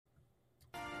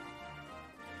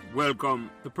Welcome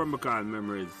to Pembroke Hall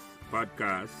Memories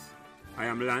podcast. I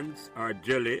am Lance, or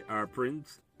Jelly, or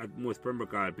Prince, as most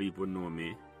Pembroke Hall people know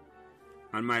me.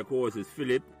 And my co-host is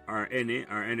Philip, or Any,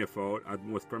 or NFL, as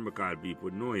most Pembroke Hall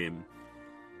people know him.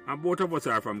 And both of us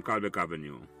are from Calbeck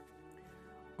Avenue.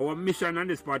 Our mission on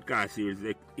this podcast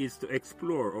series is to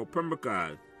explore how Pembroke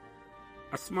Hall,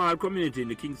 a small community in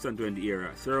the Kingston 20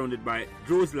 area, surrounded by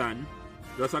Joesland,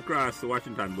 just across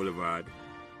Washington Boulevard,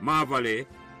 Mar Valley,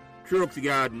 Trucks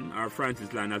Garden, or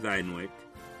Francis Land as I know it,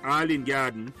 Arlene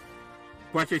Garden,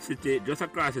 Patrick City, just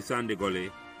across the Sandy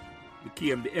Gully,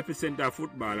 became the epicenter of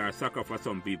football or soccer for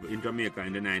some people in Jamaica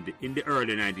in the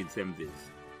early 1970s.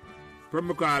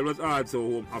 Pembroke Hall was also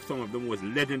home of some of the most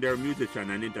legendary musicians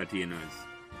and entertainers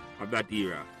of that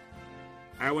era.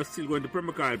 I was still going to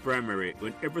Pembroke Hall Primary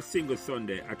when every single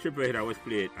Sunday a triple header was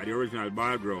played at the original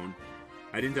ball ground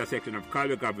at the intersection of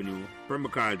Calbeck Avenue,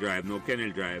 Pembroke Hall Drive, now Kennel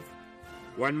Drive.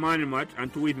 One morning match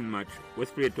and two evening match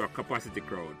was played to a capacity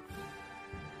crowd.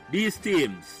 These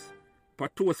teams,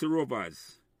 Patosi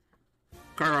Rovers,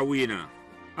 Carawina,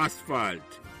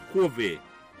 Asphalt, Covey,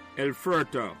 El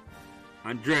Furto,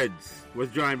 and Dreads, was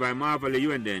joined by Mar Valley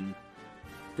UNN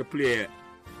to play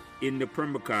in the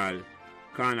Pembroke Hall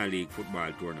Corner League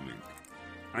football tournament.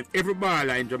 And every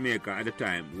baller in Jamaica at the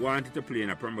time wanted to play in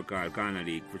a Pembroke Hall Corner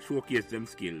League to showcase them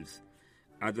skills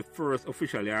as the first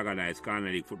officially organized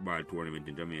Corner League football tournament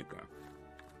in Jamaica.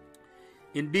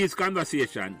 In this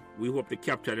conversation, we hope to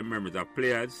capture the memories of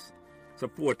players,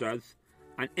 supporters,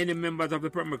 and any members of the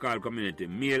Pembroke Hall community,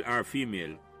 male or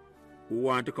female, who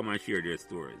want to come and share their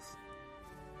stories.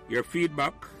 Your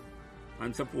feedback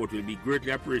and support will be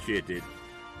greatly appreciated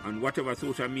on whatever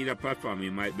social media platform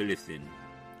you might be listening,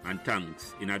 and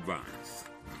thanks in advance.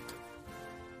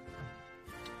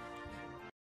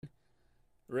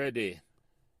 Ready.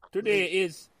 Today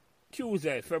is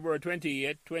Tuesday, February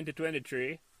 28,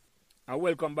 2023, and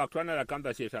welcome back to another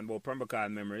conversation about Pembroke Hall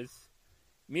memories.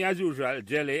 Me as usual,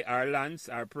 Jelly, or Lance,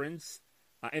 or Prince,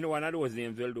 and any one of those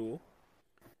names will do.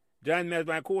 Join me as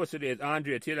my co-host today is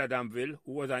Andre Taylor Danville,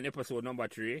 who was on episode number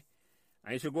 3.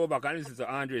 And you should go back and listen to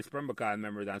Andre's Pembroke Hall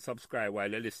memories and subscribe while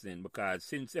you're listening, because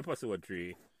since episode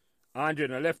 3, Andre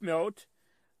no left me out,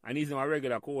 and he's my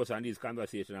regular co-host on these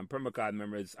conversations, and Pembroke Hall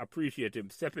memories appreciate him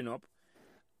stepping up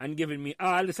and giving me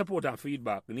all the support and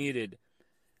feedback needed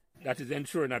that is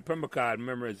ensuring that Pembroke Hall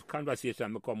memories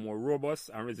conversation become more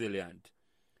robust and resilient.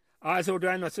 Also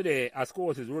joining us today as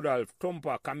co-host is Rudolph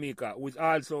Tumpa Kamika, who is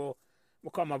also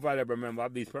become a valuable member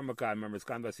of these Pembroke Hall memories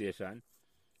conversation.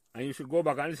 And you should go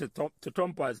back and listen to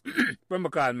Tumpa's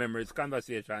Pembroke Hall memories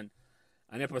conversation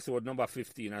on episode number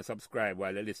 15 and subscribe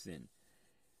while you're listening.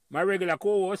 My regular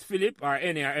co-host Philip, or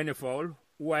Any, or NFL,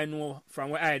 who I know from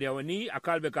where I did when at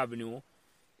Calbeck Avenue,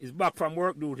 is back from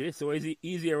work duty, so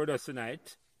he's here with us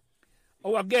tonight.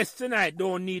 Our guest tonight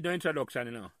don't need no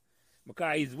introduction,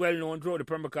 because he's well known throughout the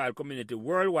Pembroke Hall community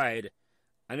worldwide,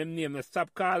 and him name is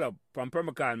Stop Call Up from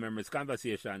Pembroke Hall Memories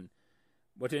Conversation.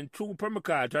 But in true Pembroke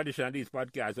Hall tradition of these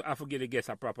podcasts, we have to give the guest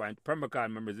a proper Pembroke Hall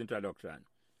Memories introduction.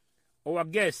 Our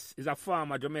guest is a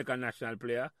former Jamaican national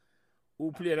player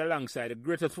who played alongside the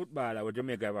greatest footballer that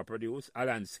Jamaica ever produced,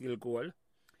 Alan Skillcole.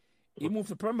 He moved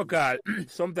to Pembroke Hall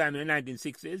sometime in the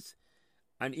 1960s,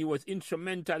 and he was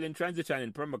instrumental in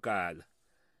transitioning Pembroke Hall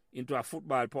into a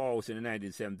football powerhouse in the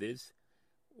 1970s.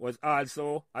 Was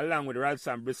also, along with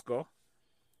Ralston Briscoe,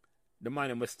 the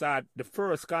man who started the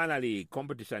first Corner League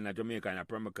competition in Jamaica in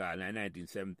Pembroke Hall in the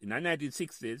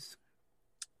 1960s.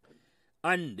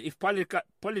 And if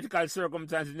political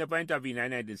circumstances never intervened in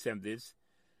the 1970s,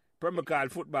 Pembroke Hall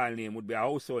football name would be a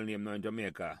household name now in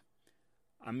Jamaica,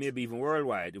 and maybe even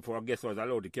worldwide, if our guest was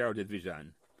allowed to carry out his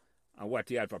vision and what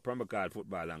he had for Pembroke Hall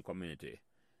football and community.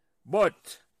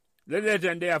 But the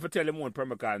legend there for telling more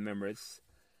Pembroke Hall memories.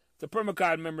 The Pembroke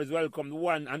Hall memories welcome the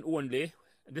one and only,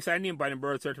 this is named by the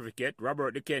birth certificate,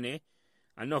 Robert Duquesnay.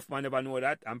 Enough man never know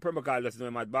that, and Pembroke Hall just know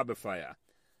him as Bobby Fire.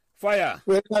 Fire,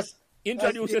 well,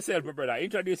 introduce yourself, my brother.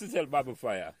 Introduce yourself, Bobby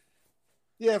Fire.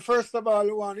 Yeah, first of all,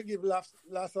 I want to give last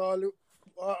all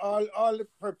the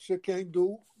perks you can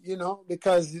do,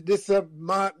 because this is a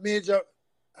major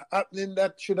happening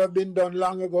that should have been done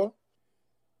long ago.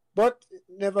 But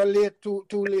never late, too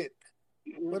late.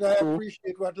 But I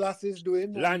appreciate what Lance is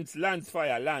doing. Lance,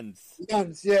 Fire.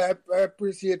 Yeah, I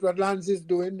appreciate what Lance is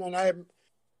doing, and I'm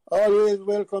always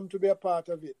welcome to be a part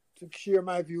of it, to share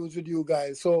my views with you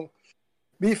guys. So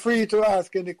be free to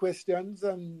ask any questions,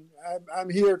 and I'm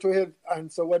here to help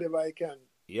answer whatever I can.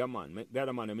 Yeah, man. The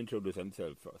other man introduce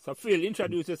himself first. So, Phil,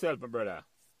 introduce yourself, my brother.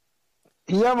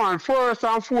 Yeah, man. First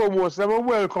and foremost, let me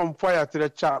welcome Fire to the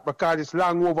chat because it's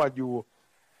long overdue.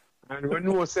 And we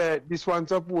know say this one's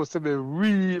supposed to be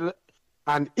real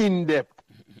and in-depth.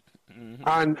 Mm-hmm.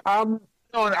 And I'm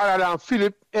known other than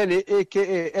Philip,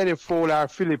 a.k.a. Fowler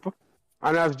Philip.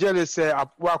 And as Jelly said,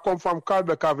 we come from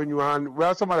Pembroke Avenue and we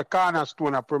are some of the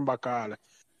cornerstone of Pembroke Hall.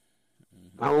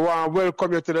 Mm-hmm. And we want to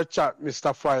welcome you to the chat,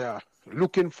 Mr. Fire.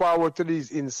 Looking forward to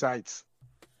these insights.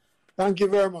 Thank you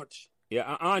very much.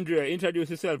 Yeah, Andrea, introduce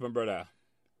yourself, my brother.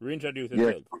 Reintroduce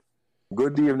yourself. Yeah.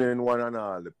 Good evening, one and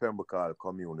all, the Pembroke Hall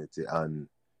community, and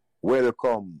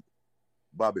welcome,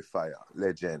 Bobby Fire,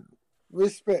 legend.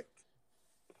 Respect.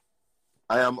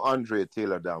 I am Andre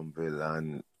Taylor Danville,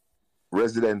 and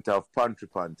resident of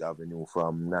Pontrypant Avenue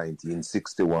from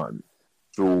 1961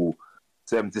 through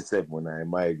 77 when I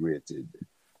migrated.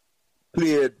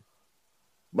 Played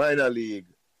minor league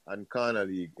and corner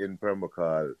league in Pembroke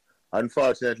Hall.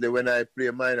 Unfortunately, when I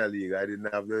played minor league, I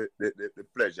didn't have the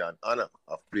pleasure and honor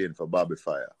of playing for Bobby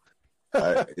Fire.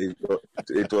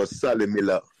 It was Sally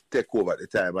Miller take over at the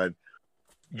time. And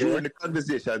during the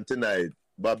conversation tonight,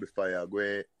 Bobby Fire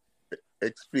going to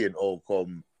explain how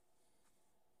come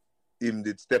him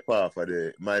did step off of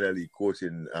the minor league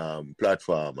coaching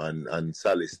platform and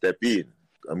Sally step in.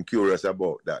 I'm curious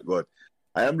about that. But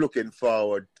I am looking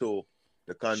forward to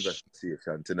the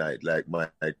conversation tonight, like my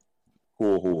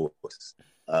co-host,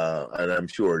 and I'm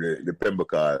sure the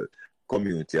Pembroke Hall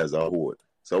community as a whole.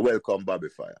 So welcome, Bobby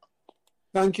Fire.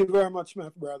 Thank you very much, my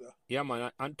brother. Yeah,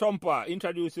 man. And Tompa,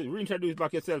 reintroduce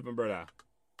back yourself, my brother.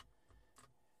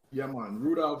 Yeah, man.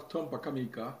 Rudolph Tompa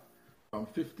Kamika from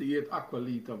 58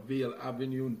 Aqualita Vale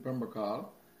Avenue in Pembroke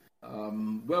Hall.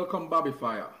 Welcome, Bobby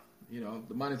Fire. You know,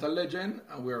 the man is a legend,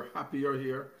 and we're happy you're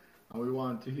here, and we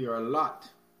want to hear a lot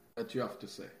that you have to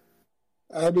say.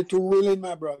 I'll be too willing,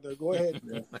 my brother. Go ahead.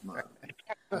 Yes, man.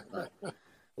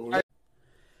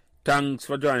 Thanks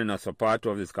for joining us for part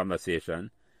 2 of this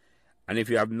conversation. And if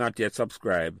you have not yet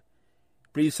subscribed,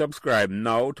 please subscribe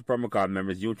now to Pembroke Hall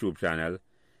Memories YouTube channel,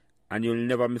 and you'll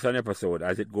never miss an episode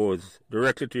as it goes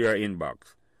directly to your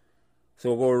inbox.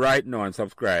 So go right now and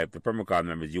subscribe to Pembroke Hall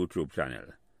Memories YouTube channel.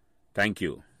 Thank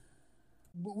you.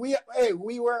 We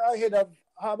were ahead of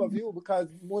Harborview because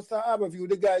most of Harborview,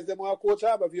 the guys that want to coach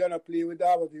Harborview and play with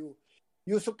Harborview,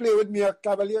 used to play with me at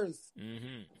Cavaliers.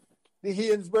 Mm-hmm. The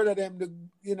Haynes brother, them,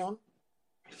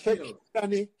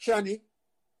 Shani.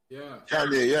 Yeah.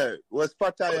 Shani, yeah. Was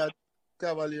Fatai at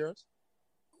Cavaliers?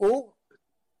 Oh?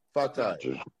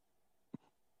 Fatai.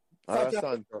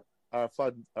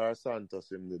 Our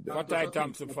Santos him did that. Fatai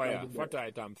Thompson Fire.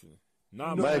 Fatai Thompson.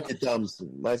 No, Mikey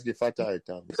Thompson. Mikey Fatai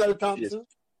Thompson. Michael Thompson?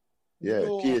 Yeah,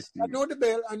 no, KST. I know the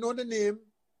bell, I know the name,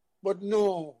 but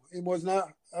no, he was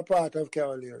not a part of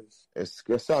Cavaliers. It's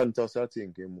Santos, I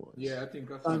think he was. Yeah, I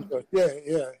think Santos.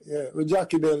 Yeah. With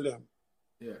Jackie Bell them.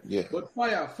 Yeah. But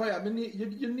Fire, I mean,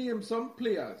 you name some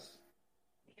players,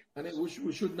 and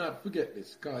we should not forget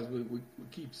this because we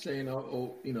keep saying,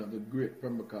 the great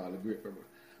Pembroke Hall,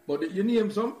 but you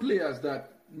name some players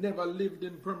that never lived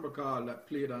in Pembroke Hall that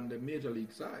played on the major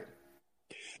league side.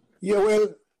 Yeah,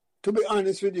 well, to be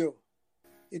honest with you,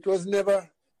 it was never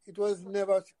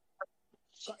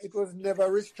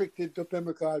restricted to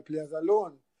Pembroke Hall players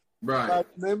alone. Right. But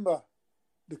remember,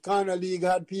 the corner league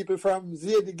had people from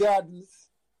Zadie Gardens,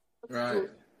 right,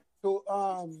 to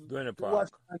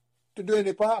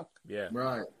Duquesnay Park. Yeah.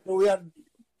 Right. So we had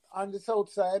on the south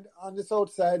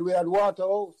side we had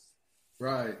Waterhouse.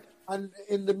 Right. And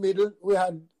in the middle we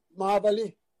had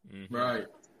Marvally. Mm-hmm. Right.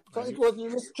 So it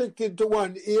wasn't restricted to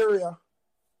one area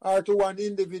or to one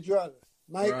individual.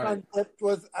 My concept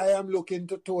was I am looking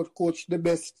to coach the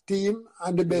best team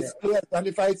and the best players. And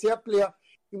if I see a player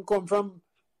who come from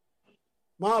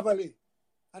Marvally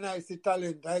and I see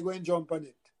talent, I go and jump on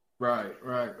it. Right.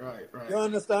 You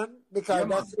understand? Because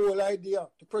that's the whole idea,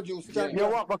 to produce champions. You know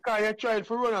what, because you're trying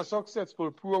to run a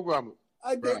successful program.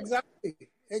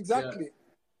 Exactly.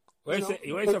 Where's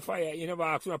the Fire? You never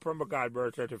asked for a Pembroke Hall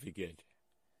birth certificate.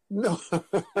 No.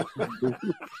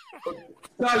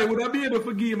 Sally, would I be able to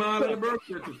forgive him all of the birth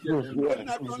certificate?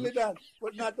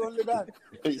 But not only that.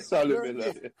 Sally,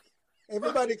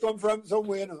 everybody come from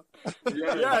somewhere,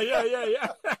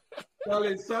 Yeah.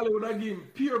 Sally would I give him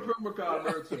pure Pembroke Hall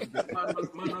birth certificate?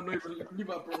 Man don't even live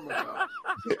at Pembroke Hall.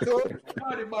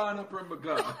 Nobody born at Pembroke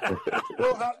Hall.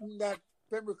 So happened that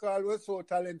Pembroke Hall was so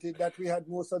talented that we had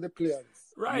most of the players.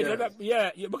 Right,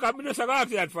 yes. Because I'm just about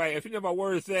that Fire. If you never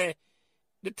were say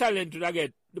the talent would I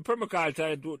get, the Pembroke Hall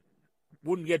talent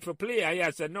wouldn't get for play. And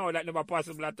I said, no, that's never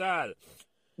possible at all.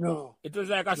 No. It was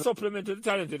like a supplement to the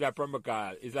talent of that Pembroke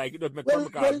Hall. It's like it would make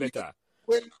Pembroke Hall better.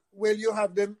 Well, you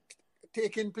have them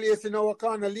taking place in our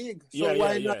corner league. So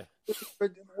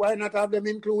why not have them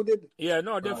included? Yeah,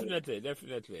 no,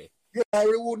 definitely. Yeah, I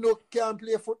would no can't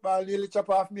play football, nearly chop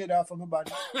off made off of my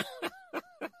body.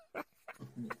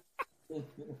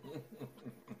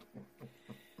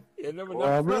 You never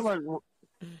Well, know.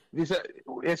 you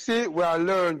see, we are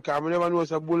learned, because I never know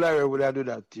some bull would I do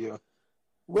that to you.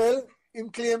 Well, him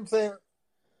claim say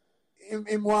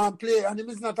him want play, and him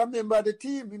is not a member of the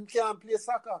team. Him can't play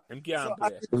soccer. Him can't so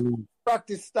play. I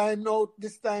practice time now,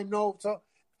 this time now. So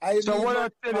what I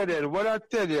tell you then, well,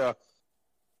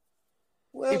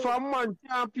 if a man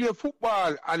can't play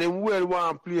football and him well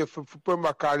want to play for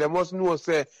Pembroke Hall, they must know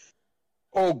say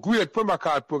how great Pembroke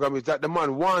Hall program is, that the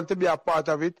man want to be a part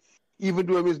of it, even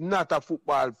though he is not a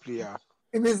football player.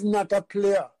 Him is not a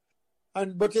player.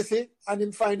 But you see, and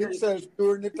him find himself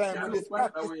during the time when he's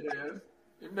practice.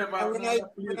 When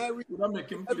I reach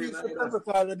Pembroke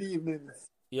Hall in the evenings,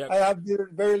 I have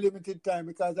very limited time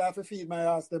because I have to feed my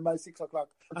ass then by 6 o'clock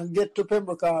and get to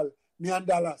Pembroke Hall, me and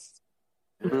Dallas.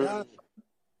 Yeah.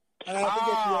 And I have to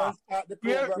get here and start the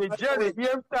program. Jerry,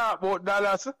 you talk about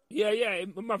Dallas? Yeah. I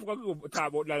forgot to talk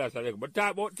about Dallas, but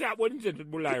talk about incident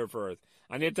with Bulaya first,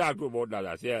 and then talk about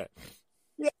Dallas, yeah.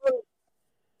 Yeah,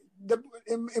 the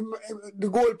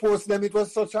goalpost, them, it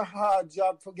was such a hard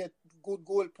job to get good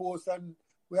goalposts, and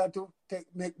we had to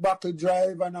make buckle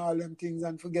drive and all them things,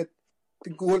 and forget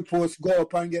the goalpost go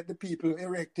up and get the people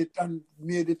erected and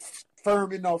made it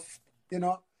firm enough,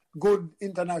 good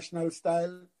international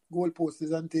style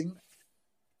goalposts and things.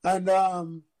 And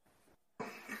the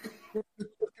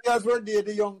players were there,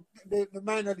 the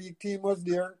minor league team was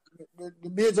there, the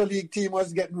major league team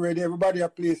was getting ready, everybody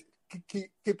at place.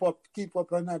 Keep up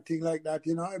and nothing like that,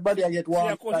 Everybody get one.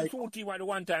 Yeah, because two teams at the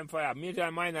one time for you, major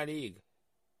and minor league.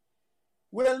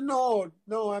 Well, no,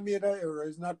 I made an error.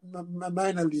 It's not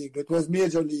minor league. It was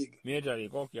major league. Major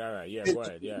league, okay, all right. Yeah, go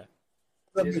ahead, yeah.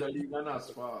 Major league and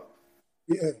asphalt.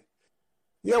 Yeah.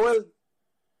 Yeah, well,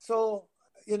 so,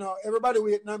 everybody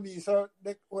waiting on me. So,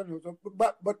 but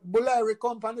Bulaya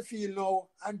come on the field now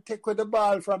and take with the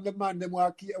ball from the man them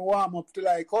warm up till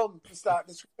I come to start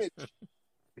the scrimmage.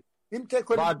 Him take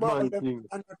with the ball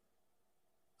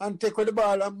and take with the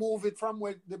ball and move it from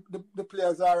where the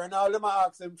players are, and all them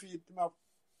ask them feed him up,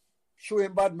 show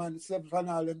him bad man steps and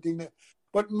all them thing there.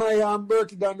 But my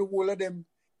Bertie down the whole of them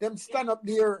stand up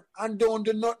there and don't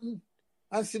do nothing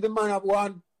and see the man have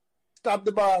one stop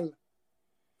the ball,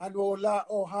 and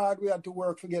how hard we had to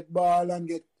work to get ball and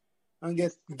get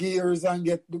gears and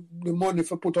get the money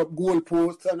for put up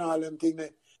goalposts and all them thing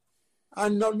there.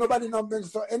 And nobody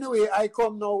knows. So anyway, I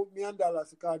come now, me and Dallas,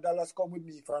 because Dallas come with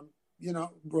me from,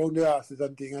 round the asses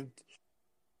and thing. And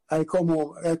I come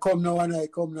home. I come now. And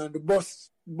the bus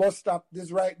stop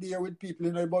is right there with people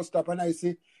in the bus stop. And I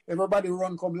see everybody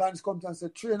run, Lance comes and say,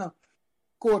 trainer,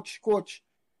 coach,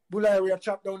 Bulaya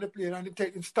chop down the plane and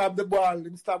him stab the ball,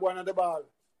 him stab one of the ball.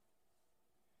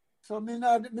 So me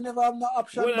never have no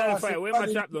option. Where am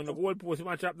I chop down? The goalpost, am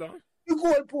I chop down? The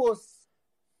goalpost.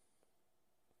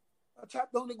 I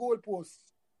chop down the goalpost.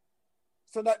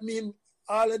 So that means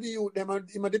all of the youth, them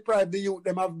deprived the youth,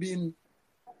 them have been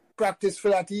practiced for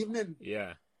that evening.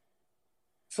 Yeah.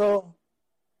 So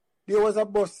there was a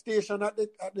bus station at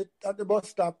the bus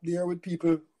stop there with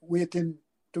people waiting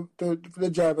for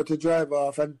the driver to drive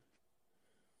off, and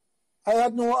I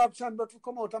had no option but to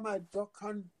come out of my truck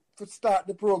and to start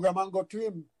the program and go to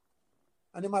him.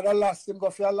 And him had a last, him go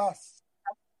for a last.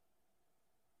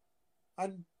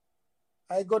 And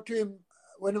I got to him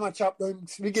when he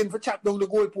begin to chop down the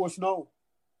goalpost now.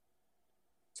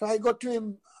 So I got to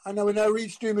him, and when I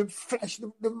reached to him, he flashed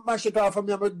the mash it off of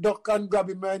me, and I duck and grab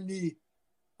him by my knee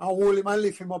and hold him and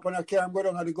lift him up, and I carry him go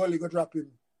down at the gully, go drop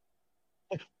him.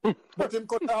 But him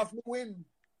cut off my win.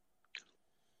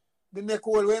 The neck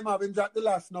hole where him have him drop the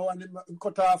last now, and him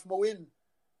cut off my win.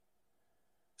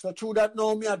 So through that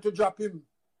now, me had to drop him.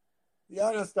 You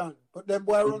understand? But them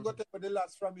boy run got take the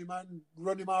last from him and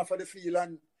run him off of the field.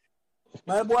 And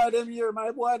my boy them here,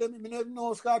 me never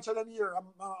know Scotch them here,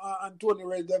 and Tony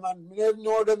Red them, and me never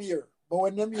know them here. But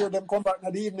when them here, them come back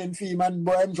in the evening for him, and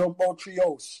boy him jump out 3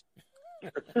 house.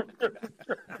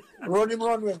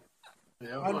 Run with.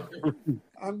 Yeah,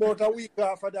 and about a week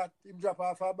after that, him drop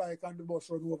off a bike and the bus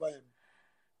run over him.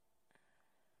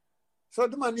 So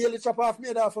the man nearly chop off me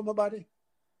off of my body.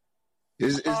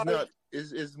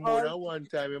 It's more than one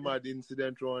time he had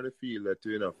incident around the field that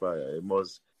you know fire.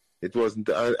 It wasn't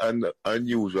an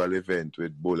unusual event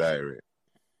with Bulaya.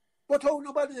 But how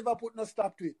nobody ever put no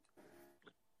stop to it?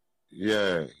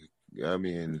 Yeah, I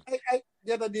mean,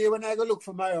 the other day when I go look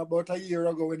for Maya about a year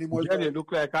ago when he was it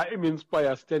look like him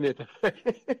inspire Stenet.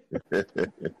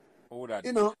 Oh, that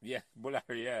you know? Yeah, Bulaya,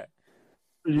 yeah.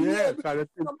 Yeah, because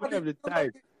it's every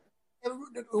time.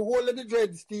 the whole of the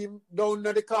Dreads team down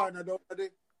at the corner, down at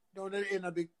the end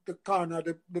of the corner,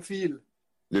 the field.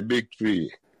 The big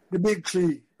tree. The big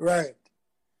tree, right.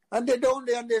 And they down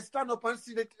there and they stand up and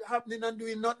see it happening and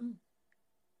doing nothing.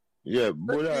 Yeah,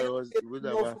 Buddha would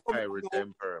have a fiery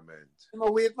temperament.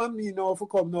 Wait for me now to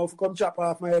come chop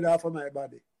off my head off of my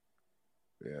body.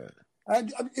 Yeah.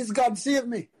 And it's God save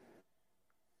me.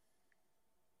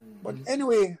 But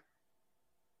anyway,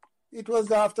 it was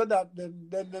after that, then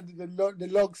the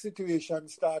log situation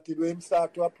started, when him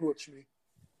started to approach me.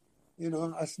 You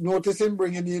know, I noticed him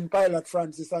bringing in Pilot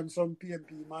Francis and some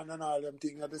PMP man and all them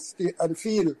things at the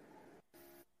field.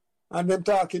 And them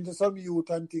talking to some youth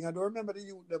and thing. I don't remember the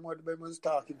youth them what them was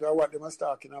talking to or what them was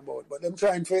talking about. But them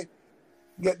trying to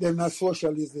get them as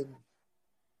socialism.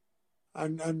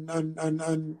 And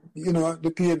you know,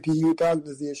 the PMP youth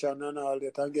organization and all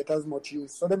that, and get as much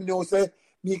youth. So them know say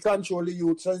me control the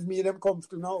youth, so it's me them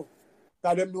comfortable now.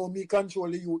 Because them know me control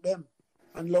the youth them.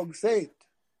 And Log say it.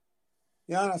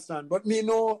 You understand? But me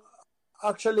know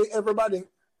actually everybody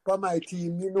from my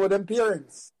team, me know them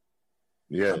parents.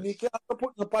 Yeah. And me can't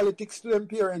put no politics to them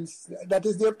parents. That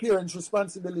is their parents'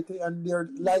 responsibility and their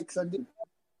likes and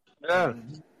Yeah.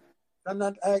 and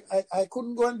that I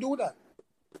couldn't go and do that.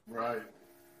 Right.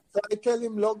 So I tell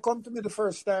him, Log, come to me the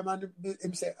first time, and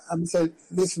him say,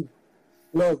 listen,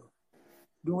 Log,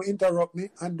 don't interrupt me,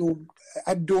 and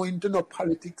I don't into no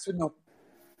politics with no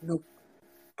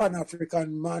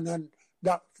Pan-African man and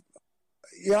that.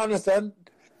 You understand?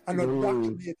 And not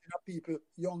indoctrinating people,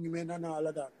 young men and all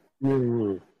of that.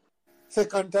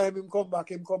 Second time him come back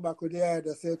with the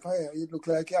idea, say, fire, it look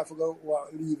like you have to go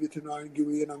leave it and give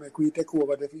it, make we take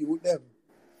over the youth them.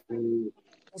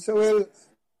 I say, well,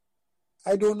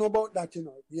 I don't know about that, you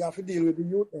know. You have to deal with the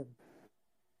youth then.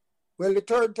 Well, the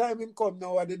third time him come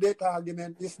now at the date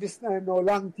argument, this time now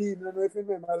Long T, I don't know if you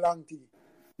remember Long T.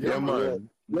 Yeah, man.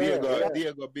 Yeah.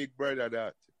 Diego big brother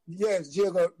that. Yes,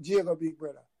 Diego big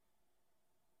brother.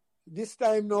 This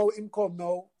time now him come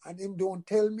now and him don't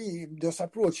tell me, him just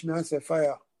approach me and say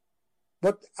fire.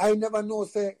 But I never know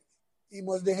say he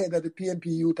was the head of the PMP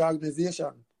youth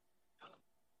organization.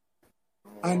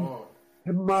 And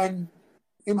the man,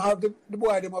 him have the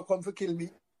boy, them will come to kill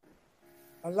me.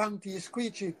 A Long T is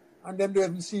screechy, and them don't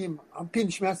even see him and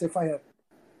pinch me and say, fire.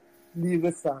 Leave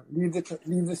the stand, leave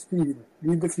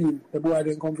the field. The boy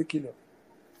then come to kill you.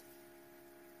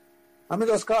 And I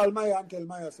just call Maya and tell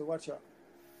Maya, say, watch out.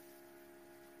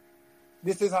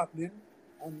 This is happening,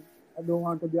 and I don't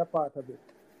want to be a part of it.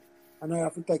 And I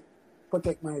have to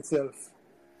protect myself.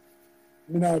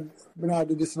 I not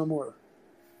do this no more.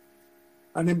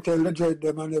 And him tell the dread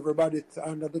them and everybody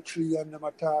under the tree and them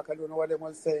attack. I don't know what they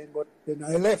was saying, but then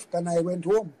I left and I went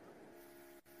home.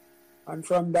 And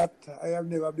from that, I have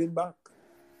never been back.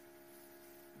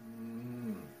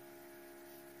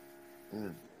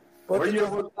 But What year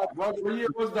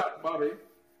was that, Bobby?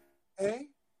 Eh?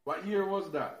 What year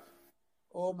was that?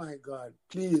 Oh my God,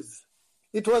 please.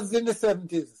 It was in the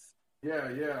 70s. Yeah.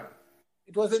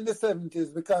 It was in the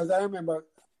 70s because I remember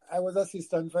I was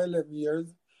assistant for 11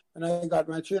 years. And I got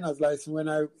my trainer's license when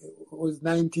I was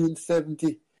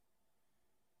 1970.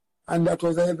 And that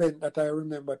was an event that I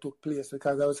remember took place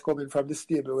because I was coming from the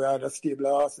stable where I had a stable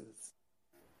of horses.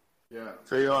 Yeah.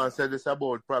 So you want to say this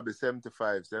about probably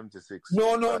 75, 76?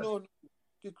 No.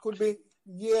 It could be,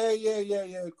 yeah.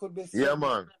 It could be. Yeah,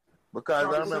 man.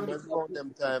 Because I remember around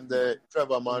them time the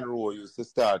Trevor Monroe used to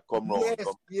start come round.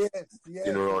 Yes.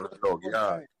 You know, around the dog,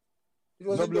 yeah. It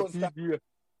was in those times.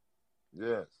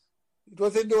 Yes. It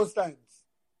was in those times.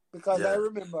 Because I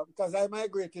remember, because I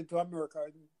migrated to America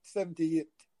in 78.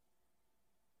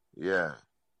 Yeah.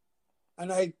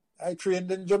 And I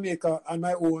trained in Jamaica on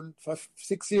my own for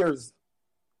 6 years.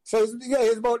 So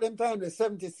it's about them time,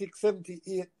 76,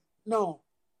 78. No.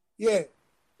 Yeah.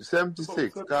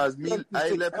 76, because I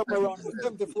left around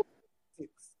 74.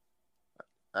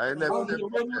 I left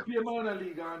When you play minor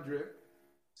league, Andre?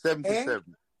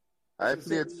 77. I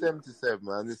played 77,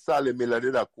 and Sally Miller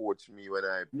did a coach me when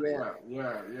I played.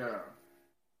 Yeah.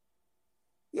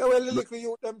 Yeah, well, the little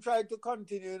youth, them tried to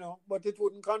continue, you know, but it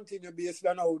wouldn't continue based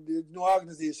on how there's no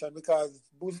organization because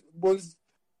Bulls,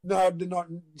 no,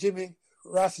 Jimmy,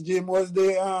 Ross Jim was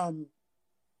the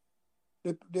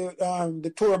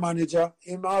tour manager.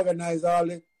 Him organized all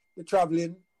the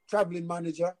traveling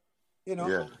manager, you know.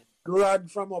 Yeah.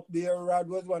 Rod from up there, Rod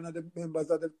was one of the members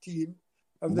of the team.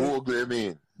 Bogle, you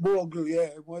mean? Bogle, yeah,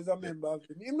 was a member of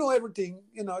them. You know everything,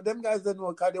 you know, them guys don't know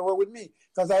because they were with me.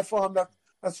 Because I formed that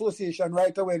association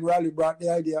right away when Raleigh brought the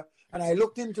idea. And I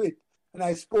looked into it. And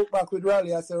I spoke back with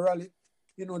Raleigh. I said, Raleigh,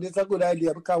 you know, this is a good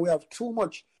idea because we have too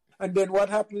much. And then what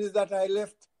happened is that I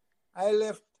left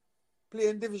play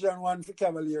in Division 1 for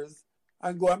Cavaliers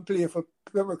and go and play for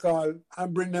Pembroke Hall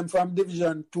and bring them from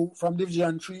Division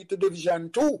 3 to Division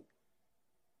 2.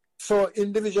 So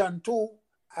in Division 2,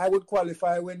 I would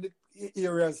qualify when the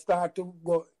areas start to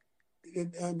go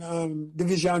in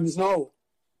divisions now.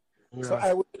 Yeah. So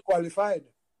I would be qualified.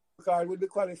 Pembroke Hall would be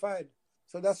qualified.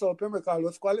 So that's how Pembroke Hall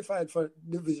was qualified for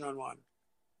Division 1.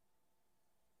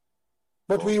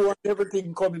 But we want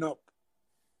everything coming up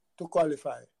to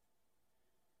qualify.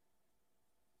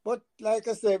 But like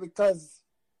I say, because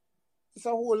it's a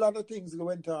whole lot of things that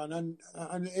went on, and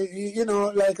you know,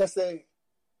 like I say,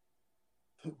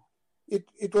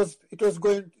 it was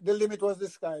going. The limit was the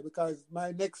sky, because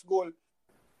my next goal,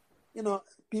 you know,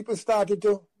 people started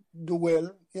to do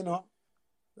well, you know,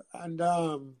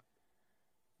 and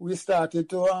we started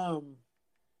to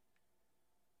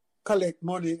collect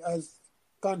money as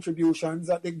contributions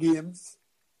at the games,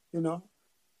 you know.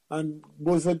 And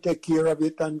Buzz would take care of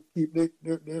it and keep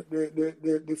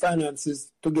the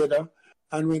finances together.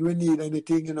 And when we need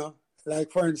anything, you know,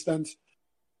 like for instance,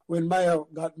 when Maya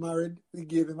got married, we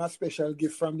gave him a special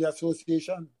gift from the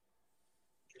association.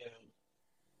 Yeah.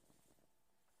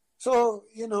 So,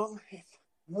 you know, a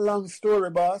long story,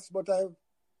 boss, but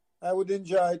I would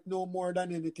enjoy it no more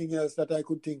than anything else that I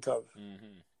could think of.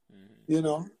 You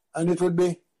know, and it would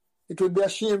be a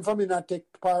shame for me not to take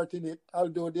part in it,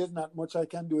 although there's not much I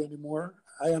can do anymore.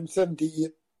 I am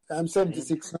 78. I'm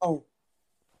 76 now.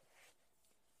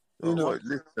 You know.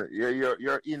 Listen,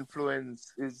 your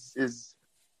influence is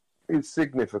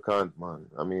significant, man.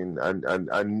 I mean,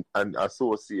 and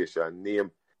association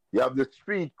name. You have the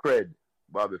street cred,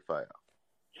 Bobby Fire.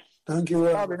 Thank you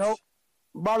very much.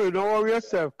 Bobby, don't worry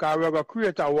yourself, because we're going to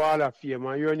create a wall of fame,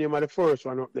 and your name are the first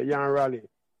one up the Yan Rally.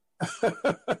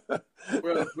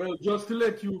 well, just to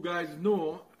let you guys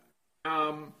know,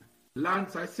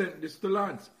 Lance, I sent this to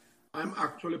Lance. I'm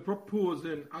actually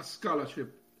proposing a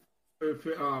scholarship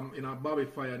in a Bobby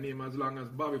Fire name, as long as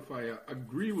Bobby Fire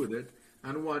agree with it,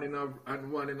 and one in a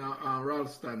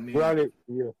Ralston name. Raleigh,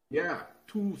 yeah,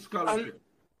 2 scholarships.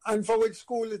 And for which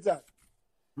school is that?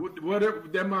 Whatever,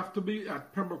 them have to be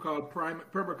at Pembroke Hall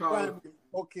Pembroke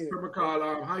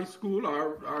Hall High School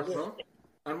or so.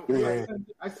 And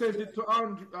I sent it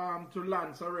to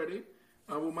Lance already,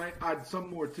 and we might add some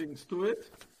more things to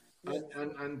it,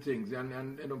 and things,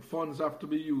 and funds have to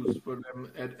be used for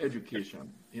them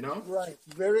education, you know. Right,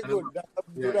 very good. That's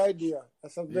a good idea.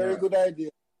 That's a very good idea.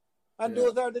 And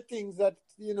those are the things that,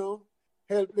 you know,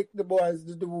 help the boys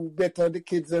to do better, the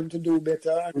kids them to do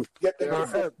better, and get them to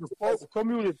help the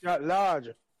community at large.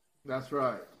 That's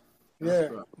right.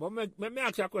 Right. But let me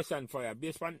ask you a question for you,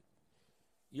 based on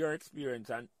your experience,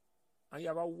 and you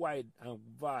have a wide and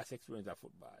vast experience of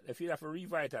football. If you have to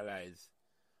revitalize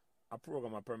a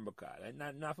program of Pembroke Hall, and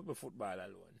not for football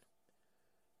alone,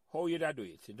 how you do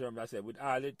it in terms of, say, with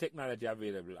all the technology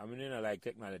available? I mean, you know, like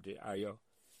technology, are you?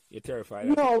 You're terrified?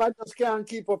 No, I just can't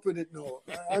keep up with it now.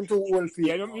 I'm too old for it.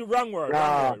 Yeah, wrong word.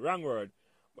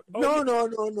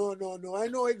 No. I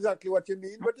know exactly what you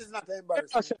mean, but it's not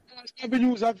embarrassing.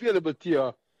 Avenues available to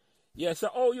you. Yeah, so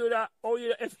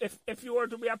if you were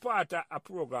to be a part of a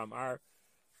program or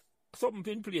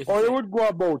something in place, or you would go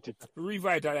about it,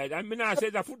 revitalize. I mean, I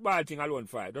say the football thing alone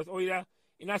fire. Just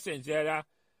in a sense,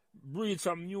 breed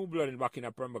some new blood back in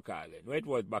a Pembroke Hall. Where it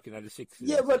was back in the 60s.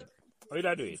 Yeah, but how did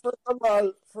I do it?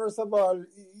 First of all,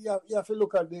 you have to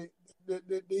look at the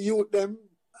youth them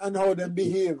and how they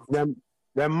behave.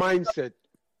 Their mindset.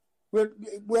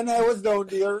 When I was down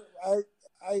there,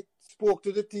 I spoke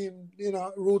to the team, you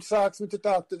know, Roots asked me to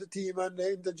talk to the team and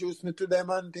they introduced me to them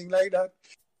and things like that.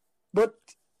 But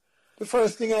the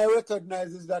first thing I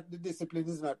recognize is that the discipline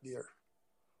is not there.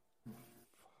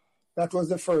 That was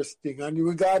the first thing. And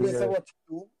regardless of what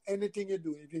you do, anything you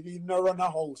do, if you even run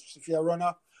a house, if you run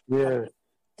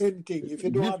anything, if you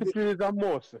don't have discipline is a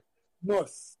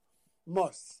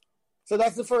must. So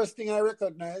that's the first thing I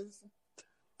recognize.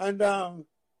 And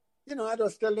you know, I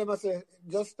just tell them, I say,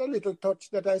 just a little touch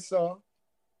that I saw,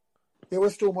 there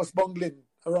was too much bungling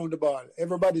around the ball.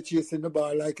 Everybody chasing the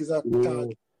ball like it's a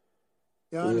target.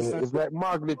 You understand? It's like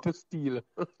magnet to steal.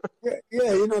 yeah,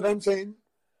 you know what I'm saying?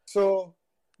 So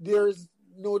there's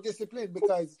no discipline,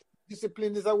 because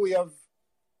discipline is a way of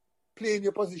playing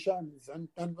your positions and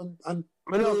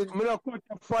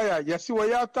fire. You see what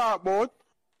you talk about?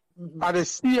 And the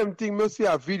same thing, I see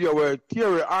a video where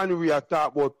Thierry Henry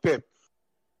talk about Pep.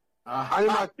 And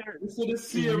the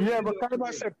same. Yeah, but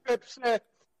I say Pep said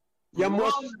you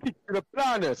must stick to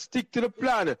the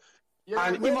plan. Yeah,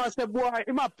 and he must say, boy,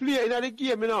 he must play in the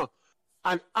game, you know.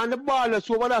 And the ball is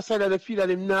over that side of the field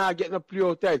and him not getting a play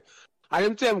out tight. And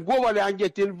him say him go over there and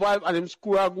get involved and him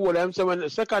score a goal. And him say when the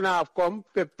second half come,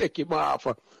 Pep take him off.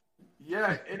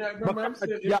 Yeah, and I remember him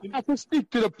saying, you have to stick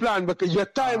to the plan because your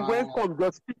time when it comes,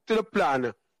 just stick to the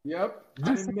plan. yep.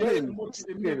 Discipline.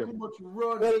 It made too much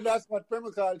run. Well, that's what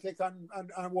Pembroke Hall take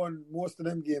and won most of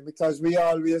them games because we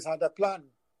always had a plan.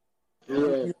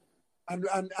 Yeah.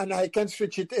 And I can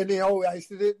switch it anyhow. I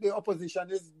see the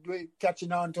opposition is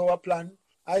catching on to our plan.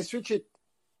 I switch it.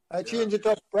 I change it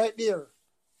up right there.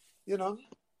 You know?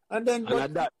 And then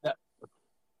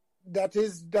that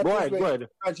is where the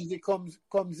strategy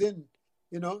comes in.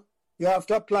 You know? You have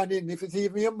to plan in. If it's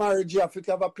even your marriage, you have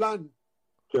to have a plan.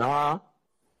 Yeah.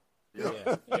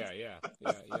 Yeah.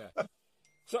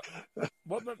 So,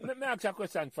 but let me ask you a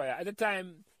question for you. At the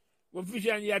time, what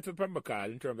vision you had for Pembroke Hall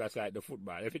in terms of like the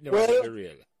football, if it never was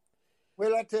real?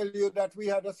 Well, I tell you that we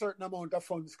had a certain amount of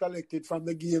funds collected from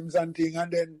the games and thing,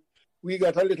 and then we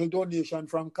got a little donation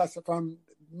from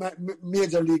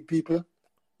major league people,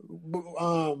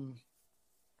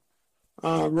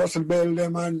 Russell Bell,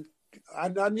 them, and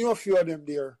I knew a few of them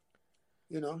there,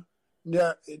 you know,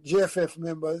 they're JFF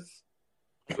members.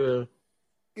 Yeah.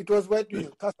 It was what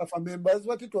name? Casafa members.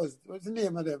 What it was? What's the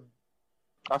name of them?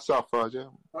 Casafa, yeah.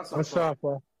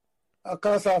 Casafa.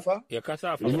 Casafa? Yeah,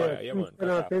 Casafa. Yeah,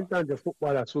 man. The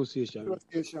Football Association.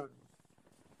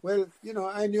 Well, you know,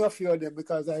 I knew a few of them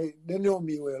because they know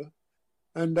me well.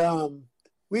 And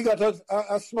we got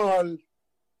a small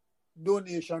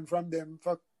donation from them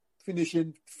for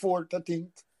finishing fourth, I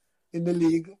think, in the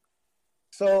league.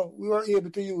 So we were able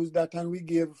to use that, and we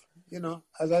gave, you know,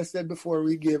 as I said before,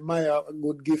 we gave Maya a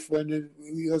good gift when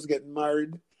he was getting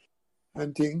married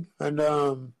and thing. And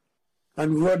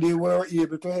Roddy, we were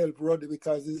able to help Roddy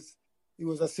because he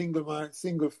was a single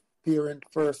parent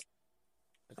first.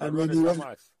 And when he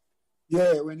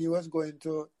was going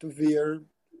to Veer,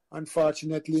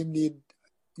 unfortunately, he need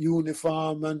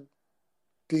uniform and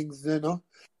things, you know.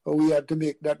 So we had to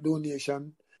make that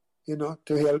donation, you know,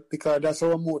 to help because that's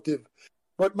our motive.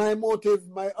 But my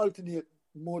alternate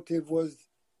motive was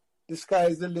the sky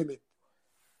is the limit.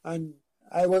 And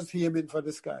I was aiming for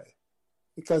the sky.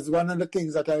 Because one of the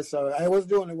things that I saw, I was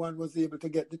the only one who was able to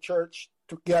get the church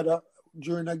together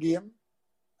during a game.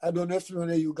 I don't know if one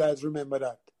of you guys remember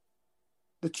that.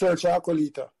 The church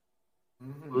Acolita.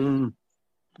 Mm-hmm.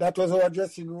 That was our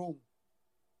dressing room.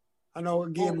 And our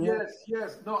game room.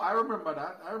 Yes. No, I remember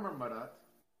that.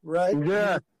 Right?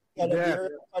 Yeah.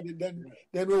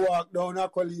 Then we walked down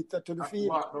Acolita to the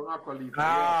field.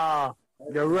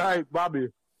 You're right, Bobby.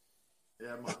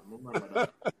 Yeah, man, remember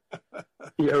that.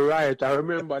 You're right, I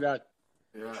remember that.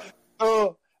 Yeah.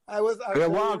 Oh, I was actually... They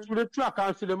walk through the track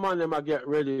and see the man them get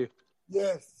ready.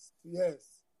 Yes.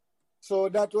 So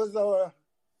that was our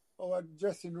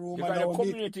dressing room. You and got our a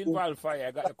community involved fire.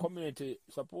 I got the community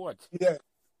support. Yeah.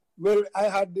 Well,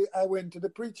 I went to the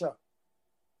preacher.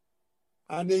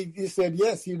 And he said,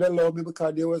 yes, he'd allow me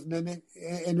because there wasn't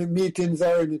any meetings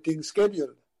or anything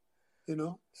scheduled, you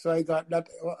know. So I got that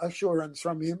assurance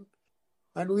from him.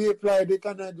 And we applied it,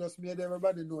 and I just made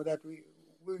everybody know that we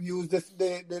used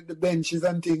the benches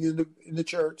and things in the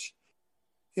church,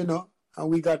 you know. And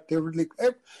we got everything.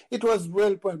 It was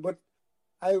well planned, but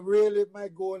my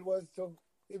goal was to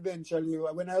eventually,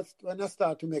 when I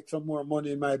start to make some more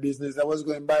money in my business, I was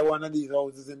going to buy one of these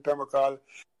houses in Pembroke Hall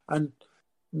and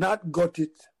not gut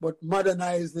it, but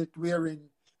modernize it, wearing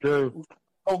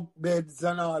bunk beds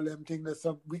and all them things.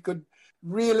 So we could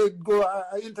really go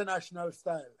international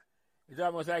style. It's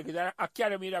almost like it's an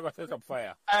academy that got set up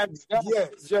fire.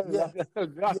 Yes.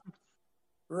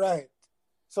 Right.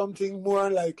 Something more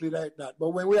likely like that.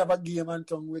 But when we have a game and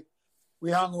tongue,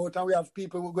 we hang out and we're going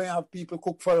to have people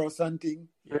cook for us and thing.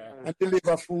 Yeah. And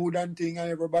deliver food and thing, and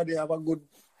everybody have a good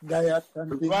diet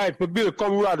and thing. Right, to build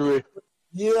camaraderie.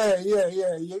 Yeah.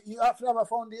 You have to have a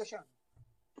foundation.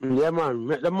 Yeah, man.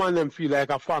 Make the man them feel like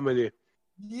a family.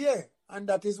 Yeah, and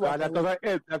that is what That's going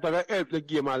to help the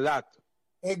game a lot.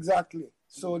 Exactly.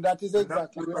 So that is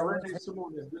exactly what Rene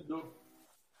Simonis did, though.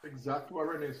 Exactly what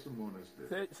Rene Simonis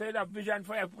did. Say that vision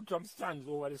for you put some stands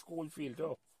over the school field,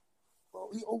 though.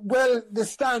 Well, the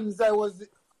stands, I was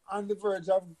on the verge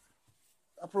of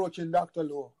approaching Dr.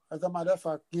 Lowe. As a matter of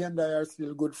fact, he and I are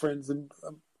still good friends and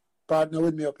partner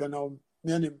with me up here now.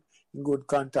 Me and him in good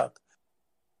contact.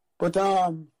 But,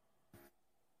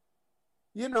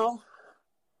 you know,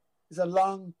 it's a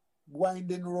long,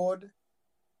 winding road.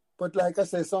 But like I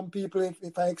said, some people,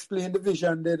 if I explain the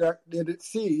vision, they'd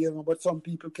see, you know, but some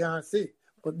people can't see.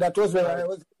 But that was where I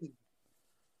was in.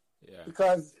 Yeah.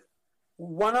 Because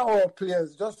one of our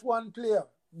players, just one player,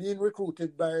 being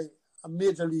recruited by a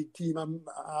major league team,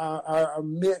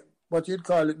 what you'd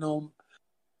call it now,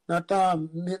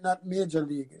 Not Major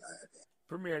League.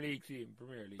 Premier League team.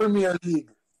 Premier League.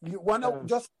 You wanna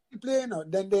just play,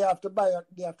 then they have to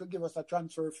they have to give us a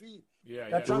transfer fee.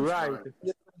 Right.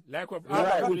 Like what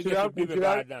Right.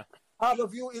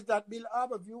 Harborview is that Bill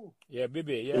Harborview. Yeah,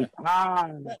 Bibi, yeah.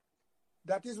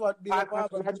 That is what Bill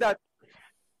Harborview. That.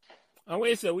 And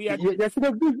wait, so we had... You see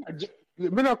the vision.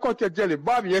 Me not cut your jelly,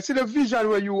 Bobby. You see the vision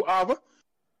where you have?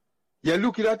 You're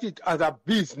looking at it as a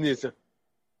business.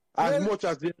 As much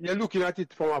as you're looking at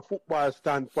it from a football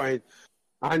standpoint.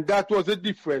 And that was the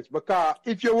difference. Because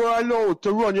if you were allowed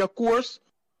to run your course,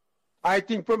 I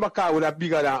think Pembroke Hall would have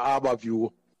bigger than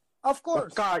Harborview. Of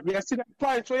course. Because you see the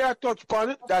point where you touch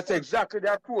upon it, that's exactly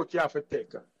the approach you have to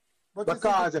take.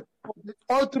 Because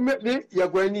ultimately, you're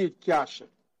going to need cash.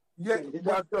 Yeah,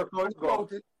 the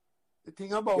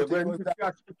thing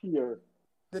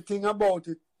about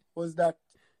it was that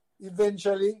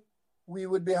eventually we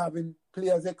would be having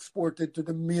players exported to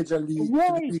the major league.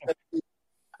 Right.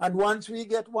 And once we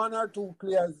get one or two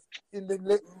players in the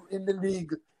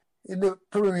league, in the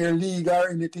Premier League or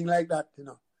anything like that,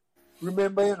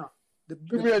 remember, the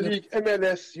Premier League,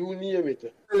 MLS, you name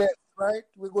it. MLS, right?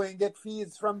 We're going to get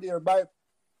fees from there by,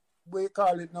 we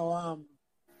call it now,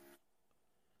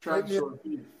 transfer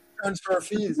fees. Transfer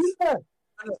fees. Yeah.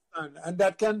 And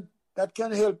that can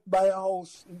help buy a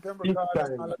house in Pembroke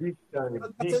Hall.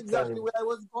 That's exactly where I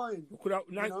was going. Could have,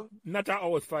 not a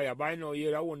house fire, but I know you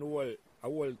don't want a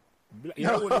whole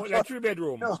like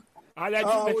 3-bedroom. No. I like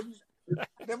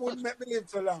they wouldn't make me live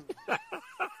so long.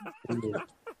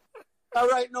 All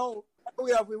right, now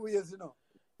we have ways,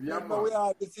 Yeah, man. We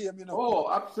are the same,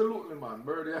 Oh, absolutely, man.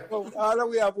 Birdie. So all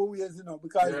we have ways,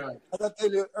 because as I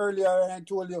tell you earlier, I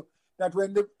told you that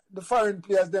when the foreign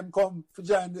players them come to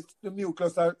join the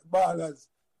nucleus ballers,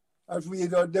 as we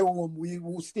they home, we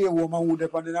will stay home and would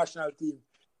up on the national team.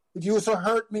 It used to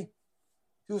hurt me.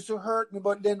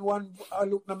 But then I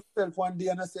looked at myself one day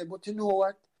and I said, but you know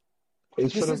what?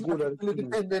 This is not really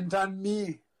dependent on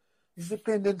me. It's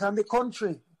dependent on the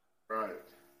country. Right.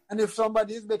 And if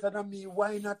somebody is better than me,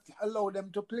 why not allow them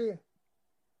to play?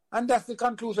 And that's the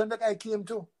conclusion that I came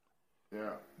to.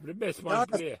 Yeah. The best man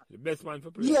play. The best man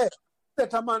for play. Yeah,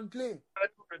 better man play.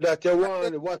 That you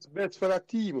want what's best for that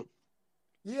team.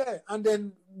 Yeah, and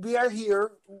then we are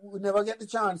here. We never get the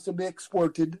chance to be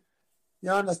exported.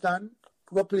 You understand?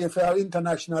 Go play for our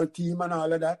international team and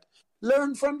all of that.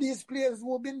 Learn from these players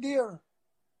who have been there.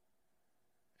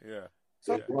 Yeah.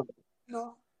 So,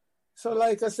 so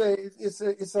like I say, it's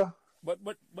a.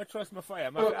 But trust my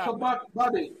fire. So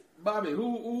Bobby,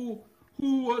 who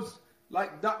was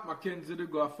like Doc McKenzie to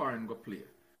go foreign go play?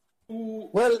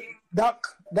 Well,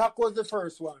 Doc was the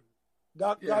first one.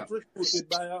 Doc got recruited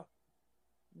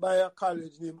by a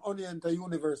college named Oriental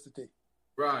University.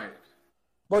 Right.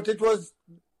 But it was,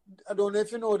 I don't know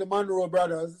if you know the Monroe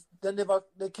brothers.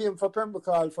 They came for Pembroke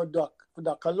Hall for Doc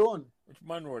alone. Which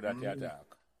Monroe that you attack?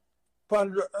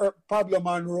 Pablo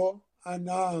Monroe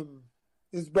and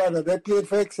his brother. They played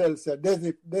for Excelsior.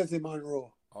 Desi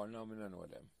Monroe. Oh no, I don't know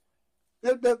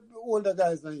them. They're older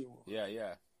guys than you.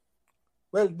 Yeah.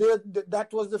 Well, that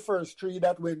was the first three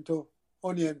that went to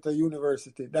Oriental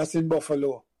University. That's in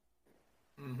Buffalo.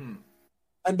 Mm-hmm.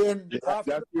 And then that's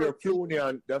where Flooney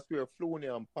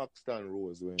and Paxton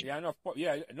Rose went. Yeah,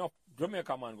 enough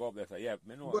Jamaica man go up there. So yeah,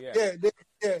 me know.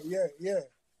 Yeah.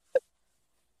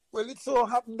 Well, it so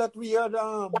happened that we had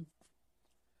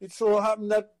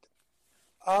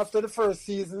after the first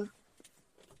season,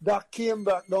 Doc came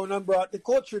back down and brought the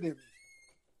coach with him.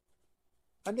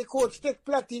 And the coach took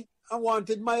Platty and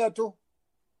wanted Maya too.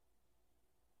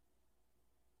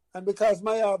 And because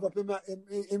Maya have up him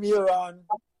here on,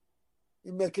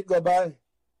 he make it go by.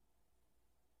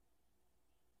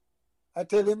 I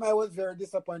tell him I was very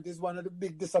disappointed. It's one of the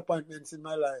big disappointments in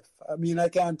my life. I mean, I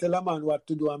can't tell a man what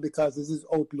to do, and because this is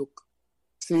outlook.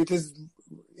 See, it is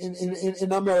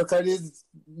in America. It is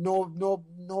no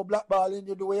blackballing.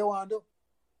 You do what you want to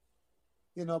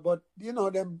do. But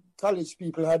them college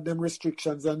people had them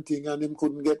restrictions and thing, and them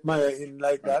couldn't get Maya in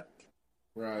like that.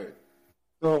 Right.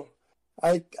 So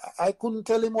I couldn't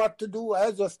tell him what to do. I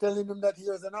was just telling him that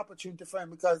here's an opportunity for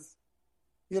him because,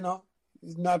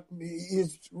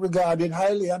 he's regarded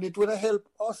highly, and it would have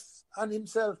helped us and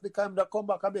himself come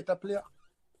back a better player.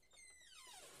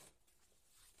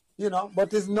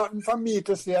 But it's nothing for me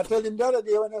to say. I told him the other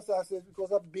day when I said it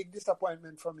was a big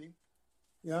disappointment for me.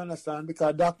 You understand?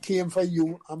 Because that came for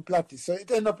you and Platty. So it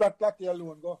ended up like Platty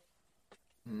alone go.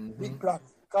 Mm-hmm. Big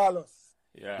Platty, Carlos.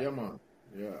 Yeah, man.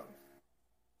 Yeah.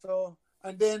 So,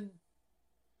 and then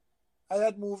I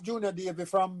had moved Junior Davey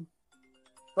from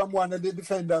one of the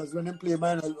defenders when he played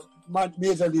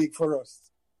major league for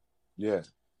us. Yeah.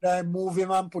 I move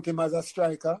him and put him as a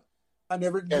striker. And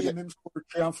every game him scored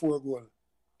 3 and 4 goals.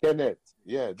 Kenneth,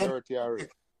 yeah, Dirty Harry.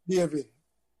 Davy.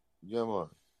 Yeah, man.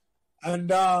 And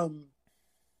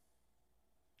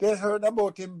they heard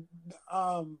about him,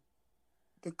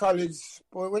 the college,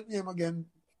 what name again?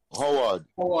 Howard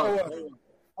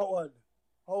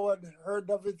heard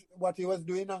of it, what he was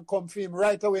doing and come for him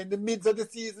right away in the midst of the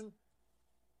season.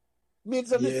 The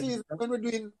season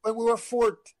when we were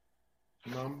fourth.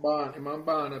 Man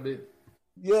Barnaby.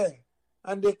 Yeah.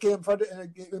 And they came for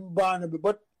in Barnaby.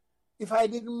 But if I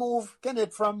didn't move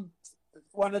Kenneth from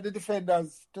one of the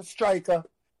defenders to striker,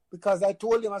 because I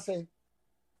told him and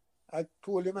I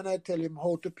tell him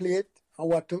how to play it and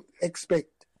what to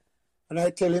expect. And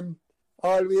I tell him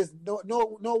always, no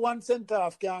one centre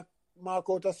half can mark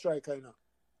out a striker, you know.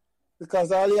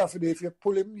 Because all you have to do, if you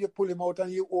pull him out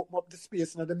and you open up the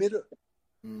space in the middle.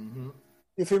 Mm-hmm.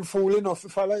 If him fool enough to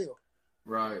follow you.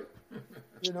 Right.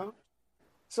 You know?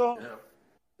 So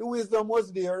the wisdom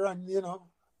was there, and, you know,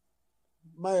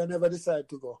 Maya never decided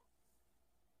to go.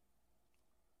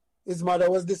 His mother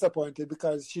was disappointed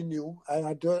because she knew I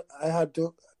had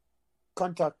to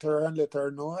contact her and let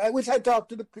her know. I wish I talked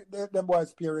to them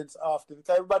boys' parents after,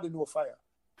 because everybody know Fire.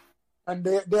 And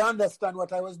they understand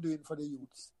what I was doing for the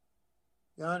youths.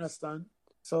 You understand?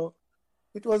 So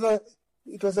it was a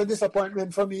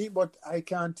disappointment for me, but I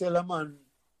can't tell a man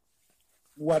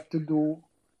what to do,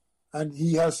 and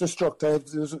he has to structure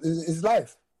his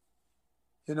life.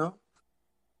 You know?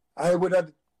 I would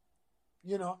have,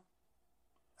 you know,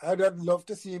 I'd have loved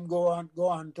to see him go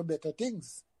on to better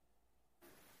things.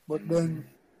 But then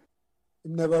he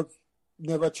never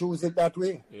choose it that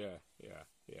way. Yeah.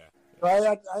 So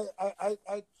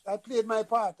I played my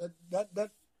part.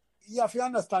 That you have to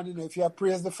understand, you know, if you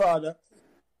praise the Father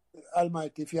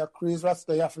Almighty, if you praise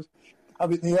Rasta, you have to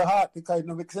have it in your heart, because it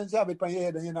don't make sense you have it in your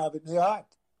head and you don't have it in your heart.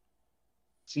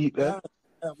 See that?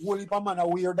 Whole heap of man are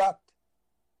weird that.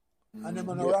 And them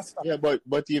on a Rasta. Yeah, but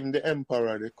even the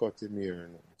Emperor, they cut him here.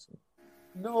 You know, so.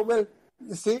 No, well,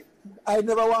 you see, I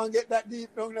never want to get that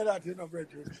deep down to that, you know,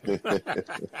 brethren.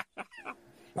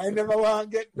 I never want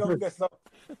to get down there, so,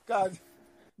 because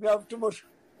we have too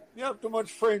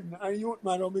much friend and youth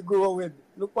man when we grow with.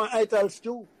 Look on Itals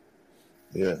too.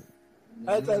 Yeah.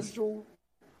 Itals too.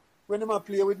 When they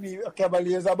play with me,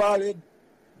 Cavaliers are balling.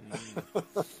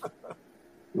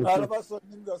 All of a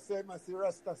sudden, him just say, I see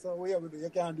Rasta, so whatever you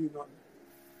can't do nothing.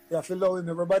 You have to love him.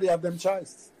 Everybody have them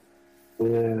choice.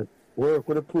 Yeah. Work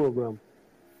with the program.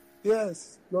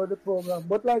 Yes, love the program.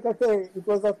 But like I say, it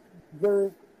was a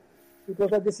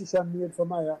decision made for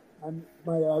Maya and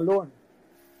Maya alone.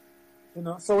 You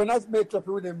know, so when I met up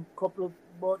with him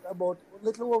about a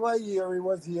little over a year, he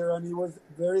was here and he was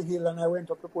very ill, and I went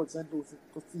up to Port St. Lucie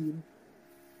to see him.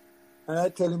 And I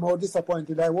tell him how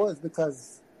disappointed I was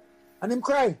and him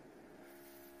cry.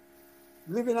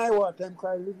 Living I what? I'm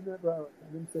crying, living I what?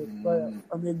 And him say, Fire,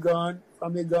 from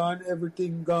me gone,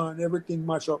 everything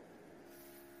mash up.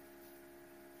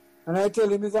 And I tell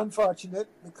him it's unfortunate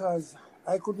because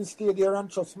I couldn't stay there and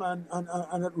trust man and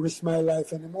risk my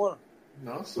life anymore.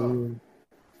 No, sir.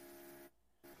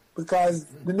 Because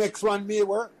the next one may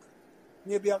work.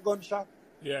 Maybe a gunshot.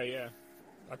 Yeah.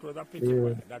 That was a pity,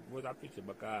 man. That was a pity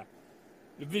because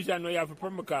the vision we have for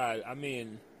Pembroke Hall, I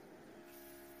mean,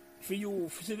 for you,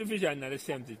 see the vision at the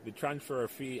same thing, the transfer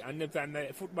fee, and the time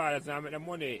the footballers now make the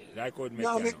money like could make.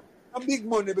 Now make a big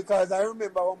money, because I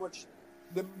remember how much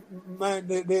the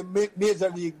Major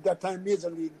League, that time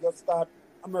Major League just start,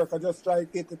 America just tried to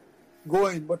get it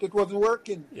going, but it wasn't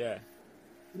working. Yeah.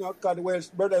 You know, because the Welsh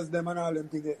brothers, them and all them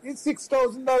things. It's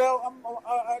 $6,000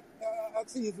 a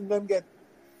season them get.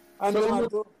 And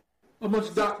so how much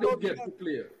that they get to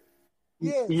play?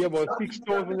 Yeah, about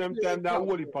 6,000 them time that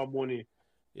whole heap of money.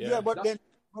 Yeah, but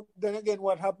then again,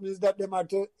 what happens is that them had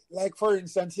to, like for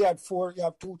instance, you have 2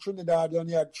 Trinidadian,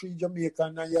 you have 3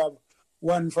 Jamaican, and you have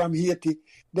 1 from Haiti.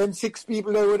 Then 6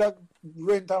 people they would have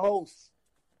rent a house.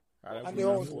 And the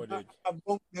house have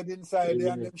bunk bed inside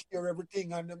there, and them share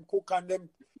everything, and them cook, and them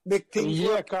make things.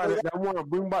 Yeah, because they want to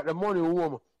bring back the money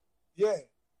home. Yeah.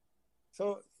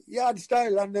 So, yard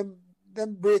style, and them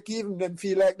break even, them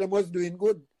feel like them was doing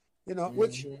good. You know,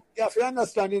 which, you have to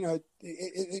understand, you know,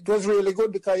 it was really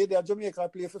good because you there Jamaica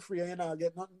play for free and you know,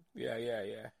 get nothing. Yeah.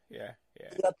 You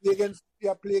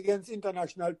play against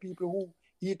international people who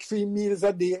eat 3 meals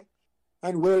a day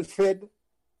and well fed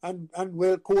and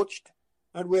well coached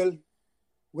and well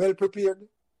prepared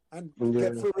and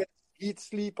get for rest, eat,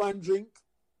 sleep and drink.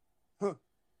 You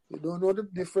don't know the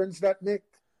difference that make.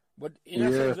 But in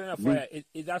a sense, of Fire,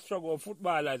 it's a struggle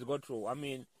footballers go through. I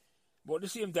mean, but at the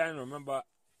same time, remember,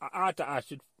 Arthur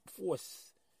should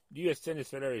force the U.S. Tennis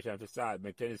Federation to start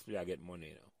make tennis player get money,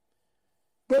 you know.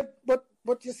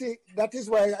 But you see, that is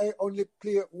why I only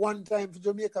play one time for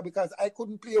Jamaica, because I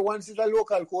couldn't play once as a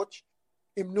local coach.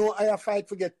 Him know I have fight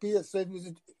for get paid. So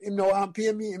him know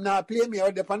pay me. Him not play me. I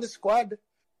was on the squad,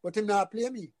 but him not play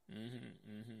me.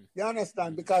 You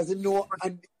understand? Because him know,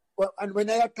 and when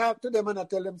I talk to them and I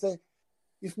tell them, say,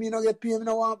 if me not get paid,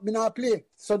 me not play.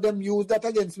 So them use that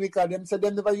against me, because them say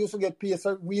them never used to get paid,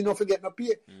 so we no forget no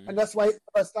pay. And that's why it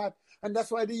never start. And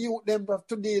that's why the youth them of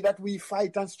today that we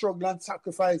fight and struggle and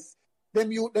sacrifice.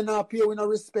 Them youth they not pay, we no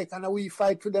respect, and we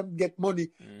fight for them get money.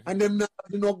 And them not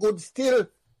no good still.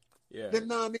 Yeah. Them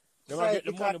not make They might get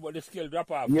the money, but the skill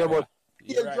drop off. Yeah, but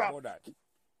you're right drop. about that.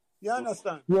 You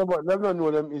understand? yeah, but them don't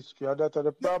know them history. That's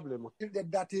the problem.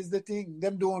 That is the thing.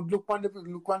 Them don't look on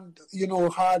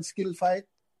hard skill fight.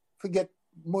 Forget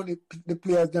money, the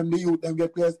players, them, the youth, them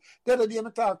get players. The other day I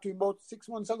talked to him about 6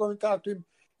 months ago. I talked to him.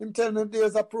 Him tell me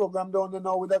there's a program down there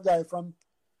now with a guy from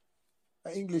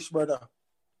an English brother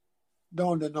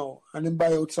down there now, and him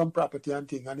buy out some property and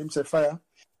thing. And him say, Fire,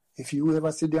 if you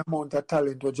ever see the amount of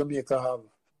talent what Jamaica have,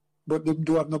 but they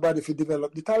do have nobody to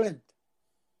develop the talent.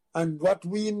 And what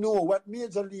we know, what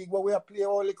major league, where we are playing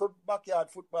all little backyard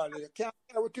football, you can't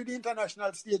carry to the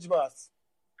international stage, boss.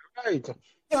 Right.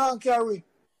 Can't carry.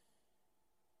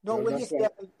 No, Well,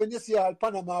 when you see all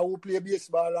Panama who play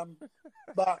baseball and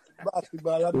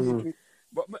basketball, and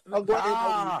But I'll go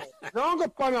Now go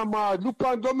Panama, look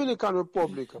on Dominican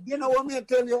Republic. you know what me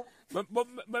tell you? but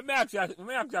may I ask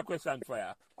you a question for you?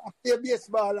 I play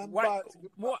baseball and Why,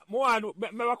 basketball.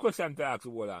 more a question to ask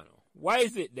you, Wolano. Why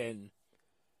is it then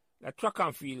that track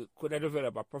and field could have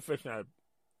developed a professional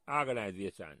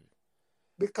organization?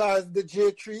 Because the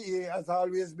J3A has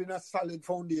always been a solid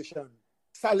foundation.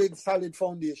 Solid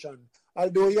foundation.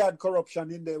 Although he had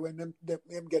corruption in there when them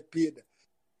get paid.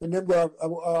 When them go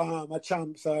a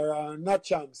champs or not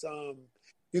champs,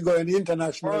 you go in the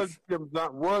international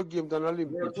World Games and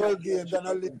Olympics. World Games and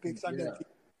Olympics and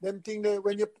them thing that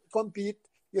when you compete,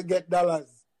 you get dollars.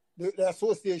 The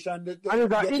association. And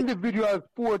it's an individual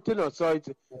sport, you know, so it's...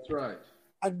 That's right.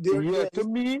 And to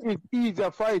me, it's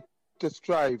easier fight to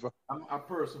strive. I'm a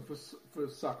person for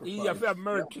sacrifice. You have to have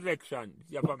merit selection.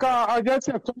 Because I just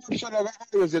say corruption of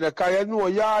areas in the car, you know,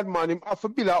 yard man, him have to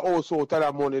build a house out of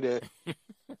that money there.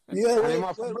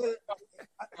 Yeah,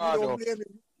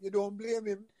 you don't blame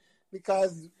him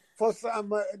because first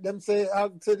them say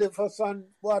the first one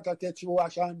water catch you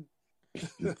wash on.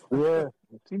 Yeah,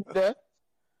 see there.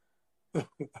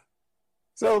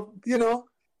 So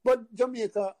but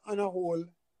Jamaica on a whole,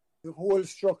 the whole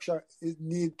structure is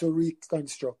need to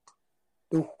reconstruct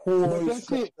the whole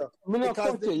structure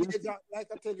because the major, like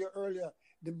I tell you earlier,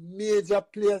 the major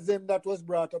players them that was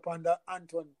brought up under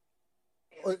Anton,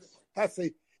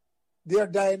 they're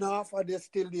dying off or they're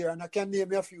still there. And I can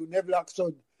name a few. Neville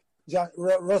Oxford,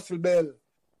 Russell Bell,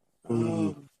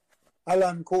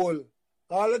 Alan Cole.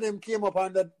 All of them came up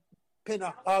under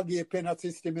Penna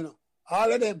system,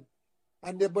 All of them.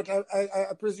 But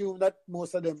I presume that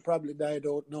most of them probably died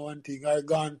out now and thing. Or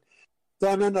gone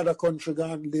another country,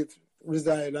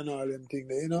 reside and all them things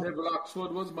there, Neville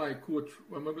Oxford was my coach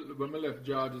when I left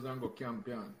Georges and go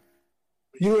campion.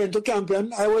 You went to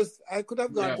campion? I could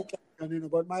have gone to campion,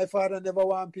 but my father never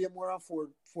want to pay more than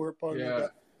 £4.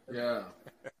 Yeah.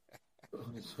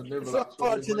 It's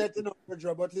unfortunate,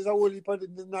 but it's a whole heap of,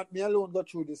 not me alone got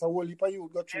through this. A whole heap of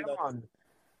youth got through that.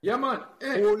 Yeah, man.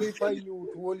 Hey. Whole heap of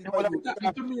youth.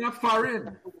 To me, a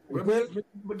foreign. When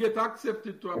we get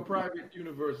accepted to a private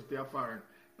university, a foreign.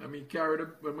 When we carry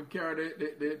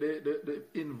the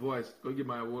invoice, go give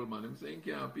my old man. I'm saying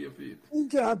he can't pay for it. He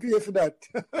can't pay for that.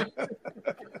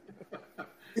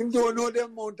 He don't know the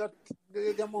amount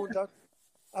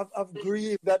of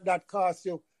grief that costs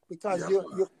you because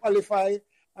you qualify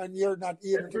and you're not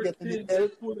able to get any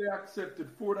help. Fully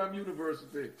accepted Fordham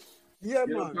University. Yeah,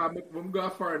 man. When we go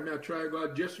foreign, I try to go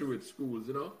to Jesuit schools,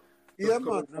 Yeah,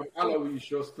 man. From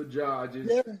Aloysius to Georges,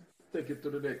 take it to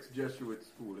the next Jesuit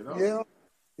school,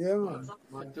 Yeah, man.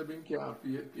 Man, to be careful.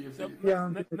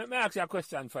 Let me ask you a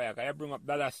question for you, because you bring up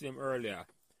Dallas name earlier.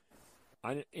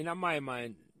 And in my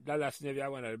mind, Dallas Navy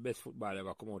are one of the best football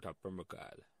ever come out of Pembroke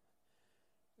Hall.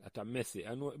 That's a Messi.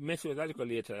 I know Messi was a little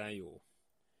later than you.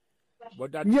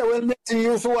 But that Messi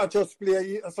used to watch us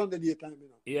play a Sunday daytime,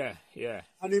 Yeah.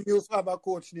 And he used to have a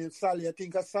coach named Sally. I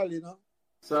think it's Sally,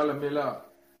 Sally Miller.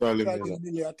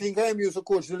 I think I used to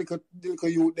coach the little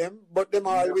youth them, but them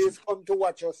always come to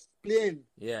watch us playing.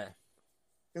 Yeah.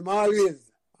 Them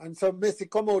always. And so Messi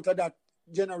come out of that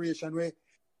generation where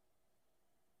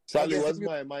Sally was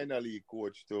my minor league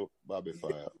coach to Bobby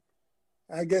Fire.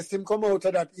 I guess him come out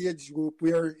of that age group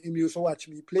where him used to watch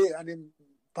me play and him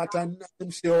pattern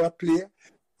him see how I play.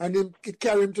 And it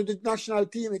carried him to the national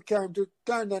team. It carried him to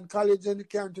Clarendon College and it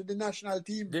carried him to the national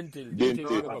team. Didn't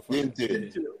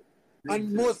it?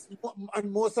 And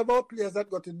most of our players that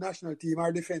got to the national team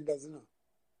are defenders, you know.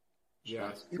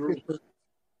 Yeah, true.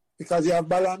 Because you have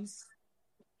balance,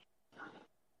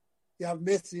 you have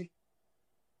Messi,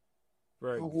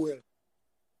 right. and who else?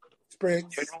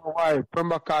 Springs. You know why?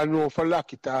 Pembroke Hall know for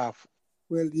lock it off.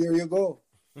 Well, there you go.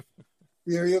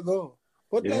 There you go.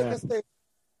 But like I say,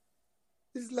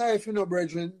 it's life, you know,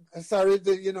 brethren. I'm sorry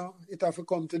that, you know, it have to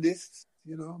come to this,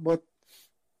 you know, but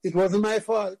it wasn't my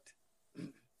fault.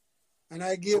 And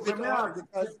I gave it all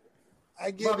because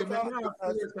I gave it all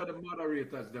because the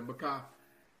moderators them because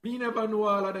me never know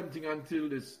all of them things until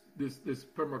this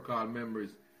Pembroke Hall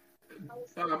memories.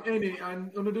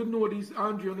 And you didn't know these,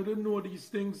 Andrew, you didn't know these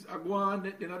things are going on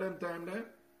them time there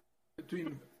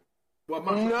between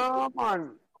no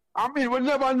man. I mean, we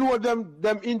never know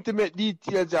them intimate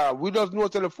details. We just know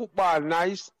the football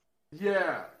nice.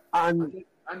 Yeah. And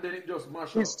then it just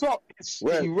mash up. It's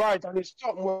right, and it's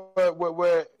something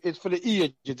where it's for the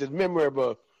age. It is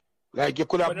memorable. Like you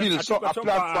could have built a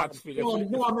platform.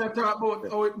 No, I'm talking about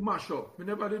how it mash up. We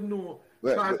never did know.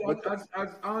 As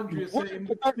Andre said,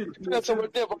 that's what we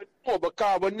never know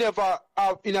because we never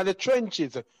have in the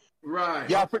trenches. Right.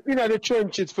 You have to in the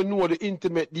trenches for know the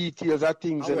intimate details of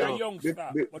things. We're young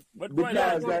stuff. But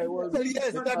yes,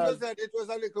 it was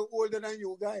a little older than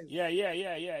you guys. Yeah. You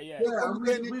couldn't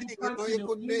do anything, you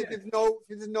couldn't make it know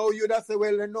you that say,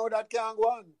 well, no, that can't go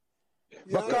on.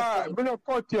 Because, me not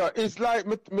cut you, it's like,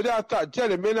 me that talk,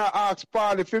 Jelly, me not ask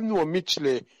Paul if him know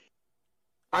Mitchley.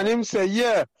 And him say,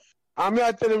 yeah. And me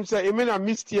I tell him, say, he may not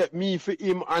mistake me for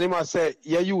him, and him I say,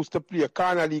 you used to play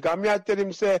Corner League. And me I tell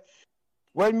him, say,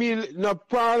 when me, no,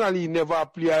 Corner League never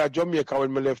play at Jamaica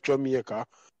when me left Jamaica.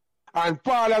 And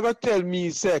Paul I go tell me,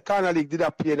 say, Corner League did I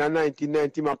play in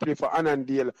 1990, I play for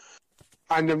Annandale.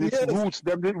 And them roots,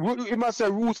 he must say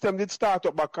roots, them did start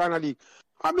up by Corner League.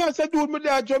 I mean, I said, dude, me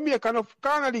there Jamaica, no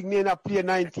Corner League name play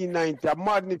 1990. I'm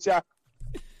madness, yeah.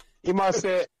 He must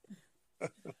say,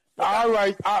 all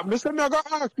right, Mr. Me, I got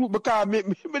to ask you because me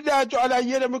there, I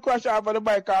hear them crash off on the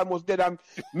bike almost dead. And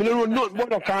me don't know nothing about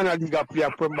the Corner League I play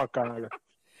at Pembroke Hall.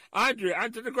 Andre,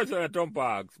 answer the question of Tom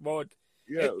Parks, but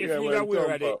if you're well,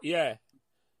 aware of it, yeah.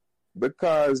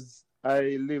 Because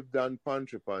I lived on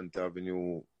Pontrypant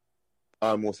Avenue,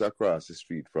 almost across the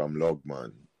street from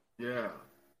Logman. Yeah.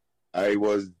 I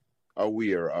was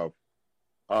aware of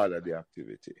all of the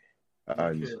activity.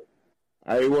 And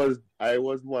I was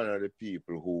one of the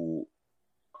people who,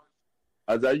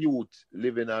 as a youth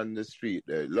living on the street,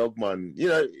 Logman, you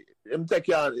know,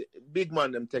 big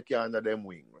man, them take you under them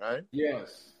wing, right?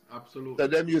 Yes, absolutely. So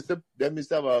them used to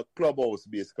have a clubhouse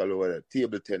basically over there,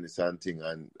 table tennis and thing,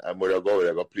 and would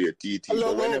go play TT.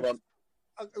 But whenever,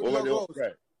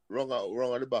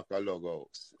 wrong at the back of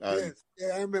Loghouse. Yes,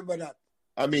 I remember that.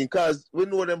 I mean, because we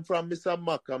know them from Mr.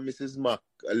 Mack and Mrs. Mack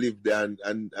lived there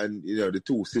and you know, the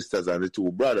two sisters and the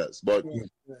two brothers. But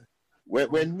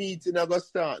when meeting I got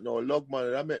start now,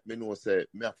 Logman I met me know say,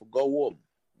 me have to go home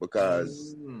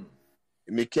because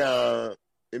me can't,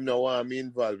 him no want me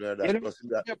involved in that because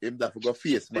him have to go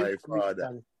face my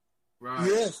father. Right.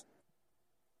 Yes.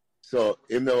 So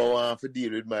him never want to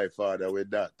deal with my father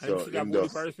with that. And so him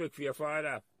just respect for your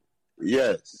father.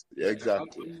 Yes,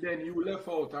 exactly. And then you left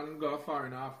out and go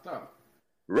foreign after.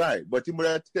 Right, but he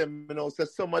must tell me, you know, say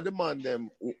some of the man them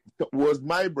was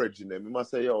my brethren them. He must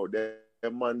say, yo,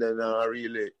 them man them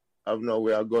really have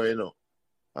nowhere going on.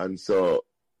 And so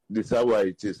this is why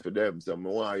it is for them. So I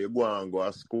want you go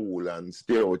to school and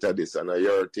stay out of this and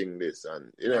your thing this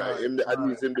and you know, at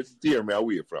least him to steer me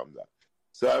away from that.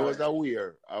 So I was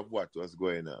aware of what was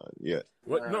going on. Yeah.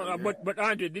 But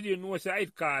Andre, did you know that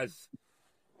it caused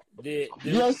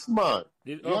yes, man.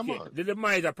 The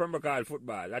demise of Pembroke Hall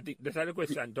football? I think that's the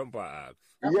question Tompa asked.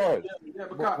 Yes. Yeah,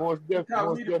 because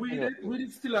we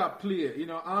did still have play. You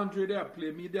know, Andre there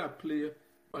play, me there play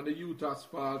on the youth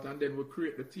asphalt, and then we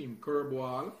create the team curb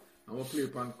wall, and we play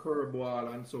upon curb wall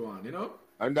and so on, you know?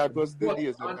 And that was the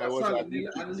days when I was at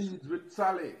Leeds with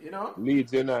Sally, you know?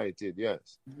 Leeds United,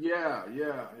 yes. Yeah.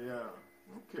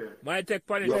 Okay. My take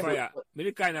part in Fire.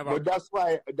 But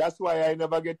that's why I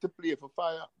never get to play for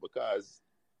Fire because,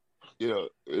 you know,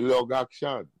 log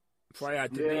action. Fire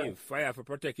to leave. Fire for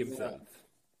protect himself.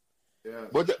 Yeah.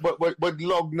 But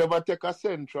log never take a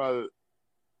central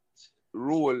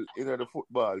role in the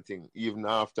football thing even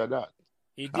after that.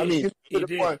 He did.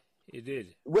 He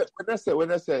did. When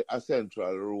I say a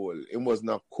central role, it was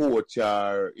not coach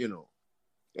or, you know,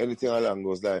 anything along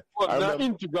those lines. But the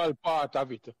integral part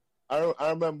of it. I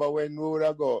remember when we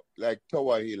would go like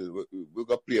Tower Hill, we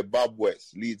go play Bob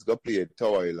West. Leeds go play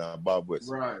Tower Hill and Bob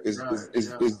West. Right,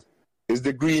 Is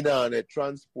the green on a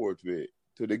transport way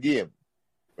to the game,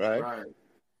 right? Right.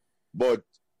 But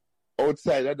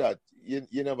outside of that,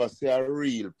 you never see a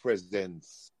real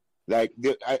presence. Like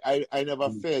I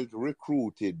never felt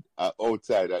recruited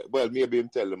outside. Well, maybe him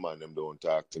tell the man them don't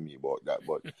talk to me about that,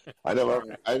 but I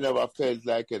never felt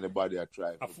like anybody I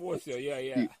tried. A force, yeah.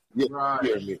 Hear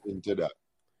me into that.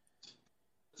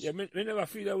 Yeah, me never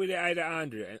feel that with either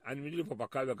Andre and we live up a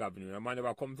Calvert Avenue. A man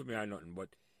never come to me or nothing, but.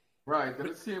 Right, and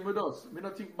the same with us. Me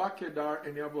not think Backhead or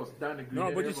any of us, Danny Green.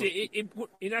 No, but you see,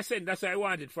 in a sense, that's why I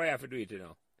wanted Fire to do it,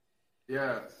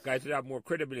 Yes. Guys should have more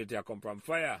credibility to come from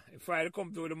Fire. If Fire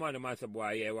come to the man say,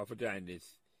 boy, yeah, we have to join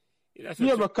this.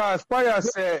 Because Fire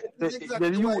said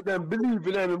the youth them believe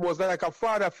in him. It was like a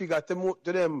father figure to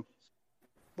them.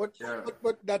 But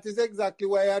that is exactly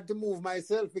why I had to move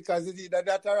myself, because it's either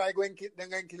that or they're going to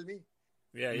kill me.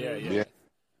 Yeah.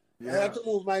 I had to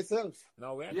move myself.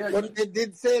 No, But they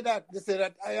did say that. They said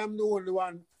that I am the only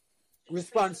one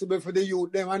responsible for the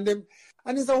youth.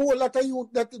 And it's a whole lot of youth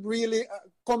that really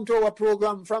come to our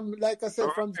program from, like I said,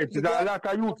 from... It's a lot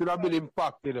of youth that have been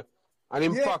impacted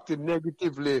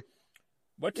negatively.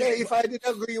 But if I did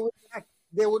agree with that,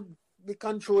 they would be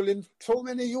controlling so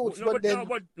many youths.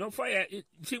 No, Fire,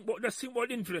 think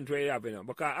about influence where you have,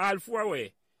 because all four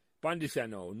way, Pandisha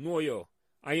now, know you,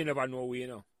 and you never know we,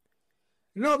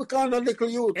 No, because no little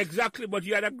youth. Exactly, but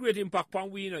you had a great impact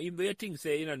on we, even though you think,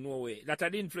 say, no way. That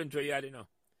had influence where you had,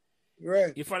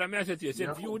 Right. You follow me, I said to you,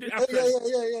 if you didn't have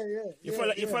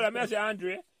You follow me, I say,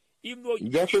 Andre, even though...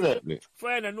 Definitely.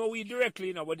 Fire know we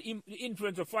directly, but the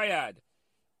influence of Fire had.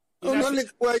 No, little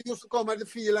boy used to come at the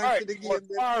field and see the game.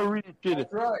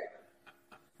 Right.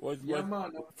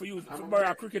 Man. For you, to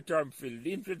borrow a cricket term, Phil,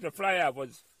 the influence of Fire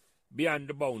was beyond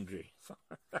the boundary.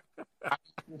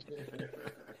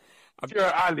 Pure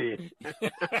alley.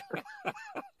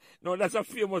 No, that's a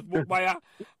famous book by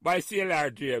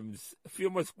CLR James.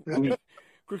 Famous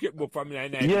cricket book from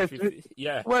 1950.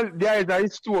 Yes. Well, there is a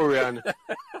historian.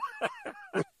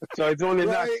 So it's only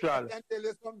natural. I can tell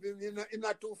you something, you're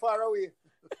not too far away.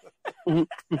 Then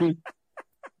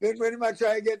when he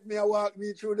try to get me, I walk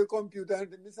me through the computer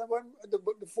and the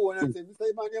phone and say,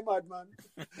 Mr. Man, you're mad, man.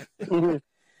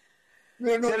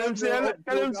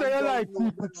 Tell him say I like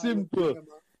keep it simple.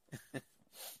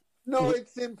 No,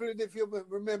 it's simple. If you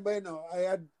remember,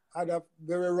 I had a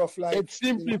very rough life. It's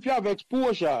simple if you have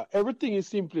exposure. Everything is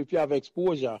simple if you have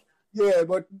exposure. Yeah,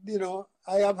 but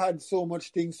I have had so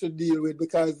much things to deal with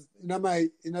because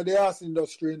the arts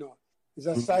industry, it's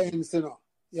a science,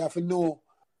 You have to know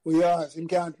who you are. Them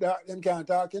can't talk, Yeah,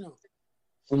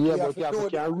 but you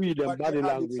can read them body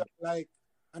language. Like,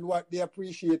 and what they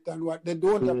appreciate and what they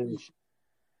don't appreciate.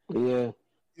 Yeah.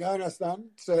 You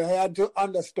understand? So I had to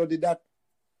understudy that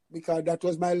because that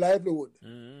was my livelihood.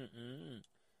 Mm-hmm.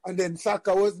 And then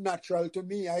soccer was natural to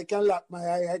me. I can lock my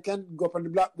eye. I can go up on the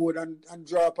blackboard and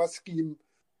draw up a scheme,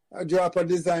 draw up a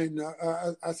design,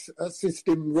 a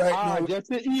system now. Just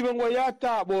see, even when you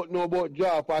talk about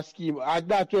draw up a scheme,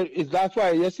 that's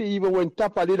why you see even when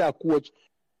Tapper did a coach,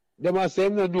 they must say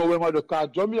no when because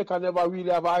Jamaica never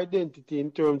really have identity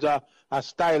in terms of a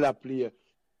style of player.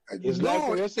 It's like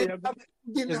when you say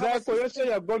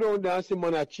you go down there and see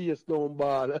man a chase down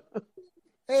ball.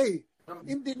 Hey,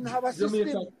 him didn't have a system.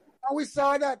 And we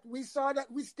saw that. We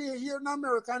stay here in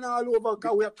America and all over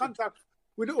because we have contact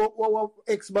with our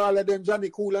ex-baller, them Johnny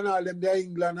Cool and all them there,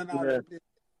 England and all them.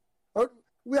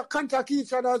 We have contact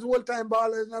each other as old-time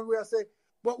ballers and we are saying,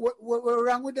 but what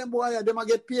wrong with them boy? Them a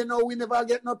get paid now, we never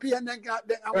get no pay and then we have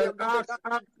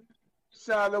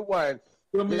all the while.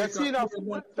 You see that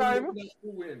full time?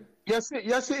 You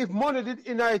see, if money did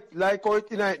unite like how it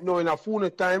unite now in a full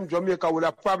time, Jamaica would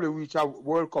have probably reached a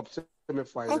World Cup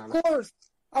semi-final.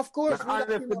 Of course. I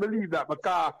have to believe that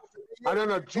because I don't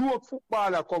know, joke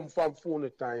footballer come from full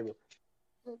time.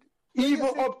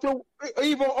 Even up to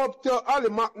Ali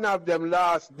McNabb them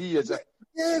last days.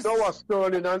 Yes. Noah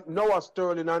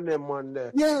Sterling and them one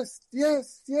there. Yes.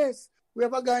 We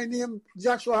have a guy named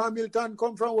Joshua Hamilton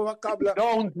come from our Kabla.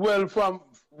 Down well from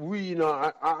we,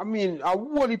 I mean, a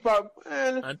whole heap of,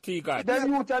 man. Antigua.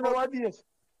 Then you tell nowadays.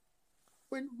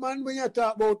 When you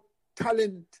talk about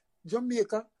talent,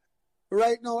 Jamaica,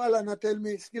 right now, Alana tell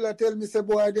me, say,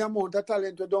 boy, the amount of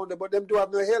talent are down there, but them do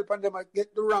have no help and them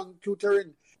get the wrong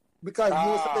tutoring. Because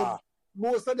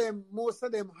most of them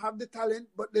have the talent,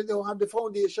 but they don't have the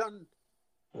foundation.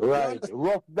 Right.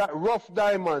 Rough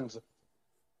diamonds.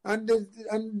 And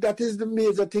that is the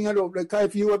major thing about like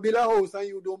if you build a house and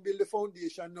you don't build the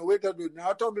foundation, no way to do it.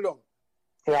 Now tumble down.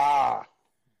 Yeah.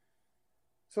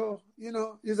 So,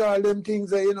 it's all them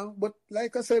things that, but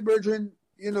like I said, brethren,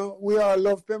 we all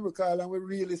love Pembroke Hall and we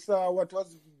really saw what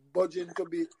was budgeting to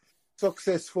be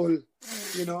successful,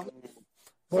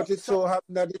 But it so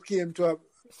happened that it came to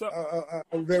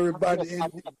a very bad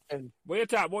end. But you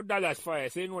talk about Dallas Fire,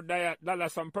 so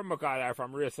Dallas from Pembroke Hall or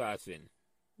from Resourcing?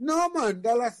 No, man,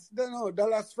 Dallas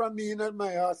from me in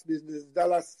my house business.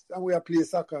 Dallas, and we play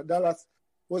soccer. Dallas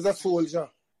was a soldier,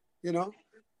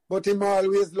 But him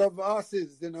always love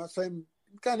horses, So him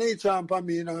kind of champ on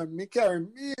me, and me carry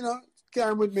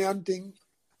him with me and thing.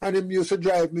 And him used to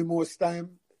drive me most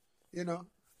time,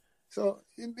 So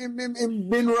him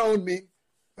been around me.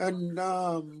 And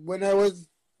when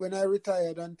I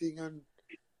retired and thing and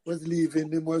was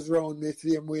leaving, him was around me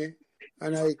same way.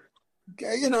 And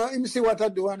him see what I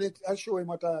do and I show him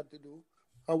what I had to do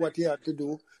or what he had to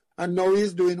do. And now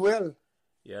he's doing well.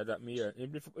 Yeah, that me here.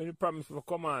 He promised to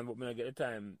come on, but when I get the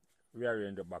time,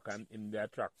 rearrange the back. I'm in the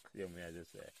track, same way as I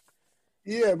say.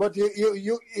 Yeah, but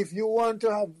you if you want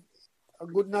to have a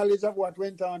good knowledge of what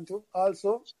went on to,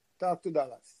 also talk to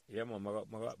Dallas. Yeah, man.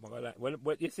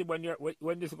 But you see,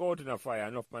 when this go out in a fire,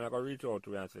 enough man I can reach out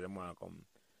to you and say, them want to come.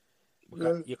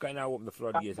 Because you kind of open the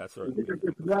floodgates at certain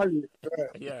way.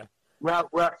 Yeah.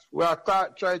 We're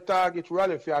try target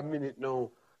Raleigh for a minute now.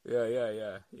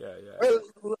 Yeah.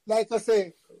 Well, like I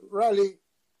say, Raleigh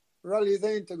is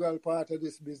an integral part of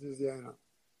this business, You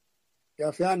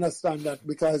have to understand that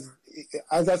because,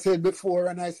 as I said before,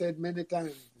 and I said many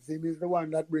times, him is the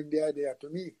one that bring the idea to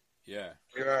me. Yeah.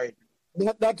 Right.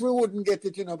 Not that we wouldn't get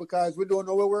it, because we don't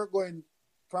know where we're going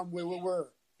from where we were.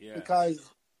 Yeah. Because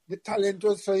the talent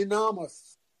was so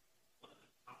enormous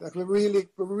that we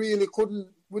really couldn't,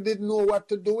 we didn't know what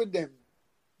to do with them,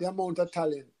 the amount of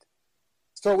talent.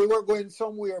 So we were going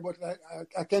somewhere, but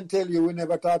I can tell you we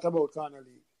never thought about Corner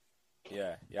League.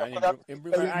 Yeah. And he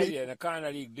bring an idea in the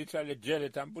Corner League, literally gel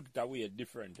it and put it away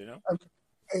different,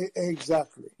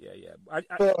 Exactly. Yeah.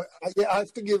 So I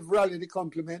have to give Raleigh the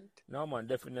compliment. No, man,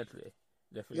 definitely.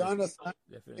 You understand?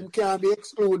 Definitely. Him can't be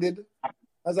excluded.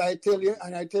 As I tell you,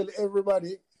 and I tell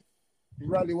everybody,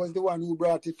 Raleigh was the one who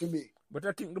brought it to me. But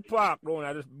I think the park,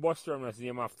 I just bus terminus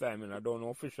name of time, and I don't know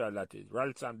official that is.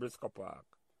 Ralston Briscoe Park.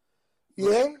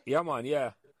 Yeah? Yeah, man,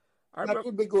 yeah. That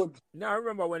would be good. Now, I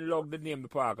remember when Log did name the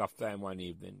park off time one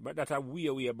evening, but that's a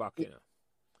way back,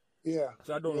 Yeah.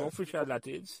 So I don't know official that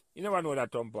is. You never know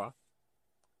that, Thumper.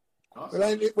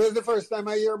 Well, was the first time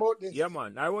I hear about this? Yeah,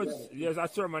 man. There's a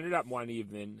sermon that one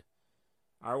evening,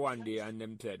 or one day, and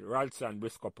them said, Ralston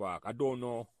Briscoe Park. I don't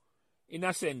know, in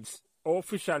a sense, how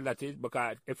official that is,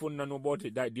 because if you don't know about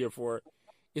it, that therefore,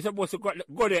 you're supposed to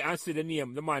go there and see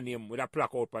the man name with a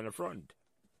plaque out on the front.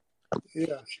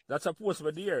 Yeah. That's supposed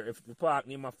to be there if the park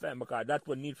name of time, because that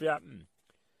would need to happen.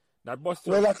 That bus.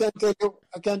 Well, I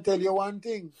can tell you one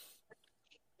thing.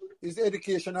 His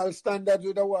educational standards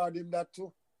would award him that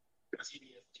too.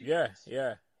 Yeah.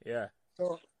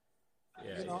 So,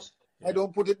 I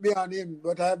don't put it beyond him,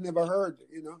 but I have never heard,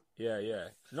 Yeah.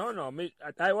 No,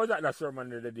 I was at that sermon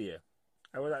the other day.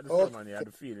 I was at the ceremony at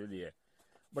the field there.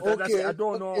 But I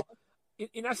don't know.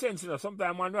 In a sense,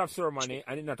 sometimes when we have ceremony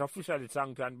and it's not officially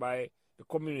sanctioned by the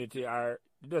community or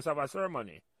just have a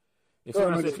ceremony. You see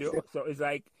what I say to you? So it's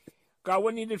like, because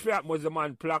when he did for was the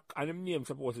man plaque and his name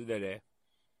supposed to be there.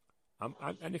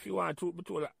 And if you want to be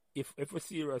told, if we're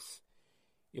serious,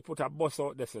 you put a bus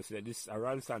out there to say this is a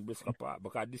Ralston Briscoe Park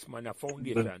because this man a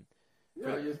foundation.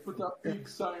 Yeah, you put a big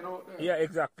sign out there. Yeah,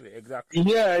 exactly.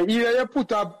 Yeah, you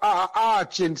put a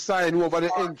arching sign over the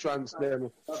entrance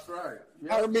there. That's right.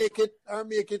 Yeah. I'll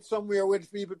make it somewhere where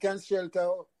people can shelter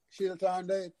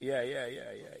under it. Yeah.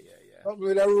 Something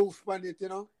with a roof on it,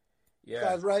 Yeah.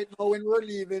 Because right now when we're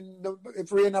leaving,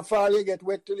 if rain or fall, you get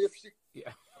wet till you sick.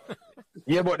 Yeah.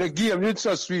 Yeah, but the game is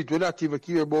so sweet. We not even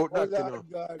care about that,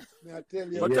 God, may I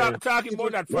tell you. But talking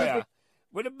about that fire,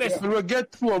 we're the best. When we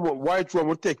get through White Room,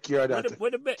 we'll take care of that.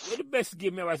 We're the best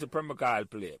game ever as a Pembroke Hall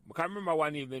play. I remember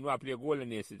one evening we played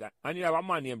Golden Aces, and you have a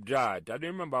man named George. I don't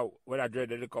remember where that dread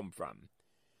did come from.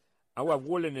 And we have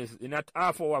Golden Aces, in that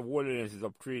half hour of Golden Aces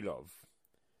of Tree Love.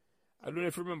 I don't know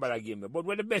if you remember that game, but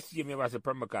we're the best game ever as a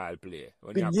Pembroke Hall play.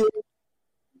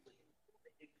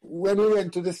 When we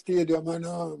went to the stadium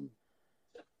and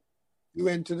we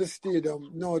went to the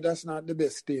stadium, no, that's not the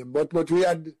best team, but we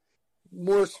had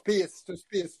more space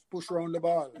push around the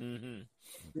ball. Mm-hmm.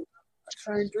 I'm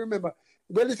trying to remember.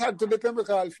 Well, it had to be Pembroke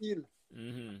Hall field.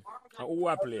 Mm-hmm. Who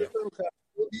I play?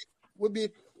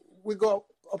 We go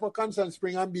up a Constant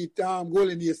Spring and beat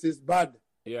Golden Aces bad.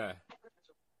 Yeah.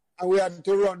 And we have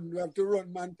to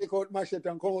run, man, take out machete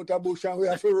and come out of bush, and we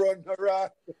have to run around.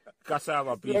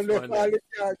 Cassava piece Run one all day. the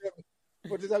yard.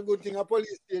 But it's a good thing, a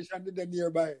police station is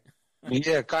nearby.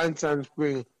 Yeah, Constant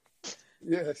Spring.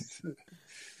 Yes.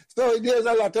 So there's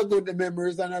a lot of good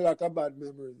memories and a lot of bad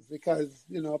memories because,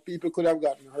 you know, people could have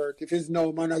gotten hurt. If it's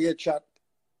no man, I get shot,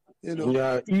 you know.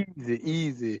 Yeah,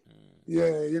 easy.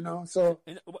 Yeah, you know. So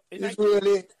it's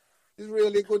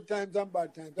really good times and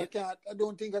bad times. I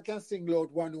don't think I can single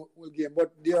out one whole game,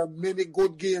 but there are many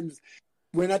good games.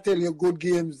 When I tell you good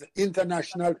games,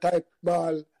 international type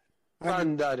ball.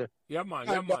 Standard. Yeah, man.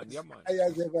 High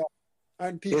as ever.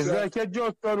 And people It's like you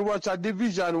just don't watch a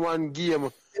Division 1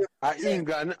 game at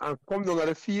England and come down on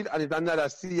the field and it's another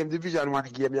same Division 1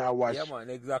 game you watch. Yeah, man,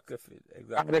 exactly.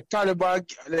 And the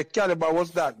caliber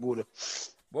was that good.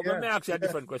 But let me ask you a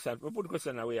different question. We put the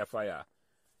question away a fire.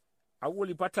 A whole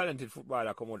heap of talented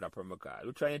footballer come out of Pembroke Hall.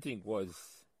 Which I think was...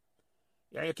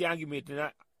 Yeah, you can't give me it.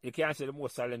 You can't say the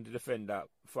most talented defender,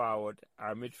 forward,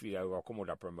 or midfielder who come out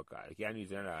of Pembroke Hall. You can't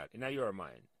use it in that. In your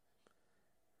mind.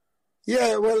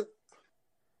 Yeah, well,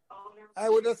 I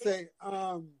would just say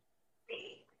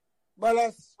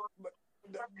Balance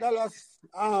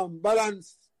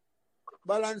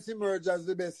emerged as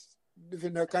the best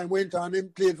defender. Kind went on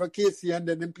and played for KC and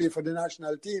then he played for the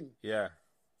national team. Yeah.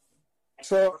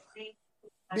 So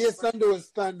based on those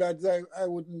standards, I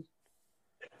wouldn't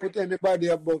put anybody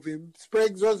above him.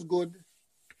 Spriggs was good.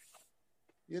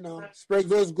 You know, Spriggs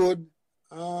was good.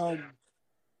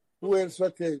 Who else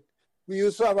was there? We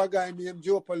used to have a guy named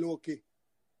Joe Paloki.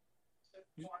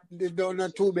 Lived down a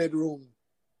 2-bedroom.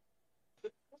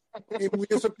 We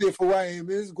used to play for YM.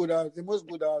 He was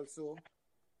good also.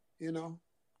 You know.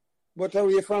 But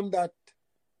away from that,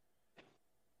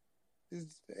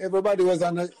 everybody was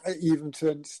on an even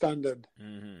standard.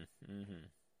 Mm-hmm. Mm-hmm.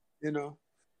 You know.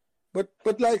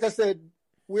 But like I said,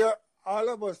 we had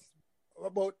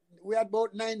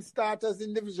about 9 starters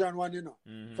in Division 1, you know,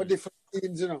 for different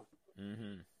teams, you know.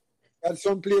 Mm-hmm. And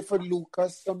some played for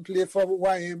Lucas, some played for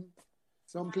YM,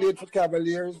 some played for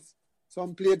Cavaliers,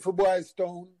 some played for Boys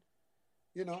Town,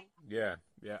 you know. Yeah.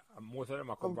 Most of them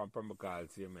are come from Pembroke Hall,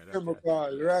 Pembroke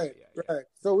Hall, right.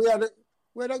 So we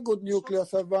had a good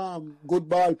nucleus of good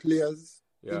ball players,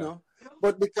 you know.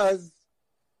 But because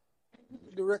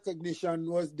the recognition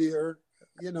was there,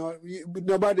 you know,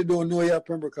 nobody don't know you at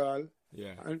Pembroke Hall.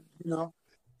 Yeah. And, you know,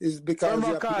 it's because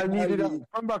Pembroke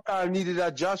Hall needed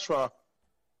a Joshua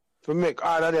to make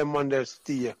all of them on their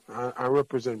stay and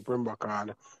represent Pembroke Hall.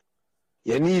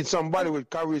 You need somebody with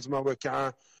charisma who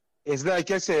can, it's like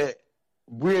you say,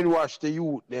 brainwash the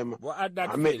youth them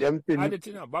and make them think. Add it,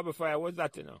 you know, Bobby Fire was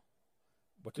that, you know.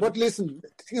 But listen, the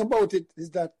thing about it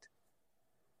is that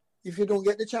if you don't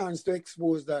get the chance to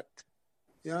expose that,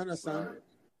 you understand? Right.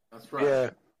 That's right.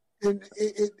 Yeah. And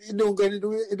it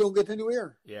don't get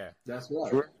anywhere. Yeah. That's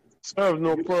right. Serve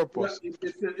no purpose.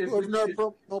 Serve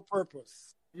no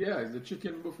purpose. Yeah, it's the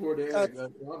chicken before the egg.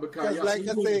 Because like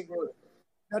I say,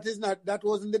 that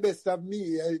wasn't the best of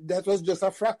me. That was just a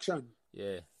fraction.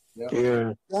 Yeah. Yeah.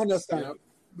 You understand? Yeah.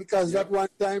 Because that one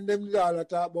time them all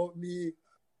talk about me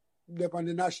up on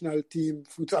the national team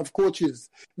of coaches.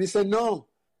 Me said no.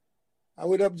 I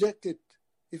would object it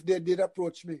if they did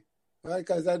approach me. Right?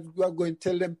 Because I was going to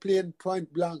tell them plain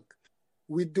point blank.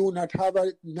 We do not have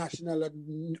a national,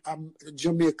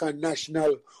 Jamaican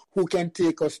national who can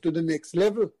take us to the next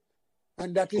level.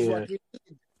 And that is what we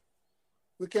need.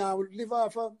 We can't live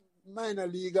off a minor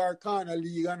league or corner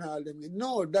league and all them.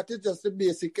 No, that is just the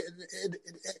basic,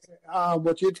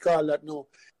 what you'd call that now,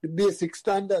 the basic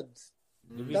standards.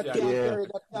 That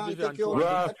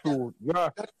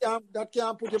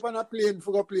can't put you on a plane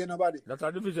for go play nobody. That's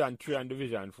a Division 3 and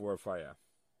Division 4 fire.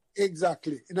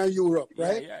 Exactly. In Europe,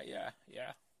 right? Yeah.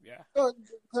 So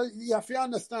you have to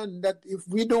understand that if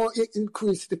we don't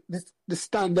increase the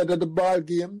standard of the ball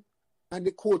game and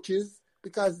the coaches,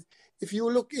 because if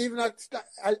you look even at,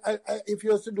 if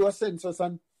you have to do a census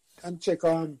and check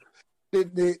on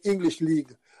the English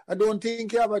league, I don't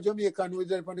think you have a Jamaican who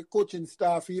is on the coaching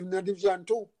staff, even in Division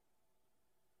 2.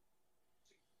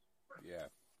 Yeah.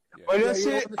 Well, you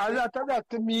see, a lot of that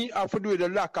to me have to do with the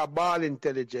lack of ball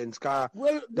intelligence, because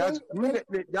that's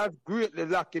greatly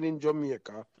lacking in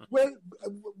Jamaica. Well,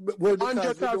 and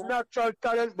just have natural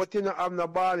talent, but you don't have no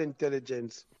ball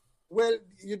intelligence. Well,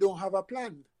 you don't have a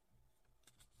plan.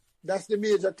 That's the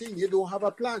major thing. You don't have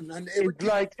a plan. And it's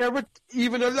like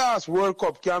even the last World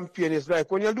Cup campaign is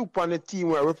like when you look on a team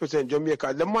where I represent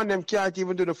Jamaica, the man them can't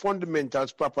even do the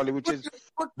fundamentals properly, which is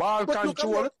ball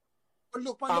control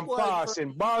and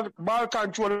passing. Ball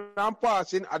control and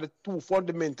passing are the two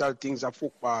fundamental things of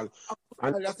football.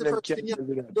 And that's the first thing you have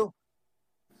to do.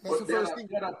 That's the first thing.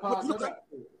 But look at,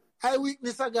 I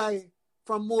witness a guy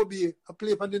from Mobile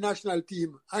play for the national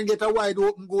team and get a wide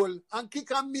open goal and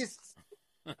kick and miss.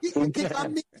 Kick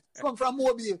and miss come from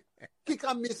Mobile. Kick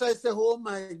and miss. I say, oh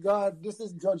my God, this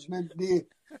is Judgment Day.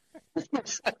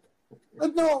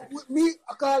 But no,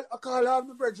 I call all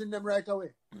my brethren them right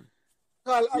away.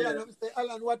 Call Alan and say,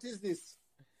 Alan, what is this?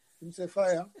 He say,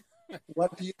 Fire.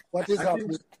 What is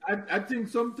happening? I think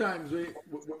sometimes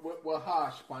we're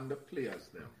harsh on the players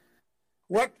now.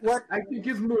 What? I think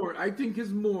it's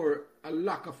more a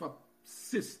lack of a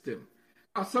system.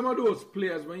 As some of those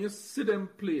players, when you see them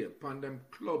play upon them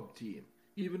club team,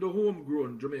 even the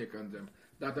homegrown Jamaicans them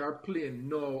that are playing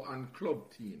now on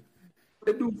club team,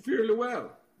 they do fairly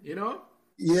well, you know?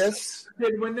 Yes.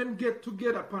 Then when them get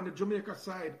together upon the Jamaica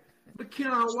side, they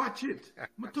can't watch it.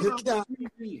 I turn off the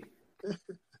TV.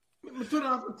 I turn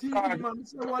off the TV, man.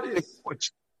 Say what is?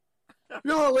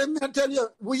 No, let me tell you,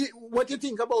 what you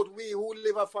think about we who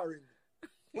live a foreign?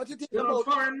 What you think about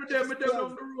foreign? Me them down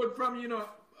the road from, you know,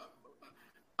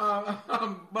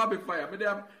 Bobby Fire. Me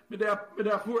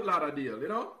there Fort Lauderdale, you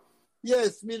know?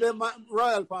 Yes, me them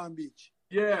Royal Palm Beach.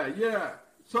 Yeah.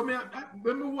 So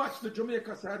when we watch the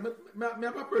Jamaica side, me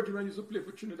have a person who used to play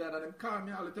for Trinidad and them call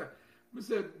me all the time. Me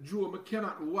said, Joe, me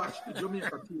cannot watch the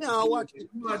Jamaica team. Yeah, watch it.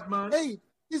 Mad, man. Hey,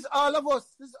 it's all of us.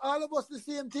 It's all of us the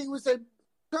same thing. We said,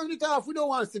 turn it off. We don't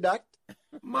want to see that.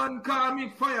 Man call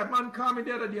me fired. Man call me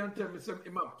the other day and tell me say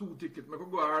him have 2 tickets. I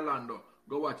could go to Orlando,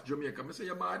 go watch Jamaica. I say,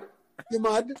 you mad? You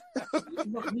mad?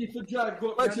 You need to drive,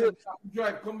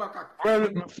 come back. Well,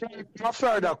 my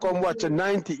father come watch a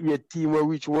 98 team where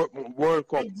which World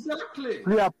Cup. Exactly.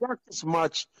 Play a practice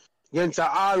match against an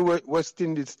all West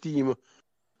Indies team,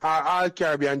 all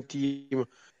Caribbean team.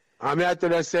 And me I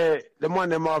tell you, say, the man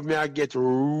them have me I get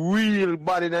real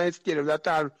bad in the stadium that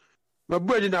time. My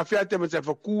brother in a fair tell myself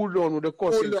a cool down with the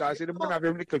cousin because the man have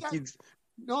them little kids.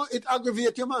 No, it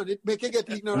aggravates you, man. It make you get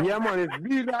ignorant. Yeah, man, it's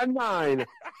big and 9.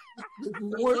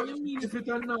 What do you mean if it's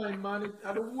a 9, man?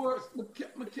 It's the worst.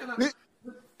 I cannot.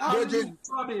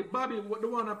 Bobby, what the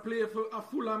one I play for, a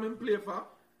Fulham and play for?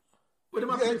 When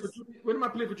I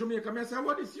play for Jamaica, I say,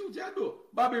 what is you do?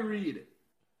 Bobby Reed.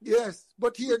 Yes,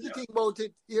 but here's the thing about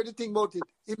it.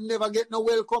 He never get no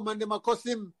welcome and them cuss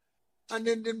him and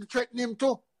then them threaten him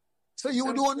too. So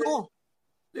you don't know.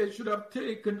 They should have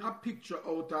taken a picture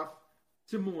out of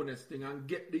Simone's thing and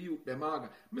get the youth them aga.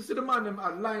 Me see the man them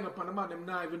line up and the man them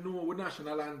not even know what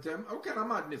national anthem. How kind of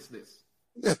madness this?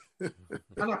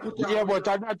 And I put but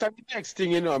that's the next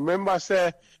thing, you know. Remember,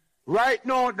 say, right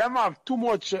now, them have too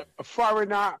much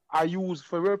foreigner are used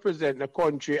for represent the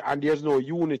country and there's no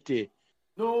unity.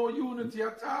 No unity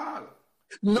at all.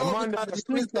 No, the man that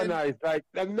synchronized, like,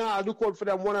 them now look out for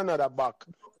them one another back.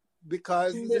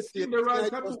 Because the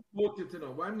writer book about it, you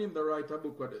know. One name the writer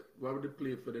book what they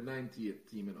play for the 98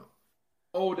 team, you know.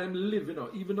 Oh, them live, you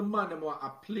know. Even the man them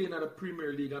are playing at the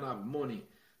Premier League and have money.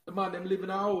 The man them live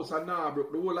in a house at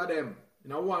Narbrook, the whole of them.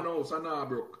 In a one house at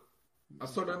Narbrook. I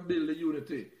saw them build the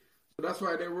unity. So that's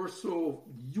why they were so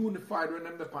unified when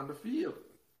them on the field.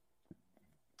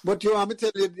 But you want me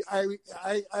to tell you,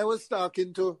 I was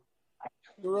talking to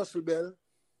Russell Bell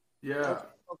a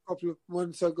couple of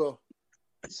months ago.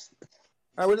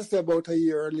 I would say about a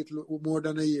year, a little more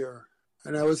than a year.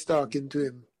 And I was talking to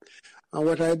him. And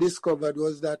what I discovered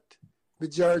was that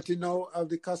majority now of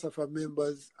the CASAFA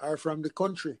members are from the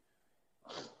country.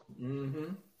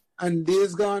 Mm-hmm. And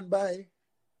days gone by,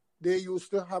 they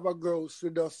used to have a grouse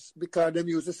with us because them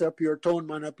used to say, your town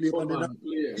man a play.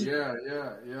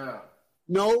 Yeah.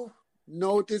 Now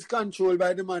it is controlled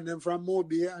by the man them from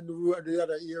Mobile and the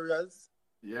other areas.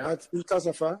 Yeah. That's in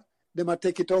CASAFA. They might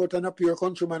take it out and a pure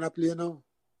countryman a play now.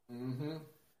 Mm-hmm.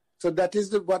 So that is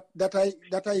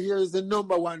that I hear is the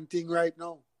number one thing right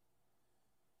now.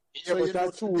 Yeah, so, but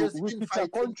that's true. Which is a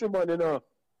countryman, you know.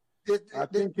 I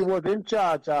think he was in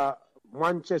charge of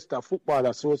Manchester Football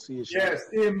Association. Yes,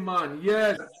 him, man.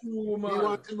 Yes, true, man. We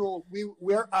want to know.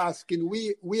 We're asking.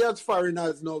 We as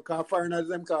foreigners know, because foreigners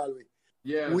them call we.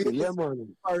 Yeah,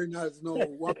 man. Foreigners know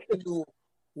what to know.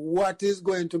 What is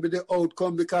going to be the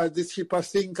outcome, because this ship are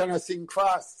sink and a sink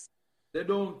fast. They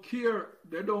don't care.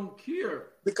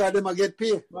 Because them a get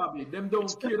paid. Bobby, them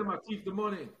don't care. Them a keep the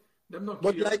money. Them not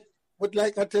care. But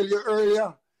like I tell you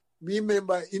earlier, me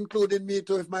remember, including me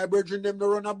too, if my brethren them don't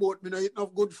run a boat, me not eat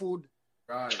enough good food.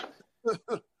 Right.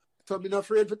 So I'm not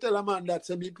afraid to tell a man that.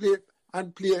 So me play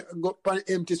and go on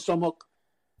empty stomach.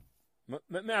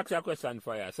 Me ask you a question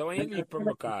for you. So when you leave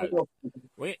Pembroke Hall,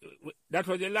 that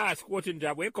was your last coaching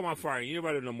job. When you come on foreign, you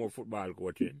never do no more football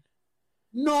coaching?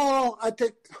 No,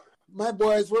 my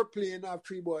boys were playing. I have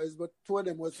 3 boys, but 2 of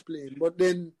them was playing. But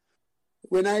then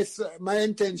my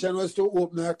intention was to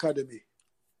open an academy.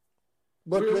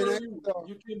 But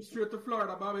you came straight to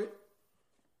Florida, Bobby?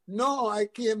 No, I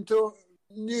came to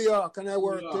New York and I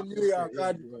worked in New York.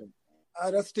 I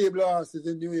had a stable horses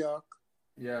in New York.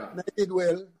 Yeah. And I did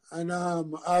well. And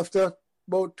after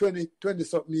about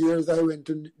 20-something years, I went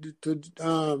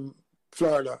to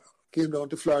Florida. Came down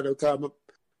to Florida because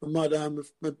my mother and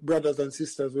my brothers and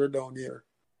sisters were down here.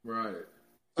 Right.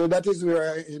 So that is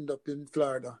where I end up in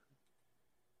Florida.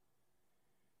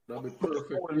 That'll be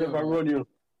perfect.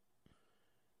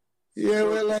 Yeah,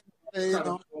 well,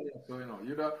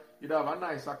 you'd have a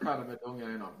nice academy down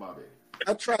here, Bobby.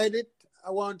 I tried it.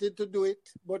 I wanted to do it,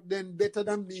 but then better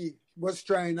than me was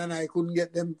trying and I couldn't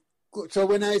get them. So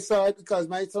when I saw it, because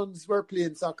my sons were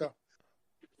playing soccer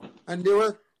and they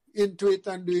were into it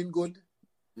and doing good.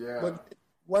 Yeah. But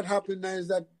what happened is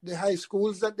that the high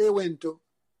schools that they went to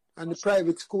and the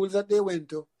private schools that they went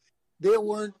to,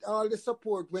 all the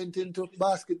support went into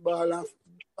basketball and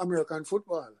American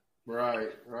football. Right.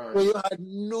 So you had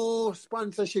no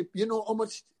sponsorship. You know how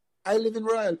much I live in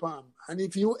Royal Palm, and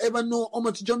if you ever know how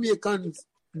much Jamaicans,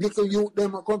 because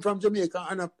them come from Jamaica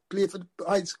and I play for the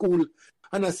high school,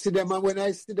 and I see them, and when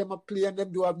I see them I play and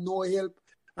them do have no help,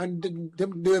 and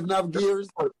them do not have gears,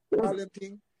 all them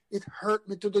things, it hurt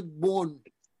me to the bone.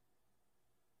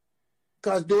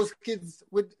 Because those kids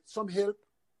with some help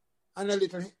and a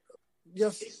little,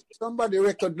 just somebody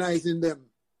recognizing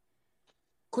them,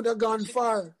 could have gone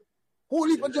far.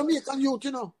 Only for Jamaican youth,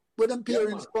 where them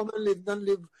parents come and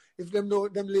live, if them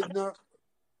live in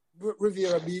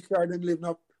Riviera Beach or them live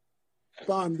in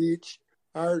Palm Beach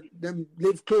or them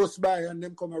live close by and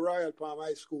them come to Royal Palm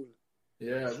High School.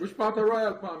 Yeah, which part of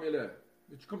Royal Palm you there?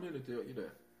 Which community are you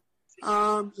there?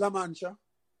 La Mancha.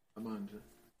 La Mancha.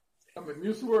 I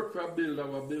used to work for a builder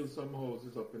who built some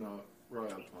houses up in Royal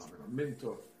Palm,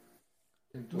 Minto.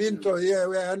 Minto,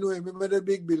 yeah, I know him. He's a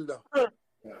big builder. Yeah.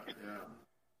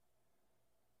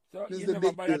 So He's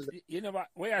you never,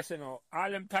 where I say now, all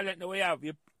them talent the way you have,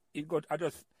 I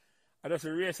just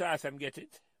erase ass and get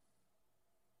it.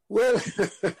 Well,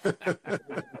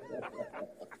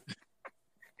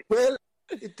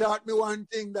 it taught me one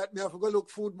thing that me have to go look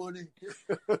food money.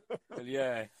 Well,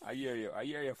 yeah, I hear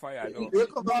you fire.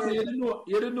 Bobby,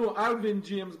 you didn't know Alvin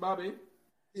James, Bobby?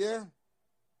 Yeah.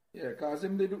 Yeah, because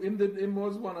him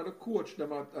was one of the coach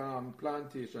them at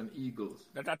Plantation Eagles.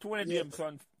 That Tony James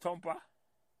son Thumper?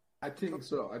 I think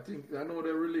so. I know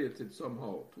they're related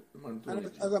somehow.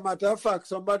 As a matter of fact,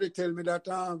 somebody tell me that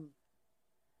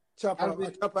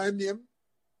Chopper name.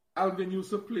 Alvin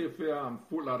used to play for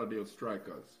Fort Lauderdale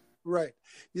Strikers. Right.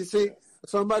 You see,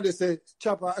 somebody say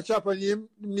Chopper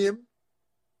name.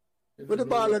 What the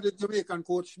ball of the Jamaican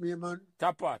coach me, man?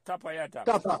 Tapa.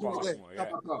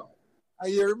 I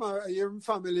hear him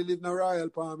family live in Royal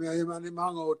Palm. I hear him hang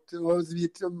out. I was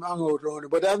with him hang out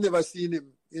around. But I've never seen him,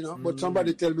 But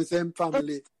somebody tell me same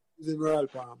family is in Royal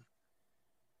Palm.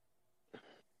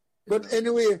 But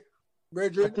anyway,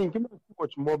 brethren. I think he must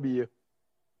watch Moby.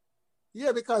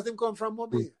 Yeah, because him come from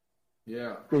Moby.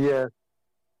 Yeah.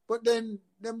 But then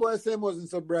them boys say him wasn't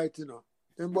so bright,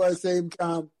 Them boys say him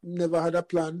never had a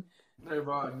plan.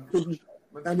 Never.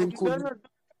 And him couldn't.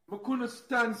 I couldn't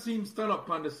stand up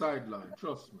on the sideline,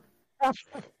 trust me.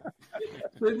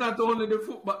 So it's not only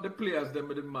the players them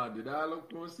with the mad. I love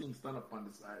to see him stand up on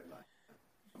the sideline.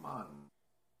 Come on.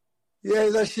 Yeah,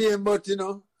 it's a shame, but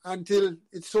until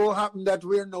it so happened that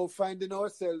we're now finding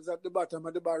ourselves at the bottom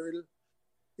of the barrel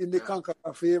in the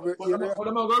CONCACAF favor. But I'm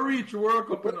going to reach World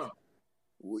Cup now.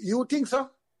 You think so?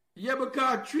 Yeah,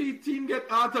 because 3 teams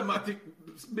get automatic.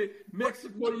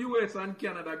 Mexico, US, and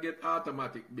Canada get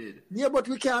automatic bid. Yeah, but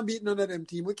we can't beat none of them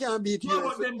teams. We can't beat US.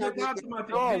 But them get automatic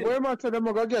bid. No, where much of them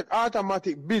are going to get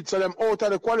automatic bid, so them out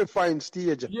of the qualifying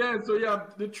stage. Yeah, so you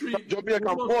have the 3.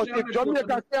 Jamaica, but if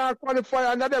Jamaica can't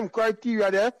qualify under them criteria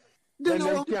there, then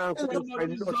they can't qualify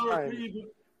no time.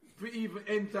 We even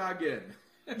enter again.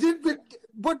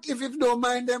 But if you don't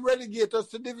mind them relegate us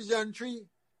to Division 3.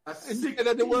 A 6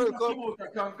 of the World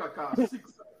Cup.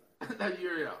 6 that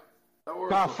year,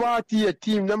 yeah. 48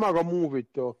 team, them are going to move it,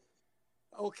 though.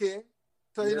 Okay.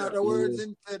 So, in other words,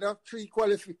 instead of 3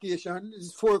 qualifications,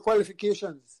 it's 4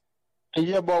 qualifications.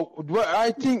 Yeah, but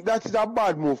I think that's a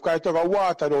bad move because it took a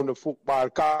water down the football.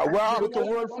 Because we're out to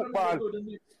world football.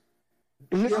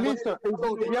 Listen,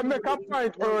 you make a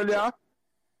point earlier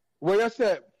where you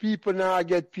say people now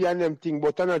get pay and them thing,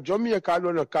 but in Jamaica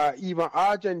alone, because even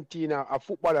Argentina, a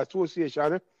football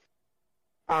association,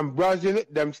 and Brazil,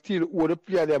 them still owe the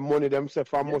player their money themselves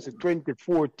from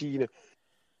 2014.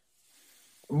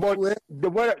 But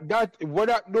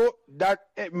that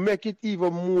make it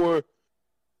even more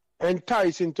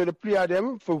enticing to the player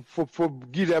them for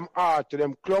give them heart to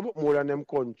them club more than them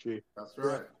country. That's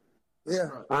right. Yeah.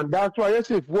 Right. And that's why you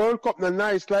see World Cup not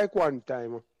nice like one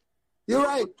time. You're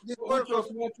right. The We World Cup,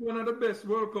 just watched one of the best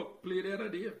World Cup play the other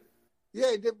day.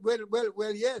 yeah,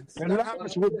 well, yes. And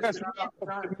that's what best World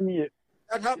Cup to me.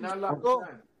 That happened. In a long Oh,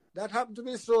 time. that happened to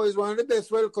be so. It's one of the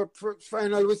best World Cup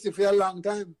final we see for a long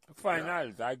time.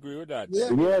 Finals, I agree with that. Yeah.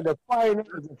 Yeah, the final.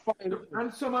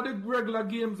 And some of the regular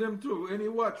games them too. Any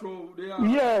watch how they are.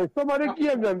 Yeah, some of the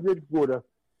games them did good.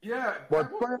 Yeah.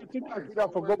 But prior to that, we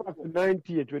have to go back to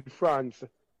 98 with France.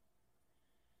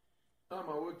 We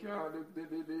can't.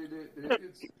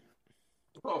 It's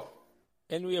tough.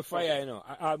 Anyway, fire, you know,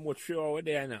 I'm not sure over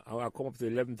there now. I'll come up to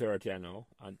 11:30, you know.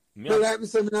 And me, So like me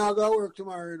say, me now go work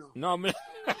tomorrow, you know. no, me,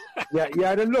 Yeah,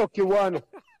 yeah, the lucky one. You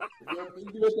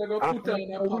better go put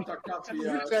on a pot of coffee.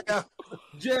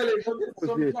 Jelly, go get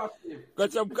some coffee.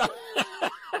 got some.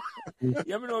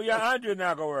 Yeah, me know, you're Andrew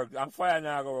now go work. I'm fire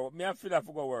now go work. Me, I feel like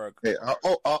I go work. Hey,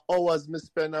 hours me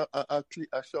spend a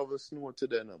shovel snow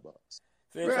today, no boss.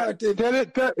 So Right. Tell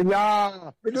it,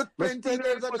 yeah. We do We 20 spend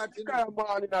years of that, you know.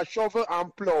 man in a shovel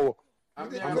and plow. I We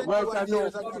mean, did I 21 know.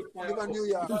 years of that. Live in New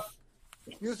York.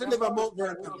 We used to live in Mount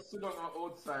Vernon. Sit down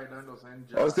outside and just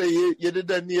enjoy. I was say you did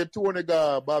that near Tony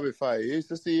Bobby Fire. You used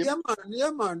to see him.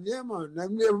 Yeah, man.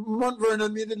 I'm near Mount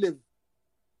Vernon, me to live.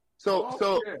 So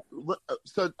Okay.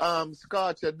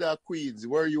 Scotch at the Queens,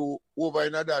 were you over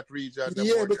in that region?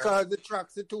 Yeah, because the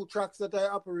two tracks that I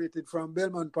operated from,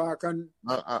 Belmont Park and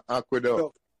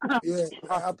Aqueduct. yeah,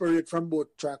 I operate from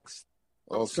both tracks.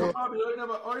 Okay. So- Bobby, you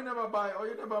never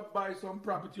buy some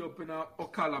property up in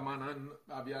Ocala, man, and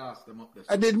have you asked them up there?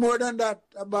 I did more than that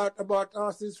about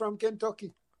horses from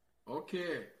Kentucky.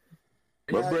 Okay.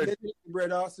 But Yeah, Brett- I get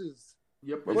bred horses.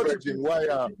 Yep. But Virgin,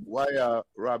 why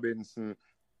Robinson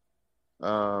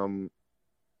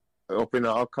up in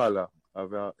Ocala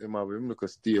have him look at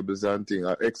stables and thing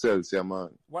Excelsior man.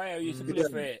 why are you used to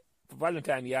play for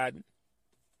Valentine Yard?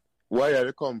 Why are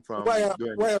they come from? Where I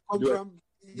come doing- from?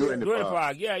 doing Yeah. the Duane park.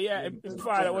 Park, yeah. His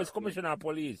father was commissioner of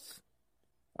police.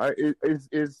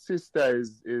 His sister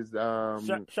is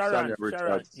Sharon Sonia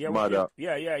Richards' yeah, mother.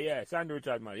 Yeah. Sandy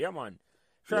Richards' mother. Yeah, man.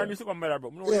 Sharon used to come better,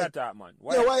 but no Yeah. that talk, man.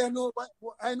 Yeah, why I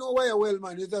know why well,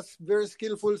 man. He's a very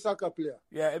skillful soccer player.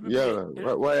 Yeah,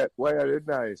 Why are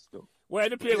they nice though? Why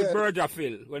they play with Yeah. Berger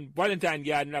Phil when Valentine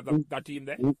Garden have that team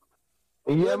there?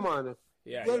 Yeah, man.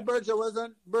 Yeah, Well, yeah.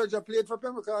 Berger played for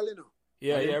Pembroke Hall, you know.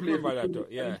 Yeah, I remember that too.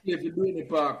 Yeah. If you do in the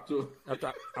park too.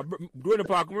 Doing the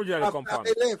park originally come from.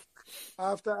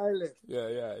 After I left.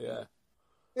 Yeah.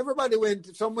 Everybody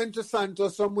went. Some went to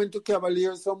Santos, some went to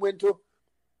Cavaliers, some went to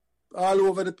all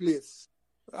over the place.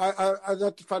 As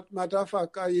a matter of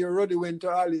fact, I already went to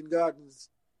Arlene Gardens.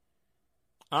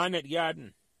 Arnett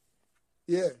Garden.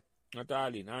 Yeah, Not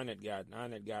Arlene, Arnett Garden.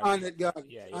 Arnett Garden.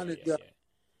 Yeah. Arnett Garden.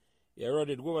 Yeah,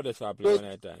 Roddy go over the shop play one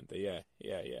at a time. Yeah.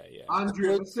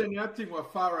 Andrew, I'm saying that thing with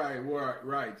Farai work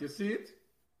right. You see it?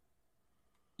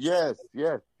 Yes.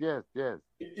 If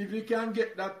you can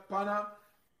get that panel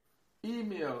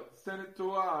email, send it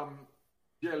to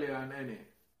Jelly and Annie.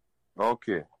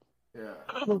 Okay. Yeah.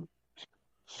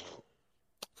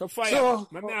 So fire. So-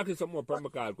 Let me ask you some more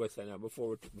practical question now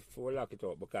before we lock it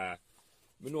up because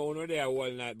we know we're there all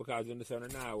night because when the sun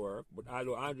and I work, but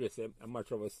although Andre said I'm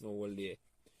much of a snow all day.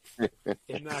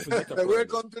 Him not forget up early.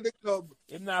 Welcome to the club.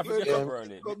 Him not forget up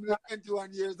early. Come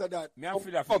 21 years of that. Me I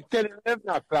feel that Up 10, 11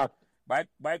 o'clock. by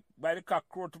the cock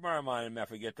crow tomorrow morning, me have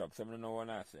to get up. So I don't know what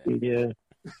I say. Yeah.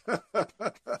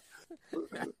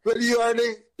 But you are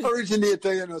the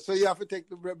originator, you know, so you have to take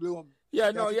the bloom.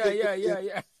 Yeah, no,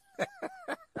 yeah.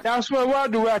 That's what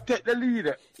we do. I take the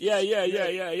lead. Yeah.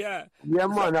 Yeah,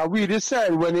 man. And we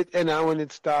decide when it end and when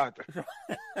it start.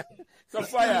 So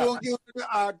fire.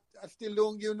 I still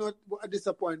don't give no a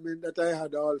disappointment that I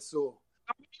had also.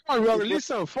 Come on,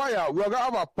 listen, fire. We're gonna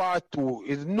have a part 2.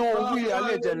 It's no way a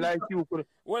legend like you could.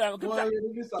 Well, Well,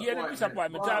 the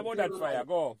disappointment. Talk about that fire.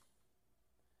 Go.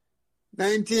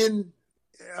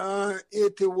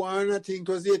 1981, I think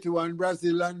it was 81,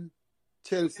 Brazil and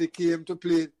Chelsea came to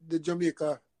play the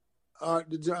Jamaica,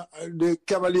 the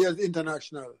Cavaliers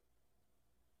International.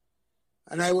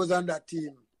 And I was on that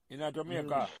team. In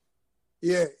Jamaica.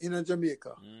 Yeah, in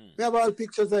Jamaica. We have all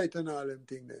pictures of it and all them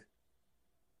thing there.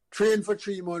 Trained for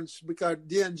 3 months because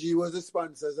DNG was the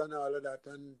sponsors and all of that.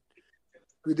 And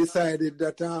we decided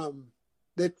that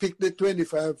they picked the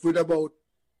 25 with about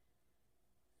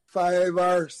 5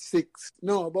 or 6,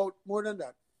 no, about more than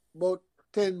that, about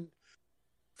 10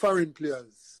 foreign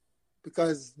players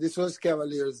because this was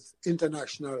Cavaliers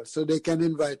International, so they can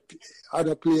invite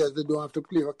other players that don't have to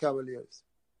play for Cavaliers.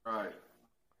 Right.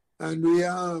 And we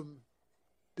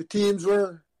the teams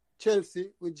were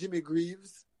Chelsea with Jimmy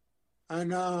Greaves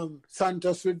and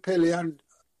Santos with Pele and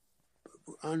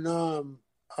all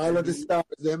of the stars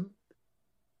them.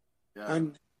 Yeah.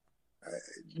 And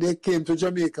they came to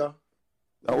Jamaica.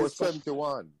 That was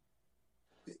 71.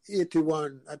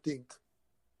 81, I think.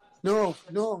 No,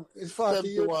 it's 40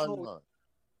 years 71, old. man.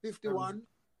 51.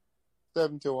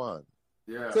 71.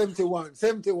 Yeah. 71.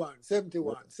 Mm-hmm.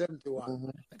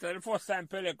 It's the first time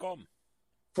Pele come.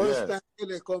 First time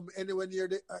Pele come anywhere near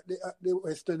the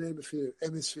Western Hemisphere.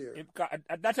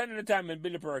 At that time when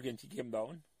Billy Perkins came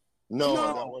down. No,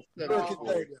 No. that was Perkins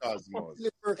 74 with died. Cosmos. Billy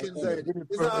Perkins died.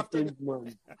 It's after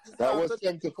the- That was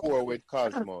 74 with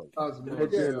Cosmos.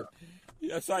 Yeah.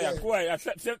 Yeah, sorry, Yeah. go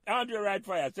ahead. Andrew right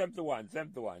fire, 71,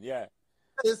 yeah.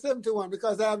 It's 71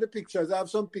 because I have the pictures. I have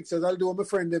some pictures. I'll do my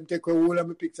friend them take all of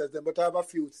my pictures them, but I have a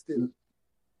few still.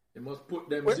 You must put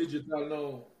them digital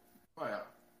now. Fire.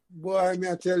 Boy,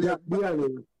 may I tell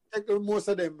you, take most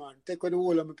of them, man. Take the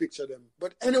whole of my picture them.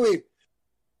 But anyway,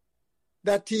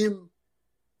 that team,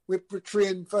 we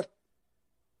trained for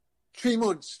 3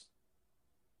 months.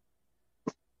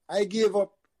 I gave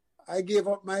up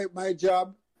my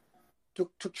job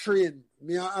to train.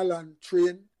 Me and Alan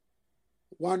train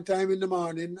one time in the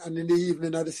morning and in the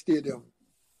evening at the stadium.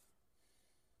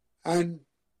 And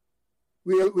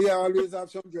we always have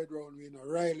some dread round,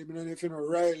 Riley. I don't know if you know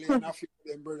Riley and a few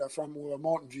of them brother from over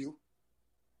Mountain View.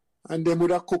 And them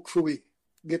would have cooked for we.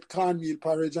 Get cornmeal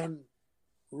porridge and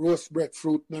roast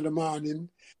breadfruit in the morning.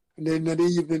 And then in the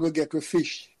evening we get with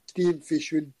fish, steamed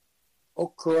fish with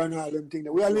okra and all them things.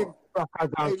 We all live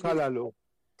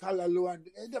Callaloo and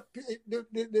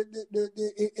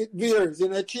it varies,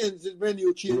 it changes, the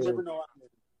menu changes every now and then.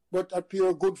 But at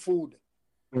pure good food.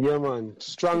 Yeah, man.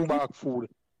 Strong back food.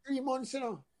 3 months,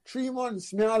 3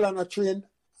 months. Me and Alan are trained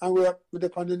and we're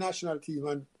on the national team.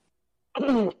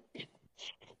 And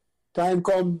time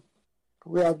come,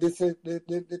 we have this,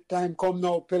 the time come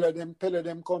now, Pele them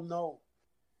come now.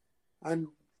 And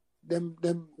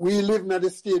them we live in the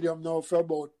stadium now for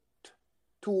about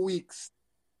 2 weeks.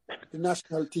 The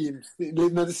national team live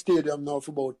in the stadium now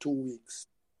for about 2 weeks.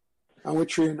 And we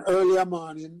train early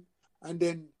morning and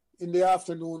then in the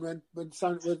afternoon when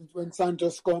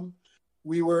Santos come,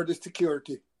 we were the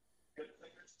security.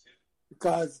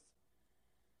 Because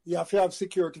you have to have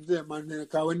security for them, man.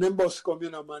 Because when them bus come,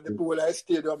 man, the whole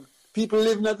stadium, people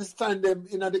living at the stand them,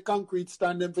 in the concrete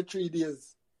stand them for 3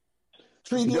 days.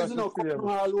 3 days, come from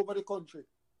all over the country.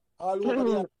 All over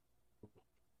the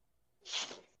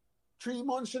 3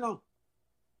 months,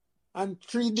 And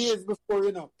 3 days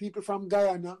before, people from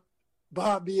Guyana,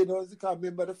 Barbados, because I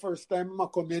remember the first time I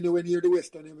come anywhere near the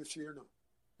Western Hemisphere,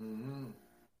 Mm-hmm.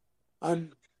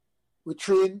 And we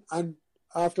train, and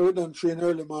after we done train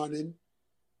early morning,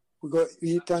 we go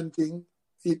eat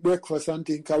breakfast and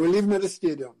thing, because we live near the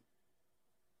stadium.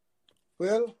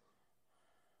 Well,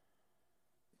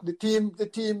 the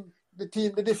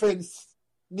defense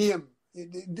name,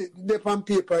 they on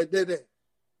paper, they're there.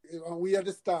 And we are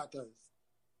the starters.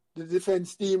 The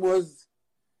defense team was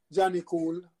Johnny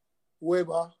Cole,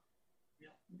 Weber,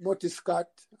 Mutty Scott,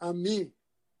 and me.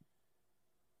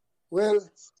 Well,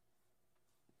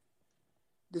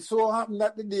 it so happened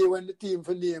that the day when the team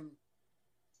for name,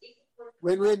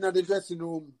 when we're in the dressing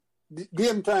room,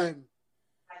 game time,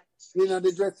 we're in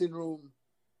the dressing room,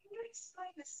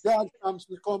 George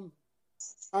Thompson come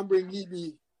and bring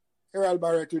EB, Errol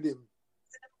Barrett with him.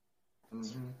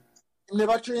 Mm-hmm. He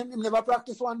never trained, he never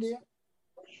practiced one day.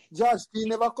 George T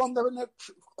never come there and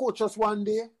coach us one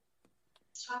day.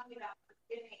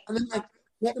 And then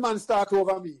let the man start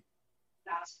over me.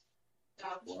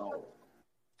 Wow.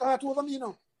 Start over me,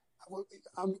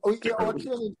 Our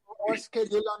training, our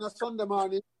schedule on a Sunday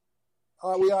morning,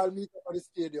 we all meet up at the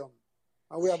stadium.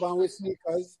 And we have on with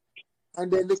sneakers.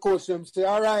 And then the coach them say,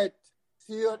 all right,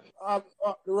 see you at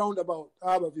the roundabout,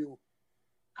 Harborview.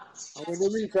 And when they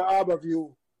reach the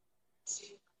Harborview,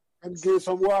 and give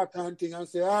some water and thing and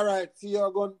say, all right, see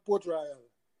you going Port Royal.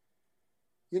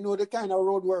 You know the kind of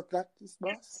road work that is,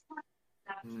 boss?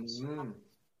 Mm-hmm.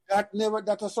 That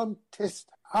was some test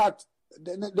heart.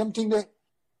 Them thing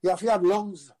you have to have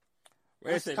lungs.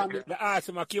 Wait a second, the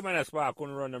asthma came and spark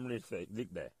couldn't run them this dick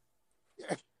there.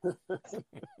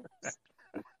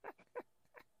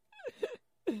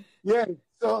 Yeah,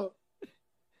 so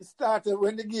it started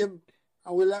when the game,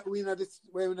 and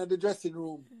we're in the dressing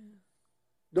room.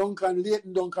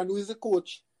 Leighton Duncan, who is the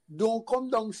coach, don't come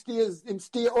downstairs, him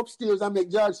stay upstairs and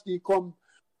make George T come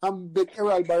and make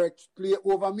Errol Barrett play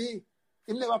over me.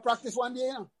 He never practiced one day,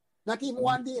 not even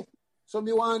one day. So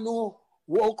me want to know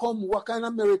what kind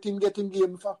of merit him getting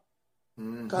game for.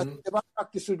 Because he never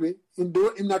practice with me. Him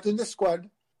not in the squad.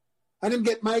 And him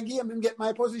get my game, him get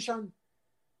my position.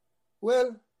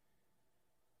 Well,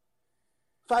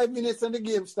 5 minutes and the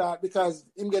game start because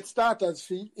him get starters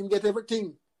fee, him get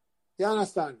everything. You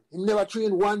understand? Him never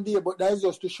train one day, but that is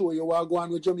just to show you what going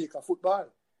on with Jamaica football.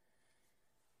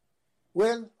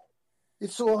 Well, it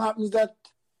so happens that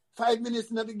 5 minutes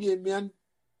into the game, me and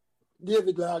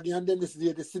David Largy and Dennis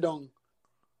Day, they sit down.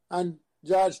 And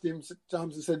George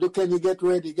Thompson said, "Can you get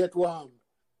ready, get warm?"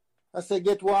 I said,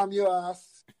 "Get warm your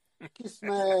ass. Kiss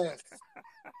my ass."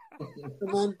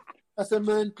 I said,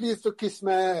 "Man, please to kiss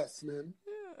my ass, man."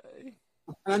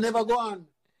 And I never go on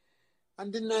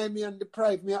and deny me and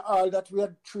deprive me of all that we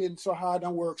had trained so hard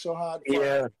and worked so hard for.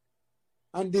 Yeah.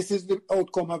 And this is the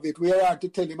outcome of it. We had to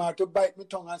tell him, I had to bite my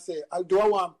tongue and say, I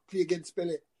want to play against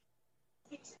Pele.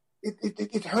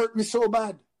 It hurt me so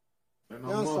bad. It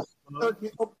hurt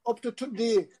me up to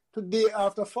today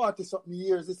after 40-something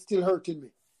years, it's still hurting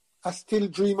me. I still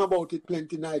dream about it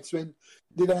plenty nights when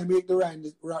did I make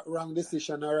the wrong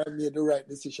decision or I made the right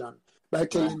decision by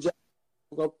telling Jack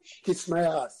to go kiss my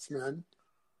ass, man.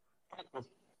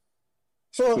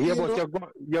 So yeah,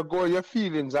 but you go your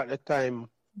feelings at the time.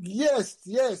 Yes,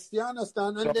 you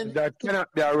understand. And then that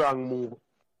cannot be a wrong move.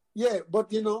 Yeah,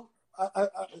 but I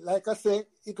like I say,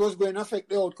 it was going to affect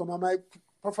the outcome of my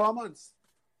performance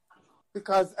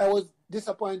because I was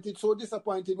so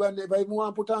disappointed when I even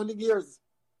want to put on the gears.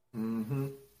 Mm-hmm.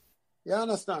 You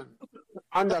understand?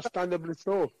 Understandably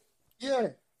so. Yeah.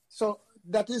 So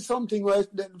that is something where,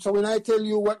 so when I tell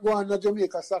you what go on in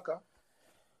Jamaica soccer,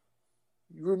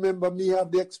 you remember me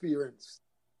have the experience.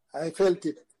 I felt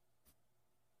it.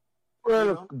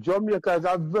 Well, Jamaica is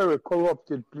a very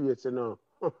corrupted place,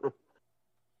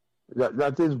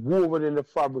 that is woven in the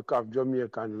fabric of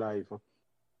Jamaican life.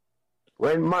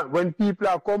 When people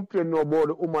are complaining about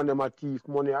the woman them a thief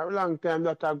money, a long time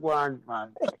that I go on,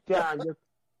 man.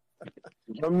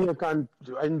 Jamaican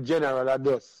in general are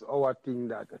just our thing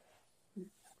that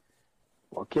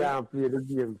we can't play the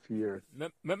game fear. May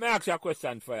I ask you a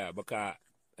question for you, because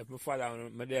if my father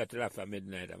my there till after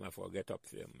midnight, I might forget up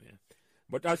to him. Yeah.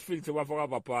 But I feel to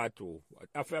have a part two.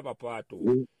 After have a part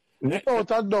two.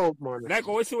 Without a doubt, man. Like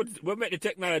we make the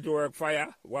technology work for you,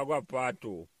 we'll go part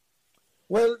two.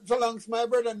 Well, so long as my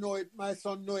brother know it, my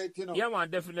son know it, Yeah, man,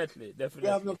 definitely. We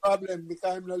have no problem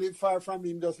because I'm not live far from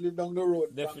him, just live down the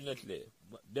road. Definitely.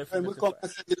 And we come and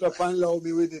set it up and allow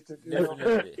me with it.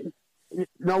 Definitely.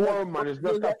 No worry, man, it's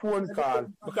just a phone call.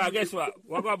 Because guess what?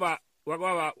 We're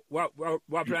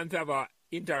planning to have an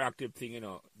interactive thing,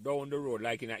 down the road,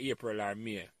 like in April or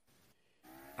May.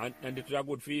 And it's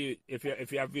good for you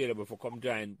if you're available for come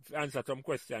join, answer some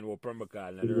questions about Pembroke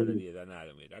Hall and the early days and all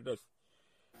of it.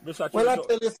 Well, I'll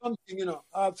tell you something,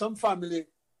 I have some family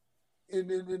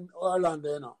in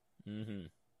Orlando,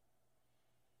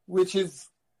 which is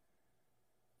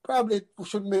probably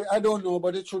shouldn't be, I don't know,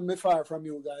 but it shouldn't be far from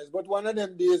you guys. But one of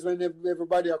them days when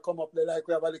everybody will come up, they like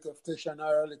we have a little session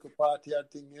or a little party or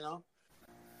thing,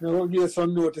 We'll give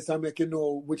some notice and make you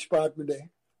know which part we're there.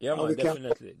 Yeah, man,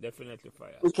 definitely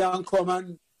fire. We can come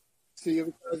and see you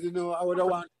because, I would have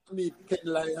wanted to meet Ken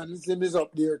Lyons. Him is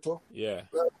up there too. Yeah.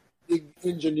 Big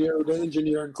engineer, the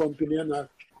engineering company and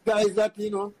guys that,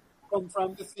 come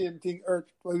from the same thing, earth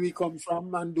where we come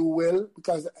from and do well.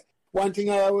 Because one thing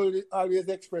I will always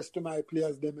express to my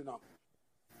players,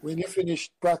 when you finish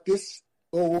practice,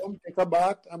 go home, take a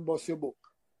bath and bust your book.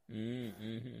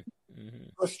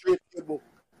 Go straight to your book.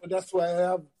 So that's why I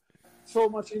have so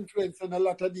much influence on a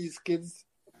lot of these kids.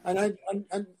 And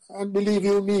believe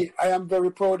you me, I am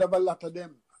very proud of a lot of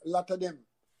them.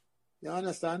 You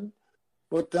understand?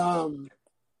 But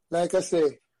like I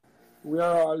say, we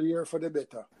are all here for the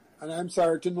better. And I'm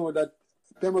sorry to know that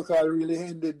Pembroke Hall really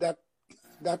ended that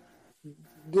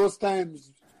those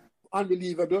times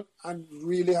unbelievable and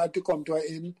really had to come to an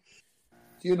end.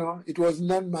 It was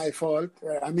not my fault.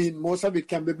 I mean, most of it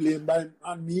can be blamed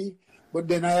on me, but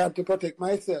then I had to protect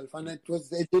myself, and it was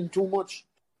getting too much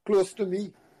close to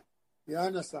me. You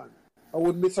understand? I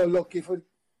wouldn't be so lucky for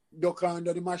duck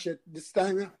under the machete this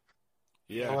time.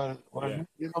 Yeah.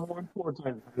 More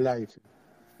important in life.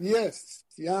 Yes,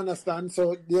 you understand.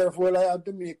 So therefore, I have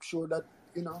to make sure that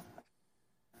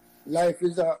life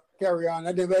is a carry on.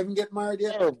 I never even get married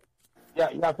yet. Yeah,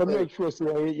 you have to make sure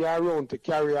you're around to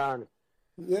carry on.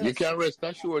 Yes. You can rest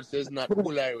assured there's not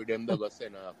who lie with them that go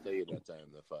send after you that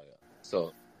time the fire.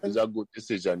 So it's a good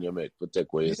decision you make to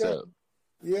take away yourself.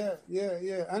 Yeah.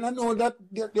 And I know that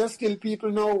there's still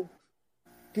people know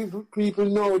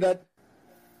that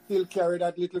still carry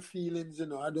that little feelings,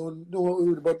 I don't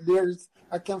know, but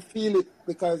I can feel it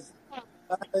because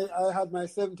I had my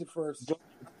 71st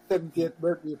 70th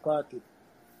birthday party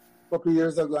a couple of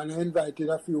years ago, and I invited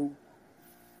a few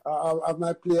of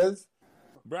my players.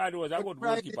 Brad was a good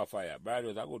goalkeeper, Fire. Brad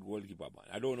was a good goalkeeper, man.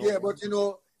 I don't know. Yeah, but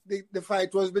the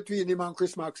fight was between him and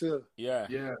Chris Maxwell. Yeah,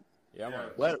 man.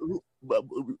 Well,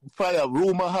 Fire,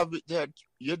 rumor have it that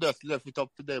you just left it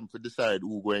up to them to decide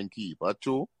who go and keep. Are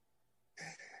true?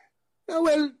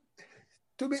 Well,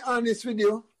 to be honest with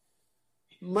you,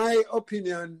 my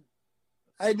opinion,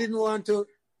 I didn't want to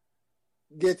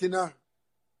get in a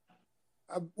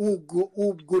who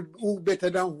better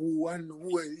than who and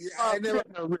who. I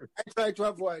try to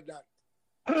avoid that.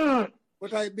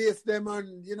 But I based them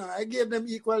on, I gave them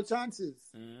equal chances.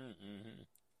 Mm-hmm.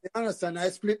 You understand? I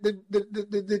split the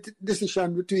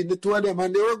decision between the two of them,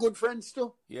 and they were good friends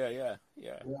too. Yeah,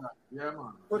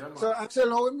 man. But so actually,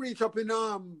 now we reach up in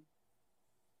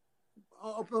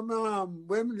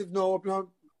where we live now, up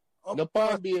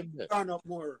Palm Bay. Up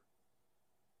more,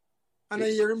 and I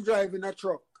hear him driving a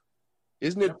truck.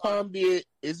 Isn't it Palm Bay?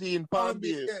 Is he in Palm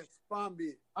Bay? Yes, Palm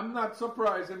Bay. I'm not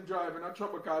surprised him driving a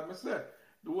truck because I said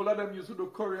the whole of them used to do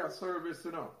courier service,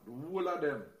 The whole of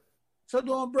them. So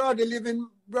don't brother live in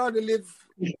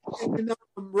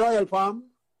Royal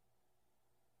Palm?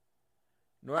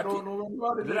 No, I don't know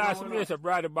where the last place a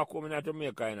brother back home in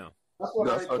Jamaica, That's what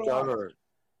That's what I heard.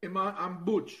 I'm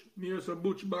Butch. Me also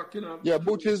Butch back, Yeah,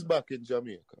 Butch is back in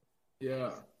Jamaica.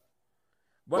 Yeah.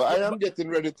 But I am getting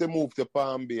ready to move to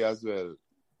Palm Bay as well,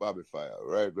 Bobby Fire,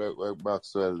 right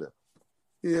Maxwell there.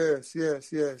 Yes.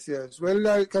 Well,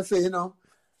 like I say,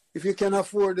 if you can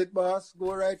afford it, boss,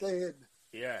 go right ahead.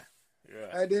 Yeah.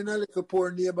 I didn't a little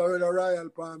poor neighbor with a Royal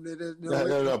Palm.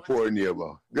 Not a poor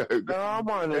neighbor. No,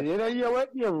 man, you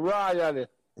what you royal.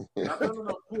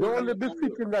 The only big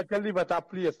thing that can live at a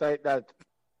place like that.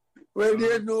 Well,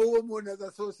 there's no homeowners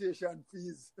association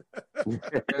fees.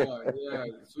 Yeah.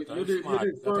 So you live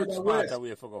further west.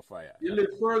 Away for go Fire. You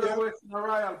live further west in the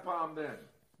Royal Palm then.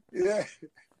 Yeah.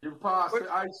 You pass the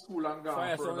high school and gone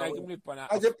Fire further like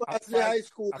west. As you pass the high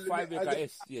school, a 5-acre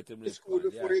estate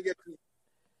before you get to.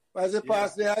 As you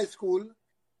pass the high school,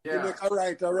 you make a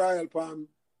right to Royal Palm,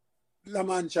 La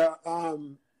Mancha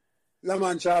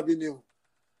Avenue.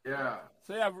 Yeah.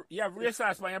 So you have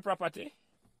racehorse on your property?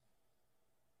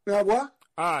 You have what?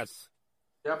 Horse.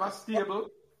 You have a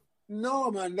stable? No,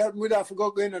 man, that would have to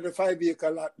go into the 5-acre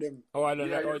lot them. Oh, I don't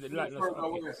Yeah, know.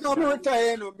 No, me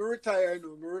retire. You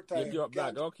give up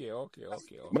that. Okay.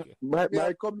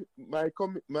 My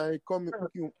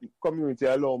community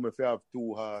allow me to have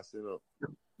 2 horses,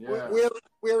 Yeah.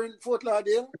 We're in Fort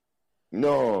Lauderdale?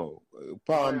 No,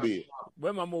 Palm Bay.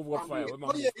 When I move up Fire?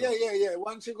 Yeah.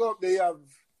 Once you go up there,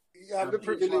 you have the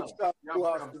privilege to have 2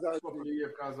 horses.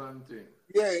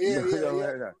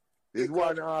 Yeah. There's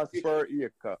 1 horse per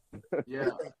acre. Yeah.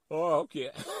 Oh, okay.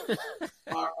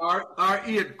 Our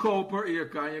 8 cow per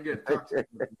acre, and you get tax. And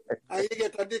you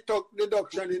get a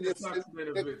deduction in this.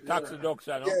 Tax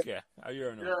deduction, okay. I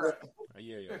hear you. Yeah. I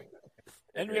hear you.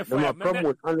 Anyway, Fire,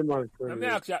 let me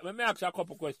ask you a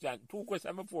couple questions. 2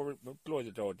 questions before we close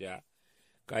it out, yeah.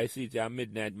 Because I see it at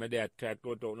midnight. My dad tried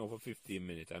to go out now for 15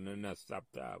 minutes and then I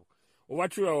stopped.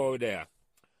 What you over there?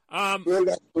 Well,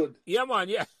 that's good. Yeah, man,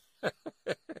 yeah.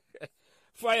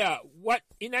 Fire, what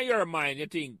in your mind you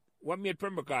think what made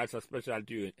Pembroke Hall so special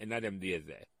to you in them days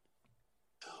there?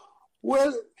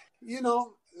 Well,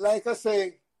 like I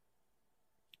say,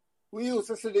 we used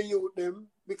to see the youth them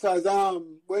because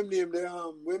when name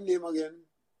again,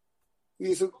 we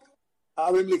used to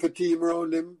have him like a team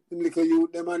around them like a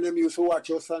youth them, and them used to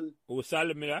watch us. And who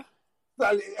Sally Miller?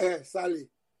 Sally.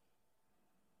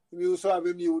 We used to have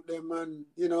him youth them, and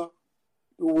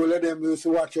all of them used to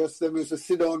watch us. Them used to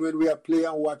sit down when we are play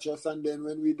and watch us, and then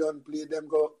when we done play, them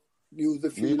go use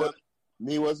the field.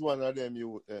 Me was one of them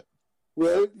youth.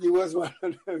 Well, he was one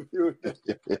of them youth.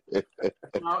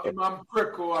 I'm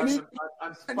Preco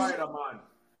and Spider-Man.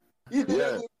 He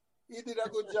did a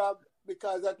good job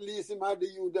because at least he had the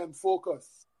youth them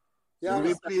focus.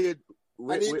 We played.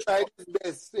 And he tried his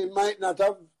best. He might not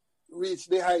have reached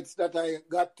the heights that I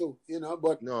got to,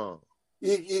 but no.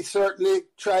 He certainly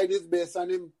tried his best,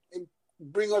 and him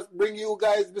bring you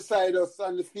guys beside us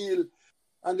on the field,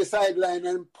 on the sideline,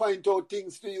 and point out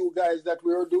things to you guys that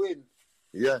we were doing.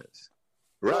 Yes.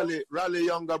 Raleigh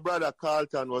younger brother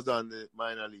Carlton was on the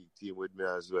minor league team with me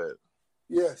as well.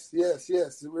 Yes.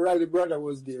 Raleigh brother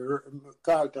was there,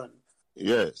 Carlton.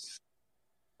 Yes.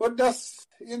 But that's,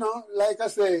 like I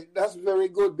say, that's very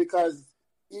good because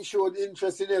he showed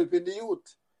interest in helping the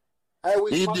youth. I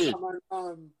wish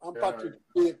Malcolm and Patrick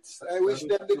Bates. I wish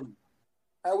they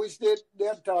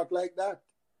had thought like that.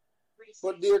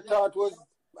 But their thought was,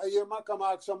 I hear Malcolm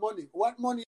ask some money. What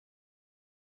money?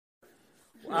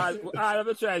 all of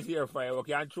the choice here, Fire. We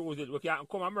can't choose it. We can't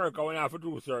come to America when we have to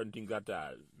do certain things at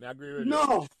all. I agree with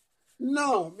you.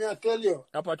 No, may I tell you.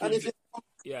 And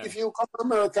if you come to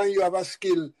America and you have a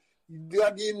skill,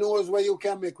 God knows what you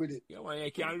can make with it. Yeah, man,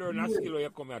 you can learn a skill when you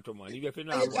come here to, man. If you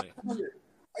not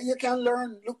you can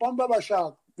learn. Look on Baba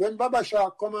Shark. When Baba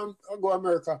Shark come and go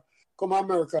America,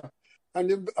 and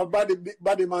the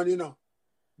body man, you know,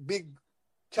 big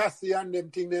chassis and them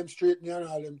thing, them straighten and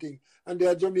all them thing. And they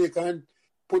are Jamaica and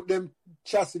put them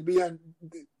chassis behind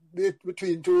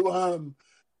between two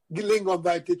Gillingham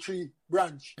by the tree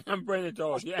branch. I'm bringing it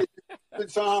out, yeah.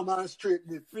 With some arm and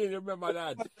straighten it. Feel remember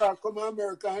that. Come to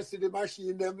America and see the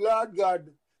machine, them, Lord God.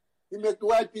 He make the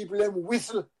white people them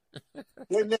whistle.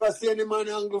 They never see any man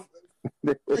angle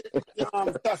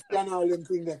chassis and all them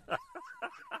thing there.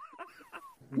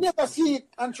 Never see it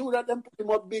and true that them put him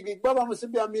up big. Baba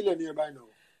must be a millionaire by now.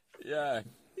 Yeah.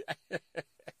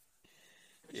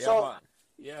 So, man.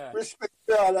 Yeah. Respect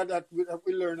to all of that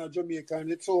we learn at Jamaica,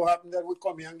 and it so happened that we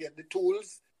come here and get the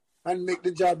tools and make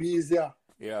the job easier.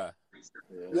 Yeah.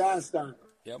 You understand?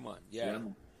 Yeah, man. Yeah.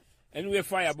 Anyway,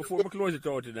 Fire, before we close it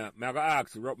out, I'm going to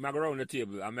ask, I'm going to go around the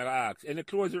table, I'm going to ask, any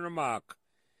closing remark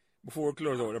before we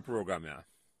close out the program, yeah?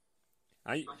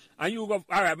 And you go, all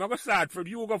right, I'm going to start from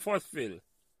you go first, Phil.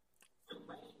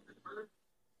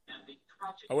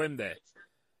 I am there.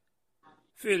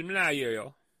 Phil, I'm not hear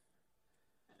you.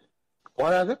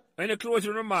 What is it? Any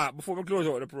closing remark before we close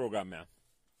out the program, yeah?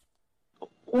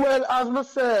 Well, as I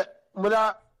say,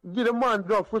 I give the man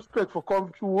enough respect for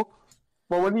come through,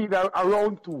 but we need a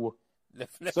round two.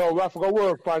 Definitely. So we have to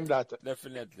work on that.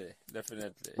 Definitely.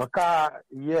 Because,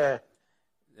 yeah.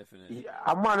 Definitely.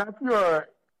 A man of your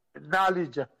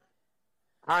knowledge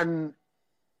and,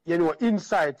 you know,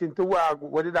 insight into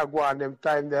what did I go on them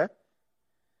time there.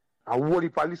 And what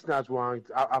if our listeners want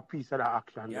a piece of that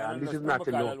action? Yeah, and this is not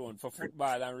enough. Alone for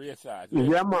football and racers.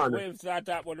 Yeah, man. We'll start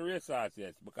up with the racers,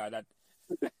 yes, because that.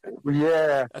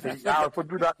 Yeah, I have to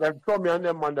do that. Them Tommy and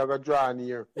them man that go draw in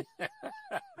here.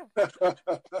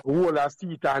 Whole a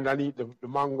seat underneath the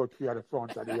mango tree at the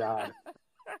front of the yard.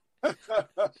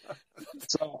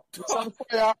 So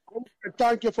Fire,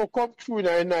 thank you for coming through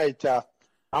the night.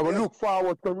 And we look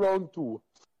forward to round two.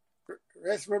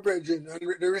 Rest my brethren and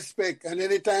the respect, and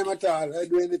any time at all, I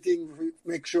do anything to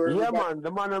make sure. Yeah, man.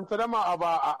 The man, I'm telling you, have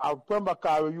a Pembroke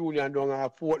Hall reunion down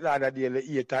at Fort Lauderdale the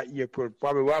 8th of April.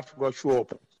 Probably we have to go show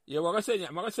up. Yeah, I'm going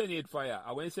to send you it, Fire.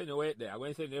 I'm going to send you wait there. I'm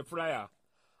going to send you a flyer.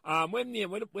 When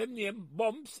name?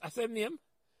 Bumps? I said name?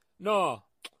 No.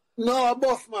 No,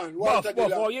 Buff, man. Buff.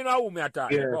 Oh, you know who me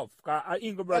attack? Yeah. Buff.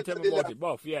 Inglebrand tell me about it.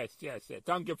 Buff, yes.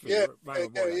 Thank you for Yeah.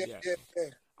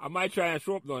 I might try and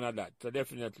show up none of that. So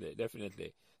definitely.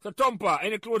 So Thumper,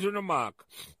 any closing remark?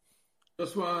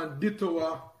 Just want to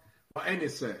ditto what any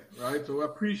say, right? So we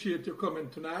appreciate you coming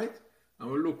tonight,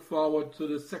 and we look forward to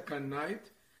the second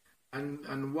night.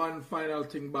 And one final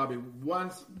thing, Bobby.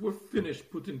 Once we finish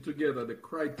putting together the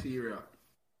criteria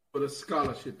for the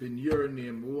scholarship in your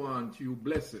name, we want you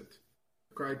bless it.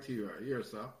 Criteria, here,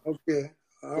 sir. Okay,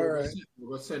 all right.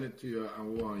 We'll send it to you,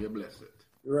 and we want you bless it.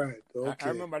 Right, okay. I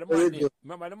remember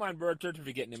the man birth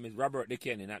certificate name is Robert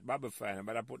Duquesnay, not Bobby Fine,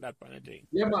 but I put that on the thing.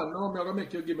 Yeah, man, no, I'm going to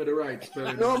make you give me the right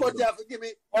spelling. No, but you have to give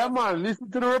me. Yeah, man,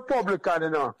 listen to the Republican, you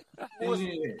know.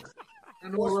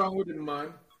 And what's wrong with it,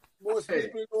 man? Most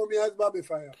people know me as Bobby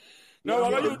Fire. No, I'm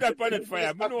going to use that on it,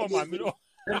 Fire. Me know, man, me know.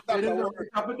 Have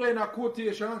to in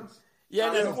quotations.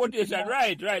 Yeah, that's quotation,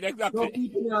 right, exactly. No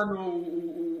people know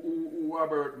who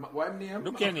Robert, what name?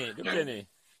 Duquesnay.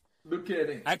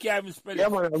 I can't even spell it. Yeah,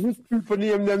 man, which people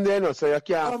name them there, no, so you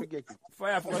can't forget it.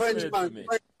 Fire for spell it for me.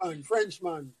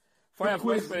 Frenchman. Fire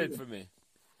for spell it for me.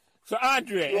 So,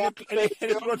 Andre,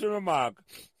 any closing remark?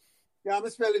 Yeah, I'm going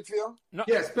to spell it for you? No.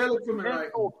 Yeah, spell it for me, right?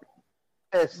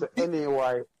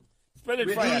 S-N-A-Y. Spell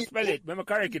it, Fire, spell it. Let me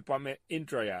correct it for my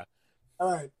intro, yeah.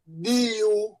 All right.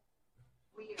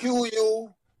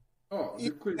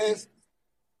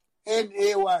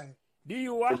 D-U-Q-U-E-S-N-A-Y.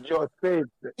 D-U what? Just say it.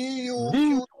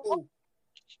 D-U-Q-U.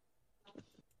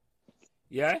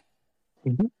 Yeah?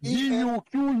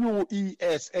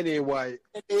 D-U-Q-U-E-S-N-A-Y.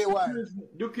 N-A-Y.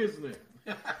 Duquesnay.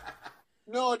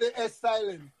 No, the S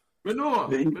silent. Me know.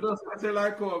 Me just say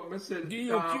like me say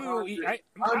D-U-Q-U-E.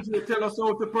 Andre tell us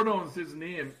how to pronounce his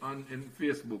name in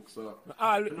Facebook, so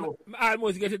I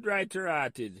almost get it right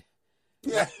hearted.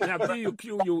 Yeah. Now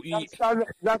D-U-Q-U-E.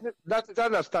 That's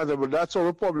understandable. That's how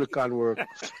Republican work.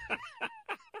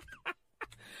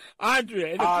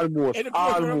 Andre, any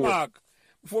closing remark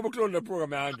before we close the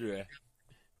program, Andre?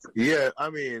 Yeah,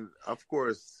 I mean, of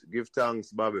course, give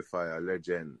thanks, Bobby Fire,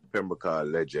 legend, Pembroke Hall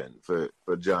legend, for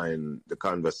joining the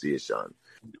conversation.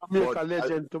 Jamaica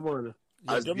legend tomorrow.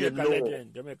 as you Jamaica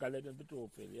know, legend to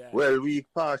trophy, yeah. well, we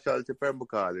partial to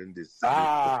Pembroke Hall in this.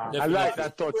 I Definitely. like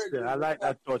that touch there. I like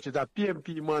that touch. It's a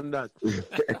PMP man that.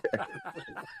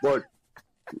 But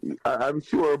I'm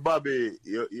sure, Bobby,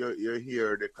 you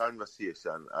hear the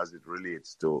conversation as it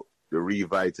relates to the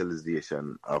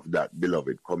revitalization of that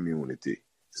beloved community.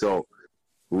 So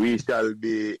we shall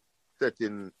be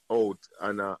setting out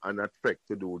on a trek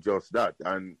to do just that.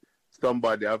 And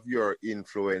somebody of your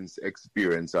influence,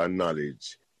 experience, and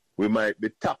knowledge, we might be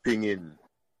tapping in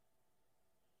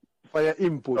For your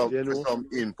input, some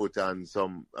input and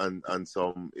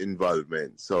some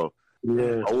involvement. So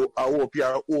Yeah. I hope you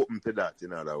are open to that,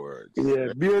 in other words.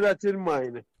 Yeah, bear that in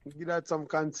mind. Give that some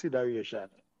consideration.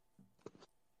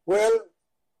 Well,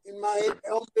 in my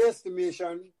own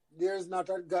estimation, there's not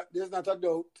a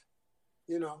doubt.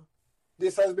 You know,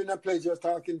 this has been a pleasure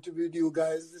talking with you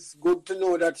guys. It's good to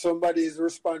know that somebody is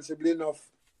responsible enough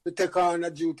to take on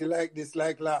a duty like this,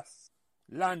 like last.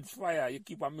 Lance Fire, you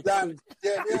keep on mixing. Lance,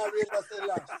 yeah, we are really say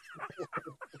last.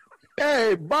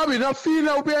 Hey, Bobby, not feel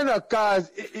no pain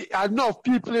because enough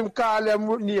people him call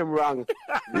them name wrong.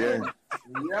 Yeah.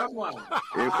 Yeah, man.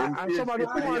 And some of the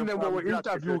one them were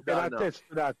interview can attest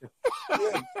to that.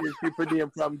 Yeah. People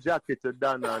name from Jackie to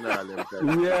Dana and all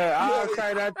them. Yeah, all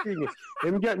kind of thing.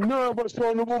 Him get nervous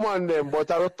for the woman them, but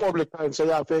a Republican, so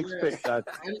you have to expect that.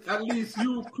 At least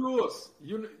you close.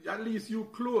 At least you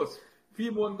close.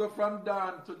 People won't go from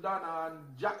Dan to Dana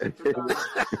and Jackie to Dana.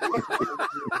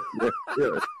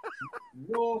 Yeah.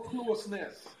 No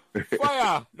closeness.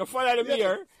 Fire, the fire of the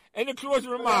year. Any closing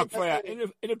remark, Fire?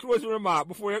 Any closing remark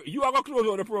before you are going to close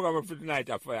out the program for tonight,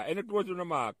 Fire? Any closing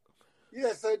remark?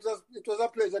 Yes, it was a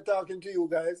pleasure talking to you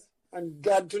guys, and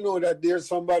glad to know that there's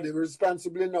somebody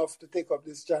responsible enough to take up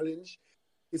this challenge.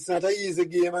 It's not an easy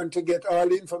game, and to get all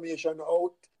the information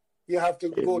out, you have to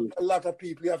go to a lot of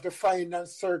people. You have to find and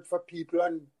search for people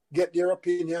and get their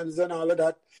opinions and all of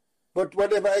that. But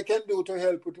whatever I can do to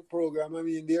help with the program, I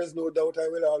mean, there's no doubt I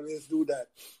will always do that.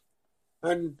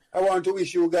 And I want to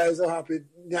wish you guys a happy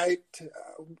night.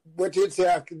 What you'd say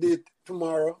I could do it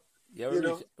tomorrow. Yeah,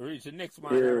 reach the next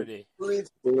month already. Reach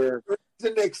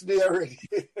the next day already.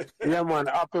 Yeah, man,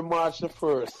 happy March the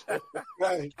 1st.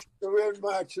 Right. So we're in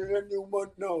March, we're in a new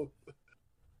month now.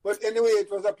 But anyway,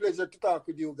 it was a pleasure to talk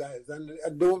with you guys. And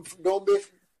don't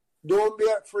be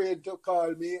afraid to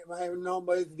call me. My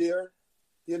number is there,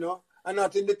 you know. I'm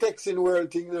not in the texting world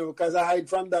thing, you know, because I hide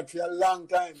from that for a long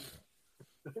time.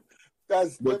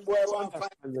 Because them boy want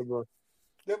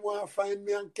to find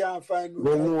me and can't find me.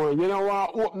 No, you know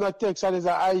what? Open the text and it's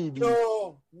an IB.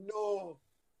 No.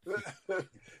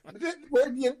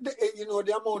 When you know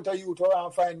the amount of youth who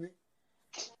want to find me.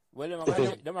 Well,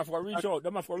 them have to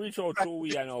reach out to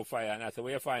we and our Fire, and that's the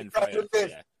way you find Fire.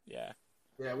 Yeah.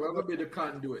 Yeah, we're going to be the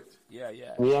conduit. Yeah.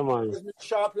 Yeah, man.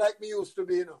 Sharp like me used to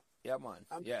be, you know. Yeah, man.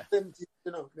 I'm yeah. 70,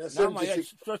 you know. No, man,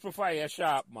 trust for Fire, you're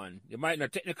sharp, man. You might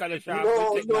not technically sharp,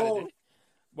 No.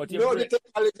 But the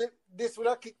technology, this will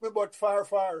have kicked me but far.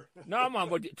 No, man,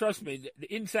 but trust me,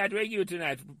 the inside we give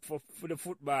tonight for the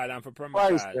football and for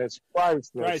Pembroke Hall.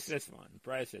 Priceless, man.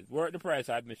 Priceless. Worth the price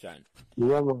of admission.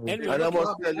 Yeah, man. And I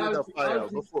must tell you the Fire,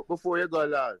 before you go,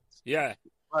 lads. Yeah.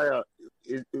 Fire,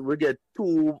 we get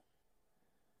two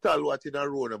stalwarts in a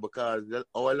row now because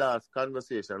our last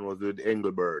conversation was with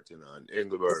Engelbert, you know, and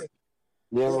Engelbert.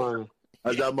 Yeah, man.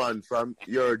 As a man from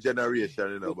your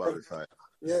generation, you know, Bobby Fire.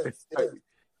 Yes.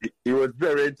 It was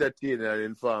very entertaining and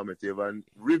informative and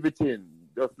riveting,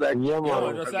 just like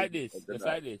just like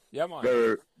this. Yeah, man.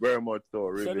 Very, very much so.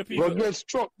 Riveting. But get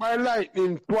struck by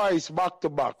lightning twice back to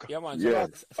back. Yeah, man. So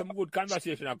some good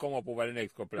conversation will come up over the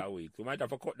next couple of weeks. We might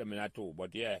have to cut them in at two, but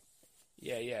yeah.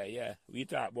 We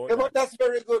talk about but that's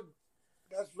very good.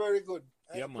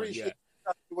 I man, appreciate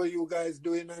what you guys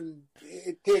doing, and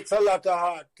it takes a lot of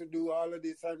heart to do all of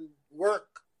this and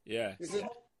work. Yeah. This is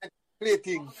not a play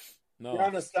thing. No. You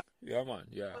understand? Yeah, man.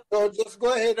 Yeah. So just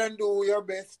go ahead and do your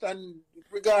best, and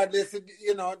regardless,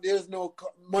 you know, there's no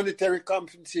monetary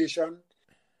compensation.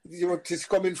 It is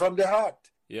coming from the heart.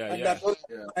 Yeah, and that's what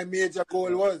my major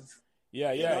goal was.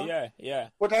 Yeah.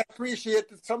 But I appreciate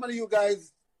that some of you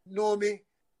guys know me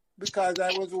because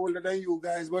I was older than you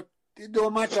guys, but it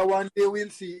don't matter. One day we'll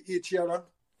see each other.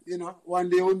 You know, one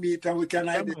day we'll meet and we can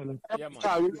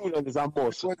identify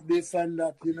what this and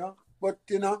that, you know. But,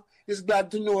 you know, it's glad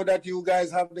to know that you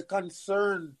guys have the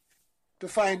concern to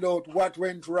find out what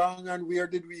went wrong and where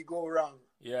did we go wrong.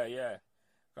 Yeah.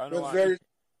 That's very...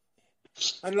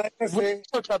 And like I say...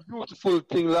 Such a beautiful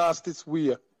thing last this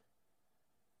week.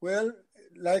 Well,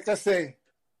 like I say,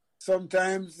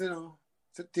 sometimes, you know,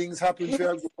 things happen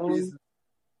for a good reason,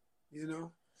 you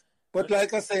know. But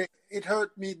like I say, it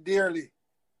hurt me dearly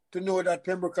to know that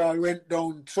Pembroke Hall went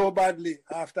down so badly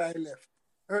after I left.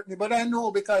 Hurt me. But I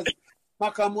know because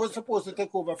Macam was supposed to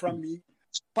take over from me.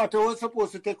 Pato was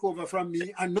supposed to take over from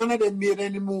me. And none of them made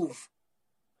any move.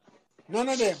 None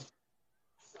of them.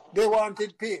 They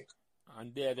wanted pay.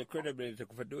 And they had the credibility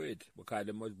to do it because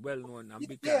they was well known and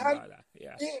big time.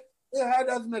 They had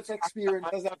as much experience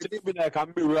as I did. It be like a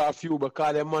mirror of you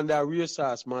because them on that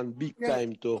racers, man, big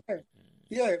time too.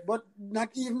 Yeah, but not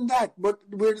even that. But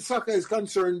where the soccer is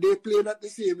concerned, they played at the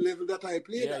same level that I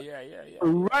played at. Yeah.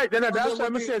 Right, then that's why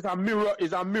I say it's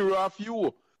a mirror of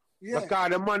you. Yeah. Because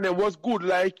the man them was good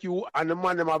like you, and the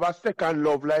man them have a second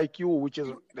love like you, which is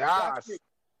the ass.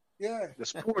 Yeah. The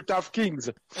sport of kings.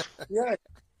 Yeah.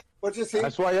 But you see,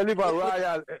 that's why you live a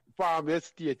royal farm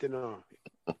estate, you know.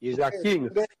 He's a king.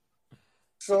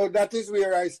 So that is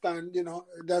where I stand, you know.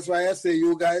 That's why I say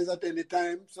you guys at any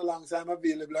time, so long as I'm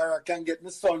available, or I can get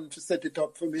my son to set it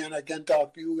up for me and I can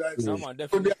talk to you guys. No, man,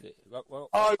 definitely.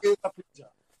 Always a pleasure.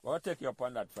 I'll take you up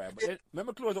on that fire. But let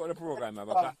me close out the program,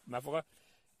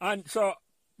 and so,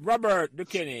 Robert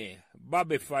Duquesnay,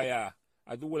 Bobby Fire,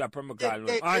 I do all a Pembroke Hall.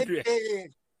 Andre.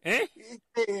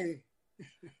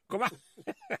 Come on.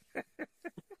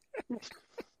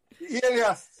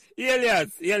 Elias.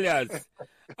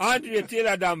 Andre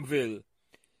Taylor Danville.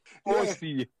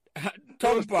 O.C.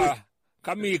 Tompa.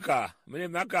 Kamika. My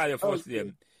name I call your first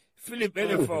name. Philip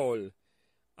Elefowl.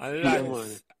 And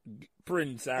Lance.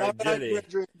 Prince or Jelly.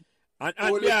 And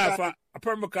for a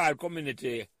Pembroke Hall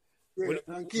community.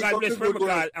 God bless Pembroke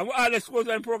Hall. And all the schools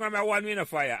and program I want me in a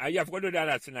fire. And you have to do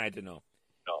that tonight, you know.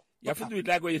 You have to do it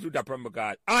like when you do that Pembroke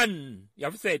Hall. And you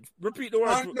have to say it. Repeat the word.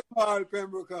 On the ball,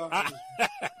 Pembroke Hall.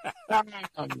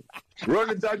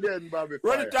 Run it again, Bobby.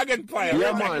 Run it again, fire.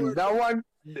 Yeah, man. That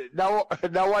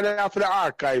one after the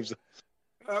archives.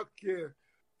 Okay.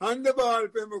 On the ball,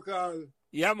 Pembroke Hall.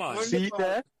 Yeah, man. See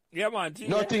there? Yeah, man. See,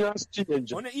 nothing has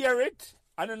changed. Want to hear it?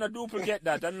 I don't know duplicate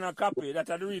that. I don't know copy. That's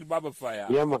the real Bobby Fire.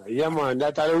 Yeah, man.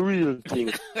 That's the real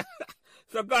thing.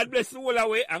 So God bless the whole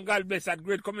away, and God bless that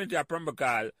great community of Pembroke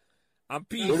Hall. And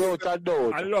peace without a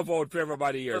doubt. and love out for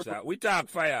everybody here, sir. We talk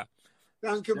fire.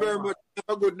 Thank you very much.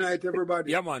 Have a good night,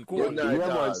 everybody. Yeah, man. Cool. Good night, yeah,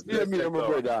 man. Stay me, my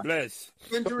brother. Bless.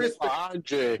 Into respect.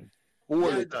 Andre.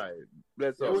 Hold it.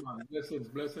 Bless up. Blessings,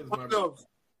 One love.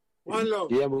 One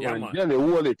love. Yeah, man. Yeah, man. Jelly,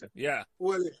 hold it. Yeah.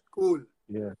 Well, cool.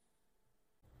 Yeah.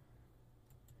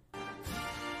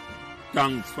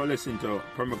 Thanks for listening to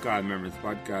Pembroke Hall Memories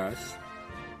podcast.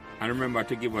 And remember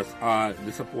to give us all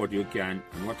the support you can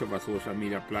on whatever social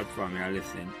media platform you are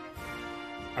listening.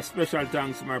 A special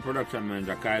thanks to my production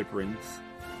manager, Kyle Prince,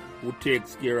 who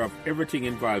takes care of everything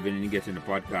involved in getting the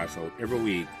podcast out every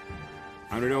week.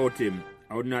 And without him,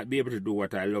 I would not be able to do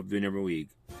what I love doing every week,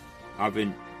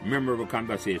 having memorable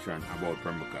conversation about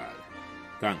Pembroke Hall.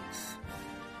 Thanks.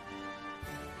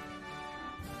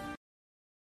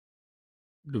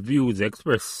 The views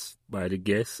expressed by the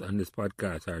guests on this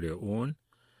podcast are their own,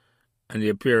 and the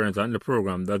appearance on the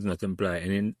program does not imply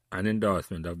an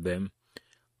endorsement of them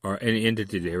or any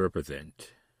entity they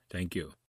represent. Thank you.